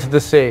Baby! into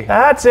the sea.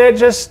 That's it,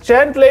 just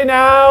gently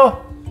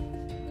now.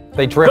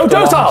 They drift Go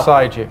docile!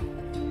 alongside you.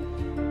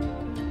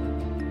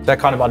 They're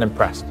kind of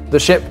unimpressed. The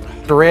ship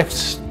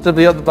drifts to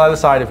the other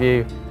side of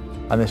you,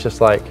 and it's just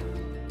like,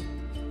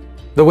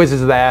 the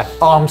wizards are there,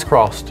 arms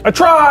crossed. I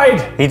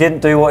tried! He didn't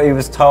do what he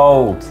was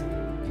told.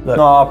 Not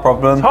our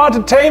problem. It's hard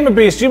to tame a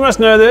beast, you must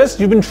know this.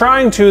 You've been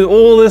trying to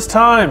all this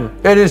time.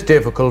 It is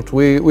difficult,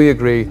 we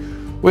agree.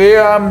 We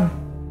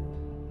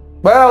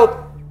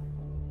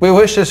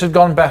wish this had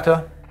gone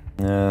better.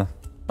 Yeah.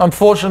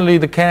 Unfortunately,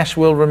 the cash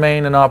will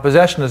remain in our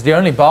possession as the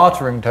only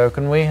bartering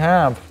token we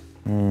have.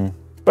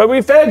 But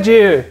we fed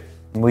you.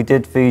 We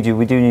did feed you.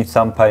 We do need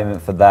some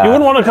payment for that. You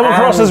wouldn't want to come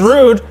across as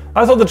rude.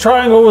 I thought the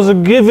triangle was a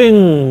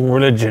giving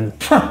religion.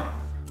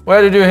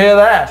 Where did you hear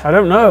that? I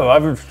don't know. I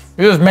You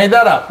just made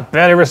that up.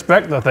 barely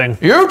respect the thing.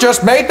 You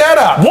just made that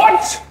up.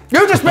 What?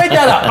 You just made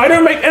that up. I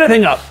don't make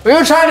anything up. Are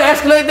you trying to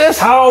escalate this?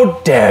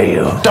 How dare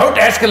you? Don't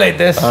escalate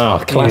this.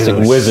 Oh, classic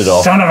wizard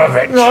off. Son of a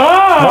bitch.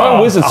 Why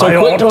are wizards so I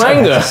quick to ought to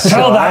anger?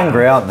 Tell They're that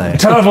angry, aren't they?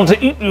 turtle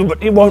to eat you,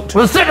 but he won't.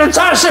 We'll set your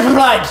entire ship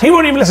alight. He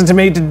won't even listen to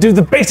me to do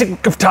the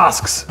basic of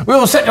tasks. We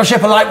will set your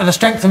ship alight with the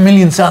strength of a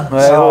million suns.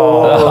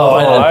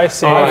 I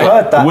see. I've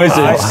heard that.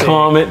 Wizards,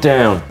 calm it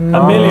down.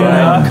 A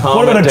million. Calm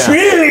What about it a down.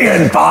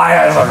 trillion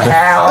fires of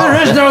hell?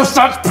 There is no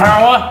such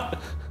power.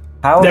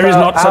 There is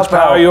not such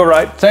power, you're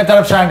right. Save that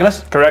up,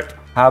 Shangless. Correct.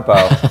 How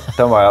about?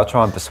 Don't worry, I'll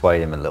try and persuade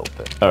him a little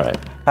bit. All right.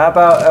 How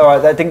about? All right,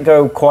 that didn't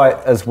go quite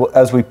as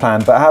we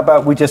planned, but how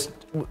about we just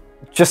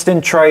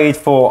in trade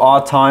for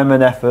our time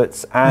and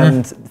efforts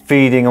and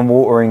feeding and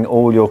watering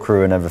all your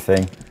crew and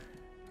everything?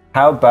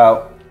 How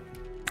about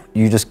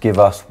you just give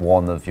us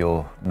one of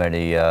your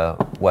many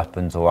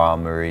weapons or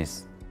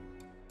armories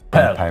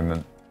in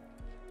payment?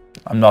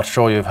 I'm not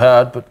sure you've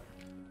heard, but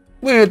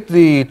we at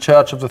the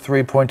Church of the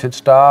Three-Pointed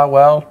Star,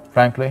 well,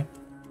 frankly,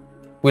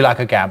 we like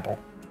a gamble.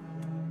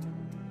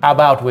 How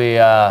about we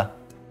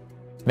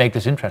make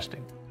this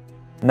interesting?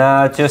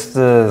 Nah, just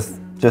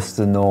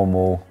a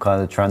normal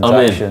kind of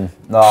transaction.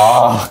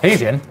 Oh,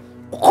 He's in.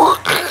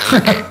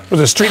 Was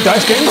it street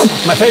dice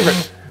games? My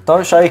favorite.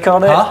 don't shake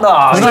on it. Huh?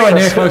 Nah, There's nowhere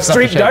near close enough to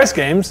Street shake. dice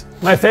games?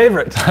 My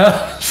favorite.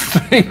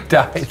 Street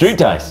dice. Street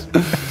dice.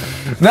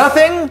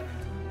 Nothing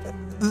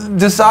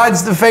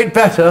decides the fate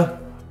better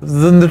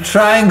than the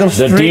triangle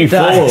The street D4,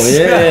 dice.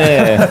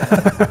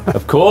 yeah.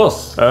 Of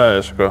course.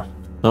 Yes, go.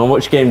 Now,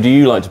 which game do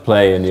you like to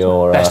play in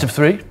your... Best of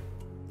three.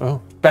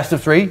 Oh. Best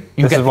of three. You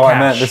This get is the what cash. I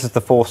meant. This is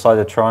the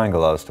four-sided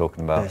triangle I was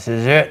talking about. This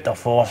is it, the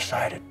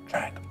four-sided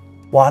triangle.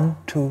 1,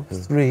 2,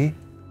 3.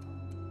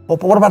 Well,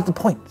 but what about the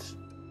points?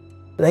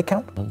 Do they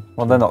count?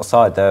 Well, they're not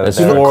side. There's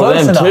They're 4 of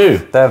close them enough.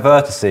 too. they're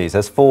vertices.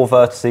 There's 4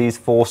 vertices,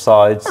 4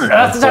 sides. What on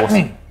earth and does that 4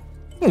 mean?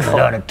 You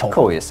learn it all.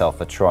 Call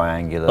yourself a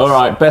triangular. All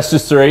right, best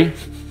of 3.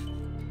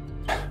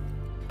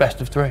 Best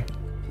of 3.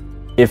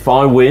 If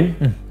I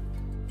win,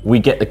 we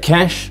get the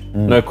cash,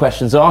 no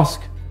questions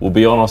asked. We'll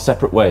be on our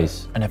separate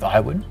ways. And if I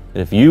win,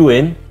 And if you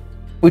win,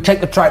 we take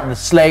the Triton, the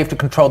slave, to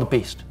control the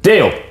beast.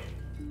 deal.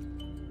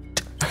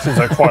 Seems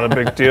like quite a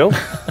big deal.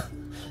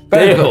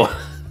 Very Deal. good.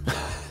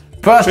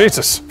 First,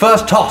 Jesus.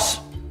 first toss.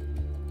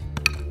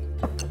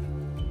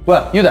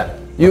 Well, you there.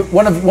 You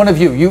one of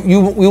you. You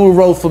will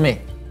roll for me.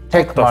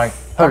 Take my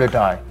holy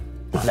die,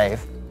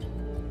 slave.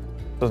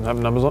 Doesn't have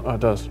numbers on? Oh, it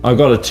does. I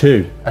got a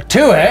 2. A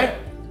 2, eh?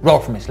 Roll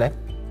for me, slave.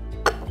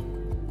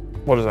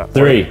 What is that?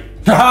 3.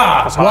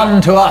 Ha!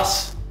 1 to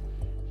us.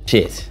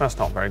 Shit. That's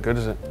not very good,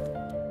 is it?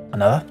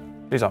 Another.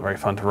 These aren't very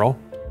fun to roll.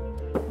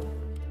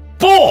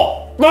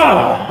 4.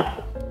 1.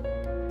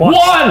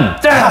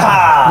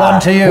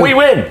 1 to you. We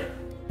win.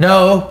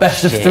 No,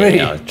 best of 3.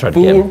 no, try it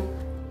Fool. again.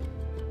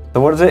 So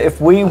what is it? If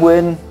we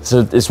win,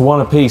 So it's one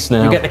apiece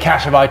now. You get the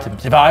cache of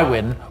items. If I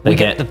win, we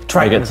get the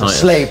Triton as a Titus.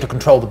 slave to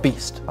control the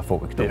beast. I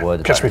thought we could have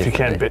worded Catch that me if you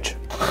can, differently.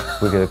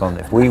 bitch. We could have gone.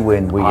 If we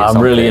win, we get I'm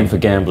something. really in for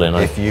gambling.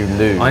 If you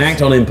lose, I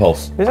act on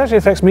impulse. This actually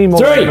affects me more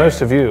 3. than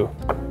most of you.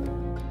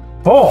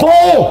 4. 4!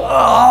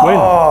 Win.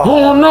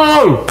 Oh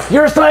no!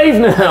 You're a slave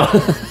now!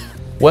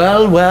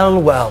 Well,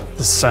 well, well.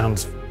 This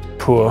sounds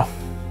poor,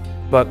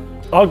 but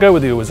I'll go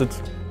with you,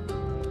 wizards.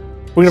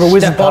 We're gonna have a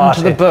wizard Step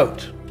onto party. the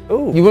boat.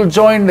 Ooh. You will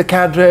join the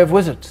cadre of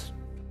wizards.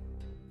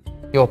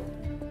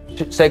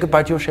 Say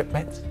goodbye to your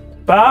shipmates.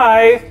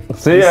 Bye.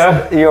 See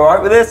ya! Are you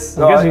alright with this?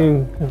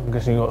 I'm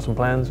guessing you got some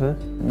plans for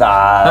this.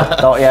 Nah,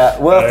 not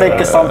yet. We'll think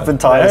of something,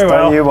 Titus. Very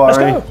well. Don't you Let's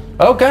worry.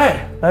 go.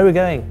 Okay. Where are we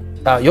going?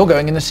 You're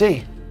going in the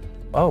sea.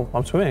 Oh,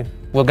 I'm swimming.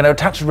 We're going to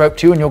attach a rope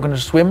to you and you're going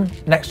to swim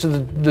next to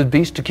the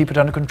beast to keep it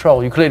under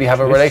control. You clearly have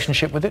a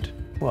relationship with it.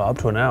 Well, up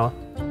to an hour.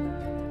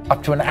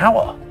 Up to an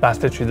hour. That's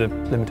literally the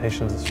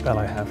limitation of the spell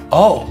I have.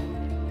 Oh.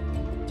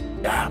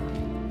 Yeah.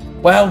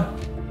 Well,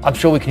 I'm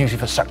sure we can use you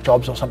for sack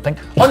jobs or something.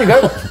 On you go.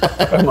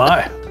 Oh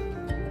my.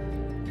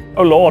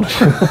 Oh Lord.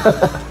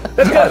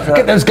 Let's go.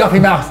 Get those guppy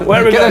mouths.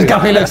 Where are we Get those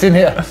going? guppy lips in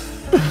here.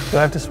 Do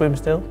I have to swim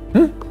still?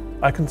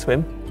 I can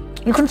swim.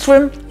 You can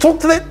swim. Talk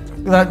to it.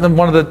 Then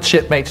one of the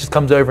shipmates just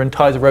comes over and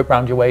ties a rope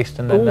around your waist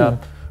and then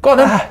go on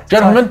then,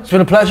 gentlemen. It's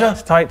been a pleasure.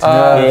 Tight. We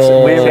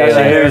haven't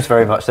actually lose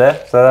very much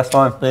there, so that's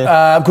fine.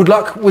 Good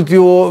luck with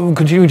your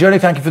continuing journey.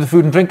 Thank you for the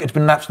food and drink. It's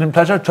been an absolute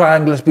pleasure.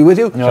 Triangulus be with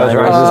you. Come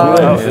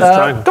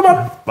Come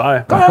on.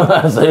 Bye.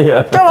 See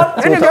ya. Come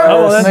on. In you go.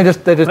 Oh, well then. They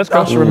just Let's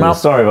go. usher him out.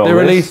 Sorry about They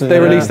release this. they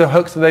release the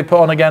hooks that they put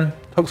on again.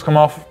 Hooks come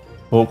off.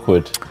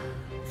 Awkward.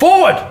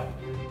 Forward.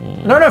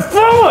 No,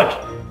 forward.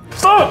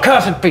 Forward,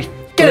 cursed beast.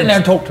 Get in there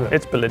and talk to it.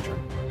 It's belligerent.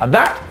 And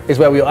that is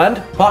where we'll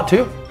end part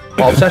 2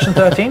 of session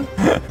 13.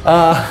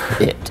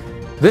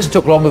 This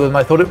took longer than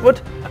I thought it would.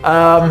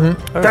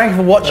 Thank you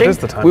for watching. is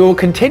the time. We will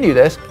continue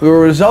this. We will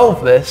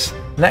resolve this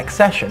next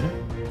session,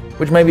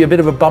 which may be a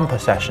bit of a bumper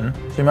session,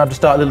 so you might have to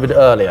start a little bit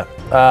earlier.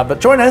 But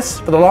join us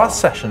for the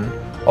last session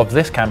of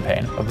this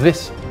campaign, of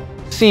this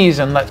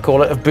season, let's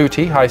call it, of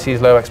Booty, High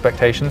Seas, Low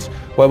Expectations,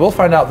 where we'll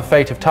find out the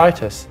fate of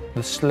Titus,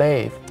 the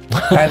slave,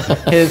 and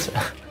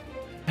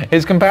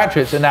his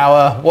compatriots are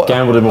now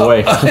Gambled him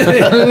away.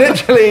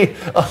 literally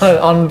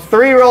on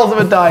 3 rolls of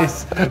a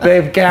dice,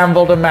 they've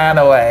gambled a man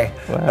away.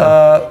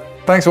 Wow.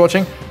 Thanks for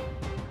watching.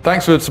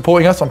 Thanks for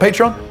supporting us on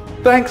Patreon.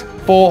 Thanks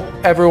for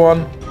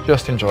everyone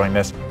just enjoying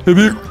this. Have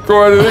you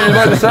got anything you'd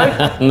like to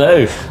say?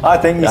 No. I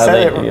think you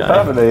said it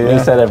perfectly. You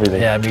said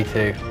everything. Yeah, me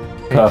too.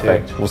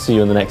 Perfect. We'll see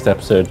you in the next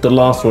episode. The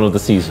last one of the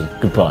season.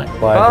 Goodbye.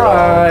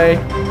 Bye.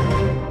 Bye.